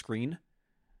on screen.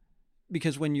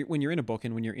 because when you're in a book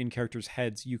and when you're in characters'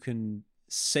 heads, you can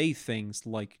say things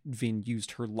like Vin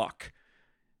used her luck,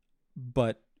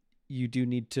 but you do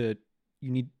need to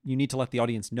you need to let the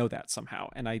audience know that somehow.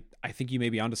 And I think you may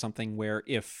be onto something where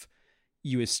if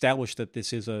you establish that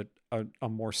this is a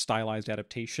more stylized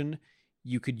adaptation,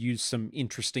 you could use some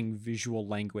interesting visual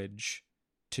language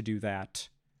to do that,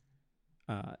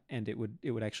 and it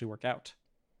would actually work out.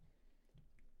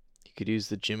 You could use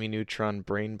the Jimmy Neutron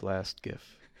Brain Blast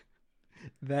gif.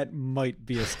 That might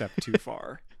be a step too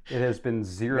far. It has been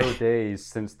 0 days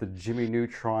since the Jimmy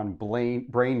Neutron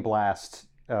brain blast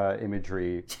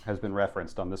imagery has been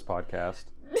referenced on this podcast.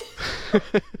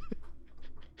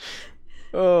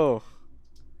 Oh,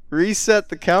 reset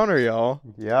the counter, y'all.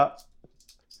 Yeah.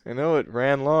 I know it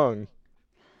ran long.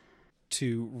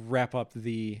 To wrap up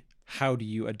the how do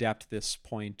you adapt this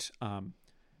point,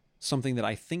 something that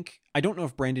I don't know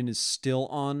if Brandon is still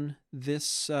on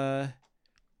this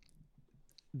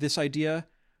this idea,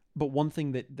 but one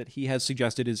thing that he has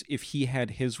suggested is if he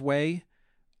had his way,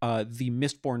 the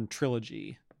Mistborn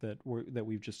trilogy that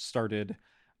we've just started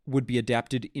would be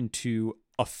adapted into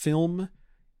a film,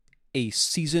 a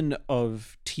season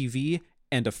of TV,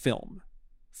 and a film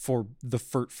for the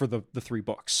 3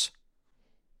 books,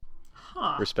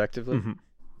 respectively. Mm-hmm.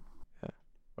 Yeah.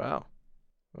 Wow.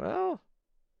 Well,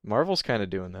 Marvel's kind of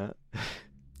doing that.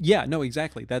 Yeah, no,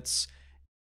 exactly.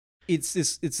 It's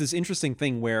this interesting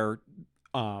thing where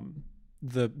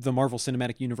the Marvel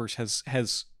Cinematic Universe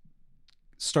has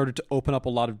started to open up a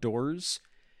lot of doors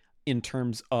in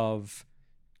terms of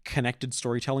connected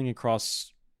storytelling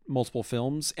across multiple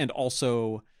films, and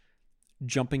also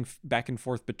jumping back and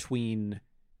forth between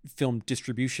film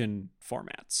distribution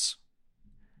formats.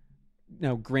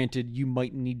 Now, granted, you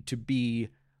might need to be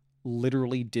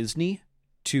literally Disney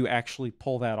to actually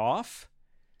pull that off.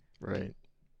 Right.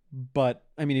 But,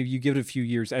 I mean, if you give it a few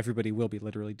years, everybody will be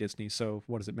literally Disney, so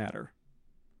what does it matter?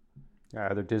 Yeah,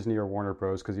 either Disney or Warner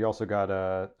Bros. Because you also got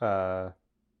the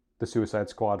Suicide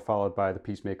Squad followed by the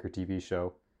Peacemaker TV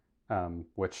show,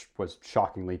 which was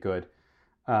shockingly good,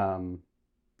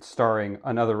 starring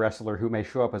another wrestler who may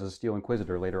show up as a Steel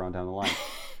Inquisitor later on down the line.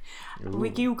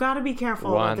 You gotta be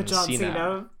careful about the John Cena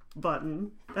Cena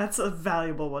button. That's a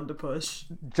valuable one to push.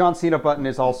 John Cena button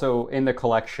is also in the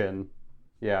collection.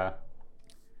 Yeah.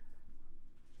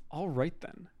 All right,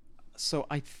 then. So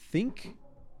I think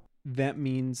that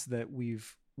means that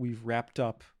we've wrapped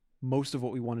up most of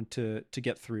what we wanted to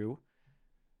get through.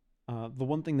 The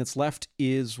one thing that's left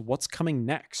is what's coming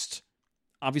next.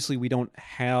 Obviously, we don't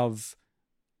have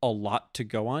a lot to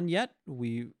go on yet.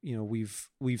 We've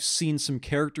seen some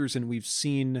characters and we've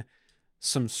seen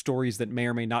some stories that may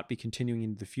or may not be continuing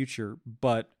into the future.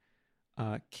 But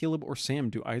Caleb or Sam,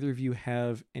 do either of you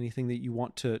have anything that you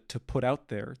want to put out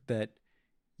there that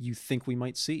you think we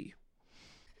might see?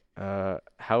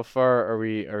 How far are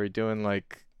we doing,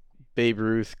 like Babe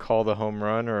Ruth call the home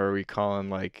run, or are we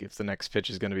calling like if the next pitch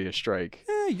is going to be a strike?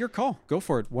 Your call. Go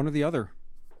for it. One or the other.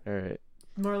 All right.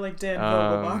 More like Dan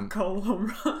Vogelbach call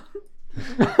home run.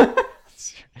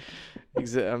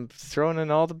 I'm throwing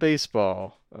in all the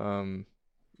baseball. I'm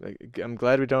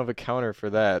glad we don't have a counter for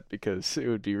that, because it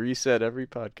would be reset every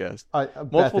podcast.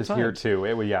 Beth is here too.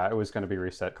 It was going to be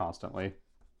reset constantly.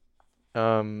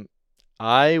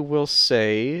 I will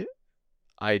say,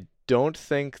 I don't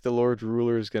think the Lord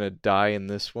Ruler is going to die in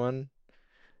this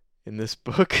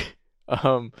book.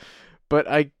 But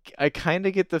I kind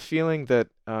of get the feeling that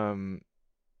an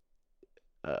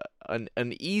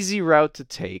easy route to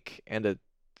take, and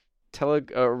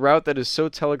a route that is so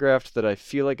telegraphed that I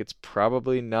feel like it's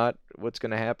probably not what's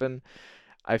going to happen.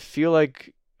 I feel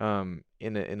like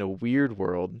in a weird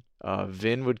world,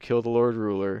 Vin would kill the Lord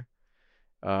Ruler.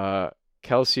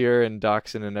 Kelsier and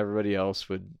Doxson and everybody else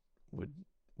would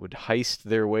heist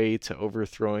their way to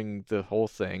overthrowing the whole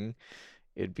thing.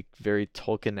 It'd be very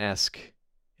Tolkien-esque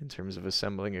in terms of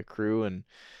assembling a crew and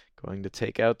going to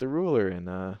take out the ruler, and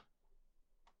I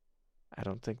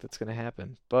don't think that's going to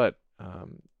happen. But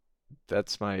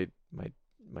that's my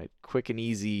quick and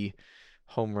easy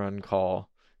home run call,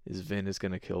 is Vin is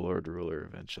going to kill Lord Ruler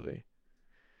eventually.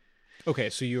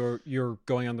 Okay, so you're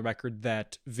going on the record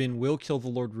that Vin will kill the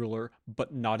Lord Ruler,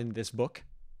 but not in this book?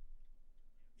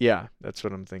 Yeah, that's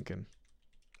what I'm thinking.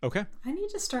 Okay. I need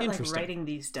to start writing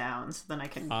these down so then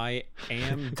I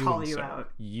am call doing you so.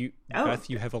 out. Beth,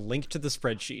 you have a link to the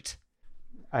spreadsheet.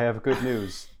 I have good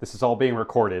news. This is all being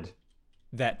recorded.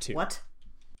 That too. What?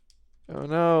 Oh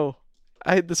no.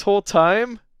 This whole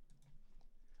time?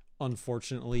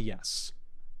 Unfortunately, yes.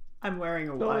 I'm wearing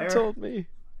a No wire. one told me.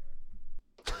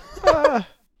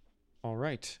 All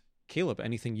right. Caleb,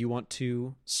 anything you want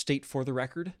to state for the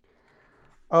record?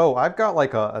 Oh, I've got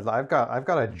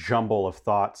a jumble of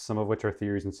thoughts, some of which are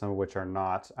theories and some of which are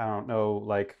not. I don't know,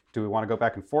 like, do we want to go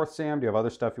back and forth, Sam? Do you have other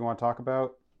stuff you want to talk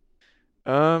about?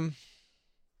 Um,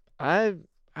 I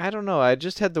I don't know. I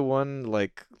just had the one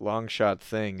like long shot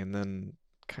thing and then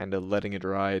kind of letting it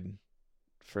ride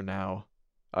for now.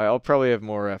 I'll probably have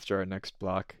more after our next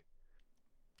block.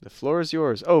 The floor is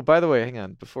yours. Oh, by the way, hang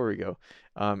on, before we go.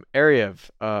 Ariev,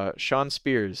 Sean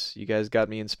Spears, you guys got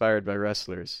me inspired by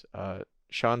wrestlers.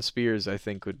 Sean Spears, I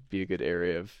think, would be a good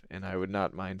Ariev, and I would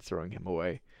not mind throwing him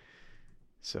away.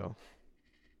 So,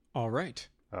 All right.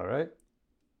 All right.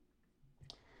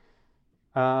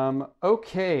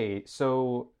 Okay,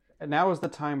 so now is the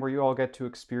time where you all get to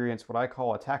experience what I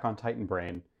call Attack on Titan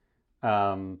brain,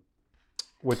 um,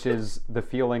 which is the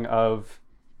feeling of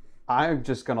I'm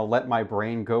just going to let my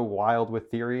brain go wild with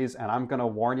theories, and I'm going to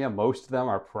warn you, most of them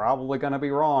are probably going to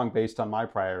be wrong based on my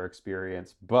prior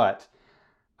experience. But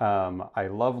I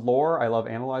love lore, I love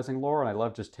analyzing lore, and I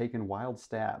love just taking wild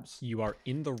stabs. You are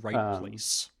in the right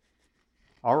place.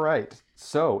 All right,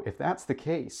 so if that's the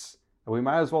case, we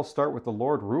might as well start with the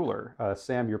Lord Ruler.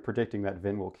 Sam, you're predicting that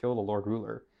Vin will kill the Lord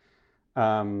Ruler.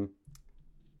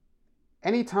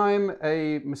 Anytime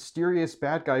a mysterious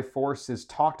bad guy force is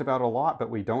talked about a lot, but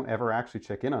we don't ever actually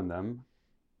check in on them,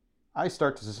 I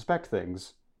start to suspect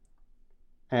things.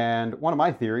 And one of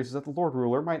my theories is that the Lord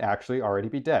Ruler might actually already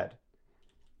be dead.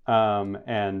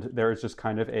 And there's just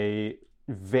kind of a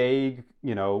vague,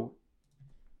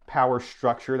 power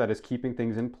structure that is keeping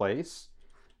things in place.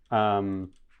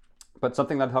 But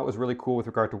something that I thought was really cool with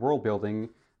regard to world building,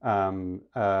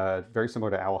 very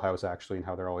similar to Owl House actually, and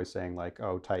how they're always saying like,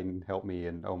 "Oh, Titan, help me,"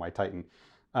 and "Oh, my Titan."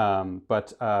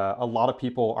 But a lot of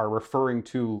people are referring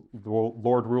to the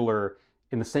Lord Ruler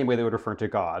in the same way they would refer to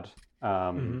God.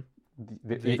 Even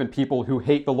people who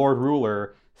hate the Lord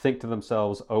Ruler think to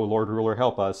themselves, "Oh, Lord Ruler,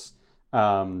 help us,"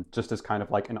 just as kind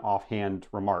of like an offhand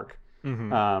remark.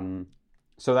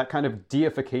 So that kind of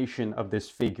deification of this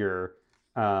figure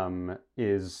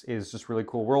is just really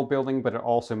cool world building, but it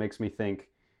also makes me think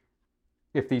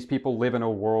if these people live in a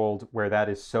world where that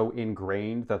is so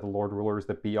ingrained that the Lord Ruler is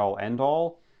the be-all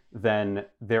end-all, then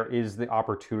there is the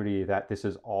opportunity that this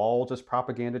is all just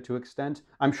propaganda to extent.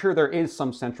 I'm sure there is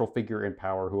some central figure in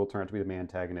power who will turn out to be the main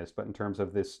antagonist, but in terms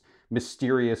of this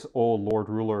mysterious old Lord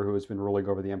Ruler who has been ruling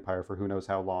over the Empire for who knows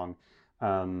how long,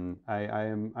 I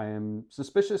am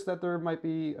suspicious that there might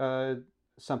be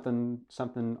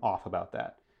something off about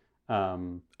that.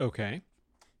 Okay.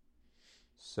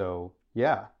 So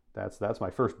yeah, that's my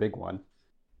first big one.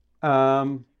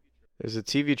 there's a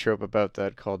TV trope about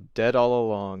that called Dead All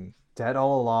Along. Dead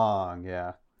all along,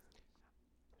 yeah.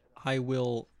 I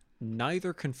will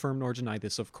neither confirm nor deny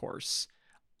this, of course.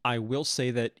 I will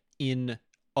say that in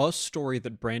a story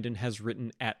that Brandon has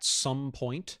written at some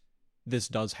point, this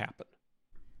does happen.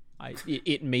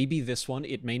 It may be this one,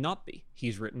 it may not be.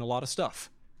 He's written a lot of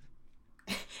stuff.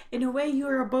 In a way, you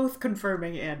are both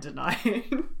confirming and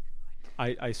denying.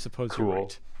 I suppose Cool. you're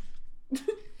right.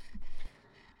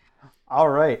 All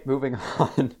right, moving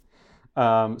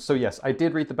on. So yes, I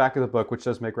did read the back of the book, which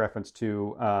does make reference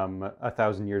to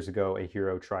 1,000 years ago, a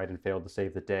hero tried and failed to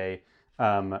save the day.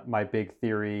 My big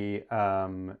theory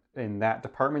in that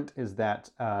department is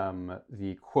that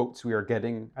the quotes we are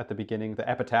getting at the beginning, the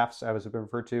epitaphs I was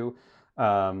referred to,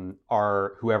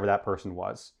 are whoever that person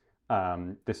was.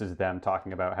 This is them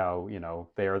talking about how,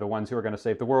 they are the ones who are going to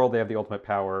save the world. They have the ultimate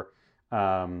power.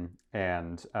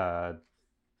 And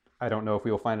I don't know if we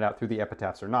will find it out through the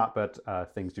epitaphs or not, but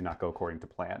things do not go according to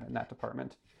plan in that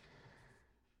department.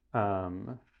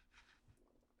 That's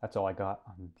all I got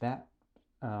on that.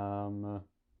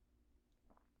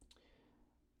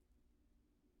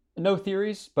 No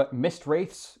theories, but mist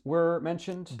wraiths were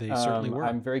mentioned. They certainly were.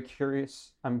 I'm very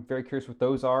curious what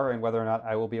those are and whether or not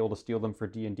I will be able to steal them for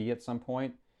D&D at some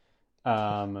point.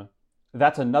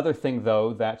 That's another thing,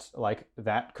 though,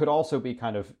 that could also be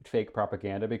kind of fake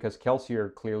propaganda because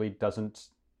Kelsier clearly doesn't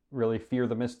really fear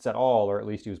the mists at all, or at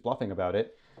least he was bluffing about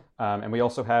it. And we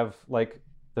also have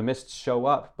the mists show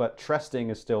up, but Tresting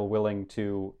is still willing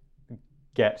to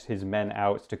get his men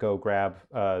out to go grab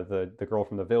the girl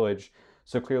from the village.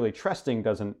 So clearly Tresting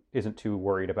isn't too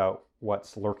worried about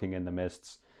what's lurking in the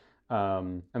mists.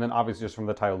 And then obviously just from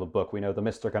the title of the book, we know the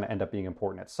mists are going to end up being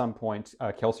important at some point.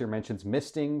 Kelsier mentions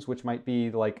mistings, which might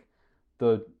be like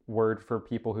the word for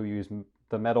people who use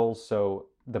the metals. So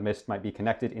the mist might be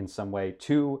connected in some way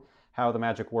to how the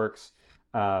magic works.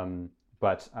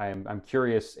 But I'm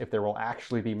curious if there will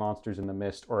actually be monsters in the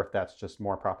mist or if that's just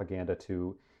more propaganda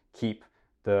to keep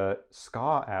the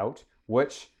ska out,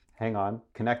 which, hang on,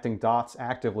 connecting dots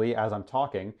actively as I'm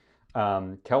talking.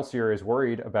 Kelsier is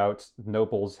worried about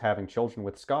nobles having children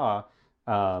with Ska,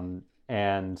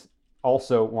 and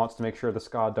also wants to make sure the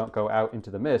Ska don't go out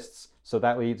into the mists. So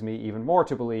that leads me even more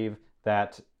to believe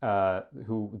that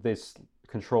who this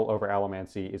control over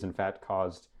allomancy is in fact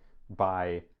caused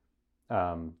by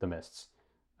the mists.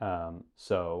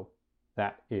 So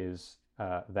that is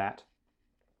that.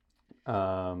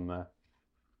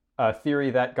 A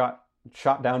theory that got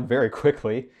shot down very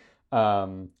quickly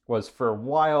was, for a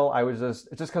while, I was just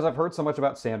because I've heard so much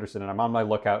about Sanderson and I'm on my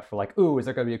lookout for like, ooh, is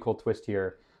there going to be a cool twist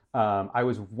here? I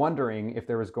was wondering if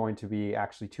there was going to be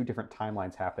actually two different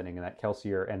timelines happening, and that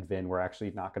Kelsier and Vin were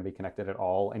actually not going to be connected at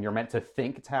all, and you're meant to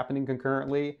think it's happening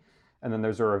concurrently, and then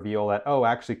there's a reveal that, oh,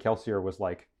 actually Kelsier was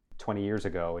like 20 years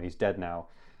ago and he's dead now.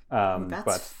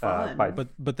 That's fun.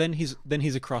 But then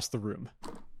he's across the room.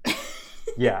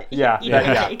 Yeah.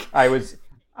 I was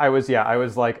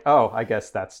like, oh, I guess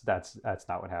that's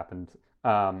not what happened.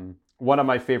 One of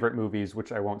my favorite movies,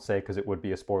 which I won't say because it would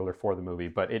be a spoiler for the movie,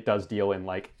 but it does deal in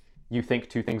like, you think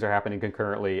two things are happening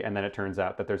concurrently, and then it turns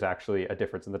out that there's actually a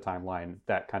difference in the timeline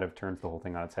that kind of turns the whole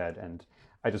thing on its head. And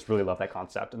I just really love that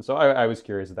concept. And so I was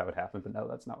curious if that would happen, but no,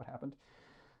 that's not what happened.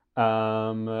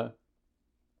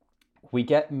 We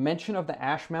get mention of the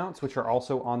ash mounts, which are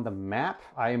also on the map.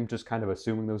 I am just kind of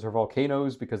assuming those are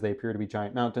volcanoes because they appear to be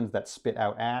giant mountains that spit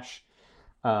out ash.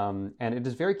 And it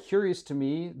is very curious to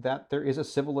me that there is a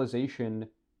civilization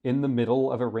in the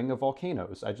middle of a ring of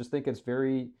volcanoes. I just think it's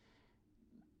very...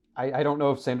 I don't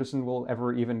know if Sanderson will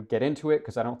ever even get into it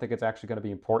because I don't think it's actually going to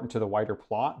be important to the wider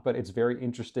plot, but it's very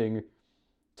interesting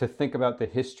to think about the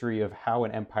history of how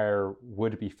an empire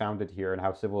would be founded here and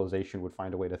how civilization would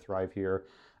find a way to thrive here.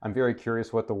 I'm very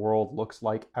curious what the world looks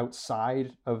like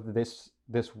outside of this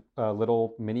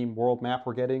little mini world map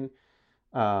we're getting.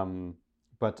 Yeah,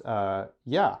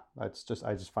 I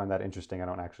just find that interesting. I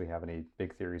don't actually have any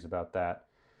big theories about that.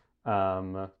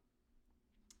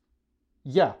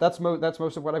 Yeah, that's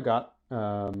most of what I've got.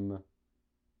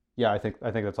 Yeah, I think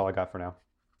that's all I got for now.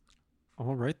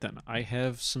 All right, then. I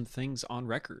have some things on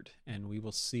record, and we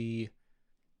will see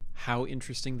how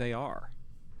interesting they are.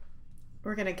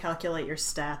 We're going to calculate your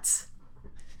stats.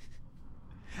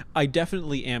 I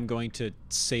definitely am going to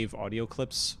save audio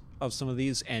clips of some of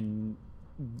these, and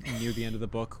near the end of the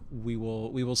book, we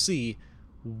will see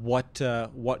what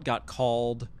got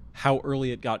called, how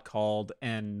early it got called,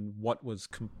 and what was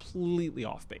completely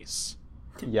off base.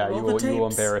 Yeah, you will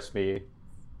embarrass me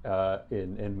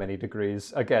in many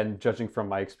degrees. Again, judging from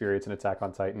my experience in Attack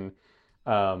on Titan,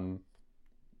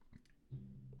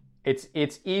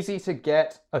 it's easy to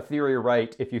get a theory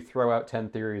right if you throw out 10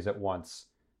 theories at once.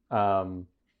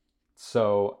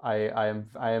 So I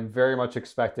am very much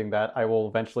expecting that I will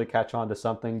eventually catch on to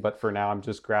something, but for now I'm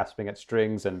just grasping at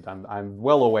strings, and I'm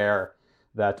well aware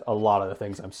that a lot of the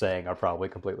things I'm saying are probably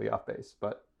completely off base,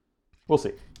 but we'll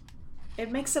see. It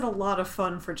makes it a lot of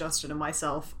fun for Justin and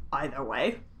myself either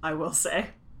way, I will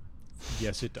say.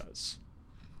 Yes, it does.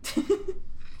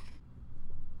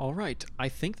 All right, I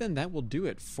think then that will do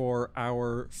it for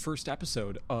our first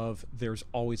episode of There's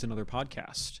Always Another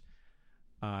Podcast.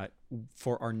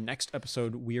 For our next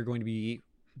episode, we are going to be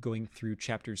going through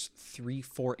chapters 3,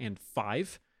 4, and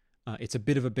 5. It's a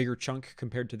bit of a bigger chunk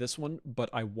compared to this one, but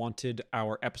I wanted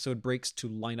our episode breaks to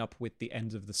line up with the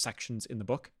ends of the sections in the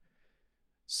book.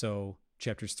 So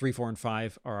chapters 3, 4, and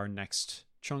 5 are our next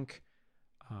chunk.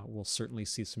 We'll certainly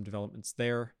see some developments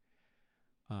there.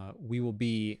 We will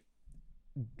be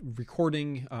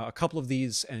recording a couple of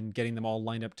these and getting them all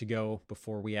lined up to go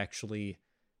before we actually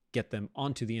get them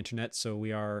onto the internet. So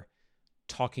we are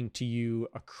talking to you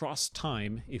across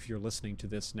time if you're listening to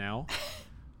this now.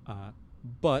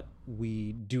 But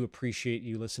we do appreciate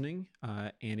you listening.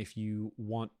 And if you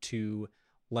want to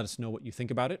let us know what you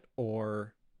think about it,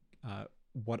 or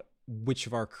which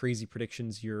of our crazy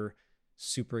predictions you're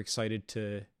super excited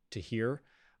to hear,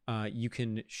 you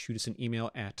can shoot us an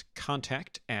email at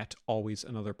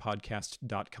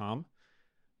contact@alwaysanotherpodcast.com.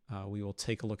 We will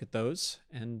take a look at those,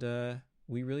 and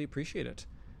we really appreciate it.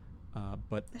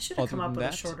 But I should have come up with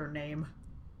a shorter name.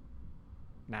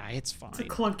 Nah, it's fine. It's a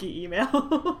clunky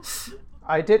email.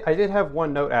 I did have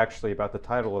one note actually about the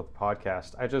title of the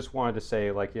podcast. I just wanted to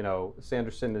say, like,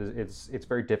 Sanderson it's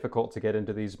very difficult to get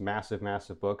into these massive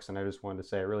books, and I just wanted to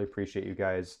say I really appreciate you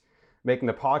guys making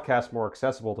the podcast more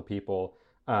accessible to people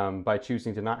by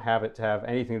choosing to not have it to have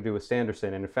anything to do with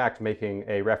Sanderson, and in fact making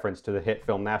a reference to the hit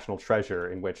film National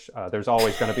Treasure, in which there's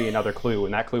always going to be another clue,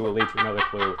 and that clue will lead to another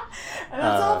clue. And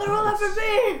that's all there will ever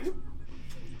be.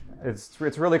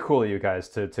 It's really cool of you guys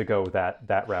to go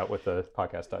that route with the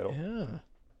podcast title. Yeah.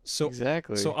 So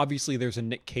exactly. So obviously there's a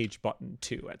Nick Cage button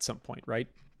too at some point, right?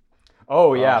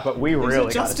 Oh yeah, but we There's really a got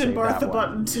to Justin save Bartha that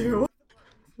one. button too.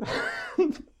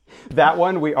 That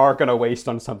one we are gonna waste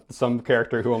on some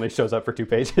character who only shows up for 2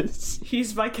 pages.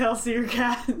 He's my Kelsier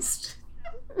cast.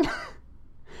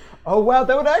 Oh wow,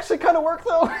 that would actually kind of work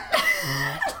though.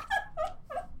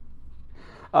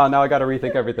 Oh, now I got to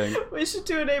rethink everything. We should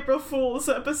do an April Fool's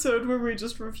episode where we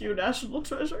just review National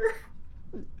Treasure.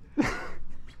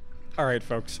 All right,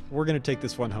 folks, we're going to take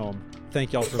this one home.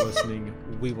 Thank y'all for listening.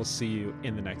 We will see you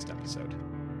in the next episode.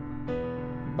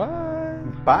 Bye.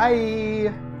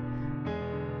 Bye.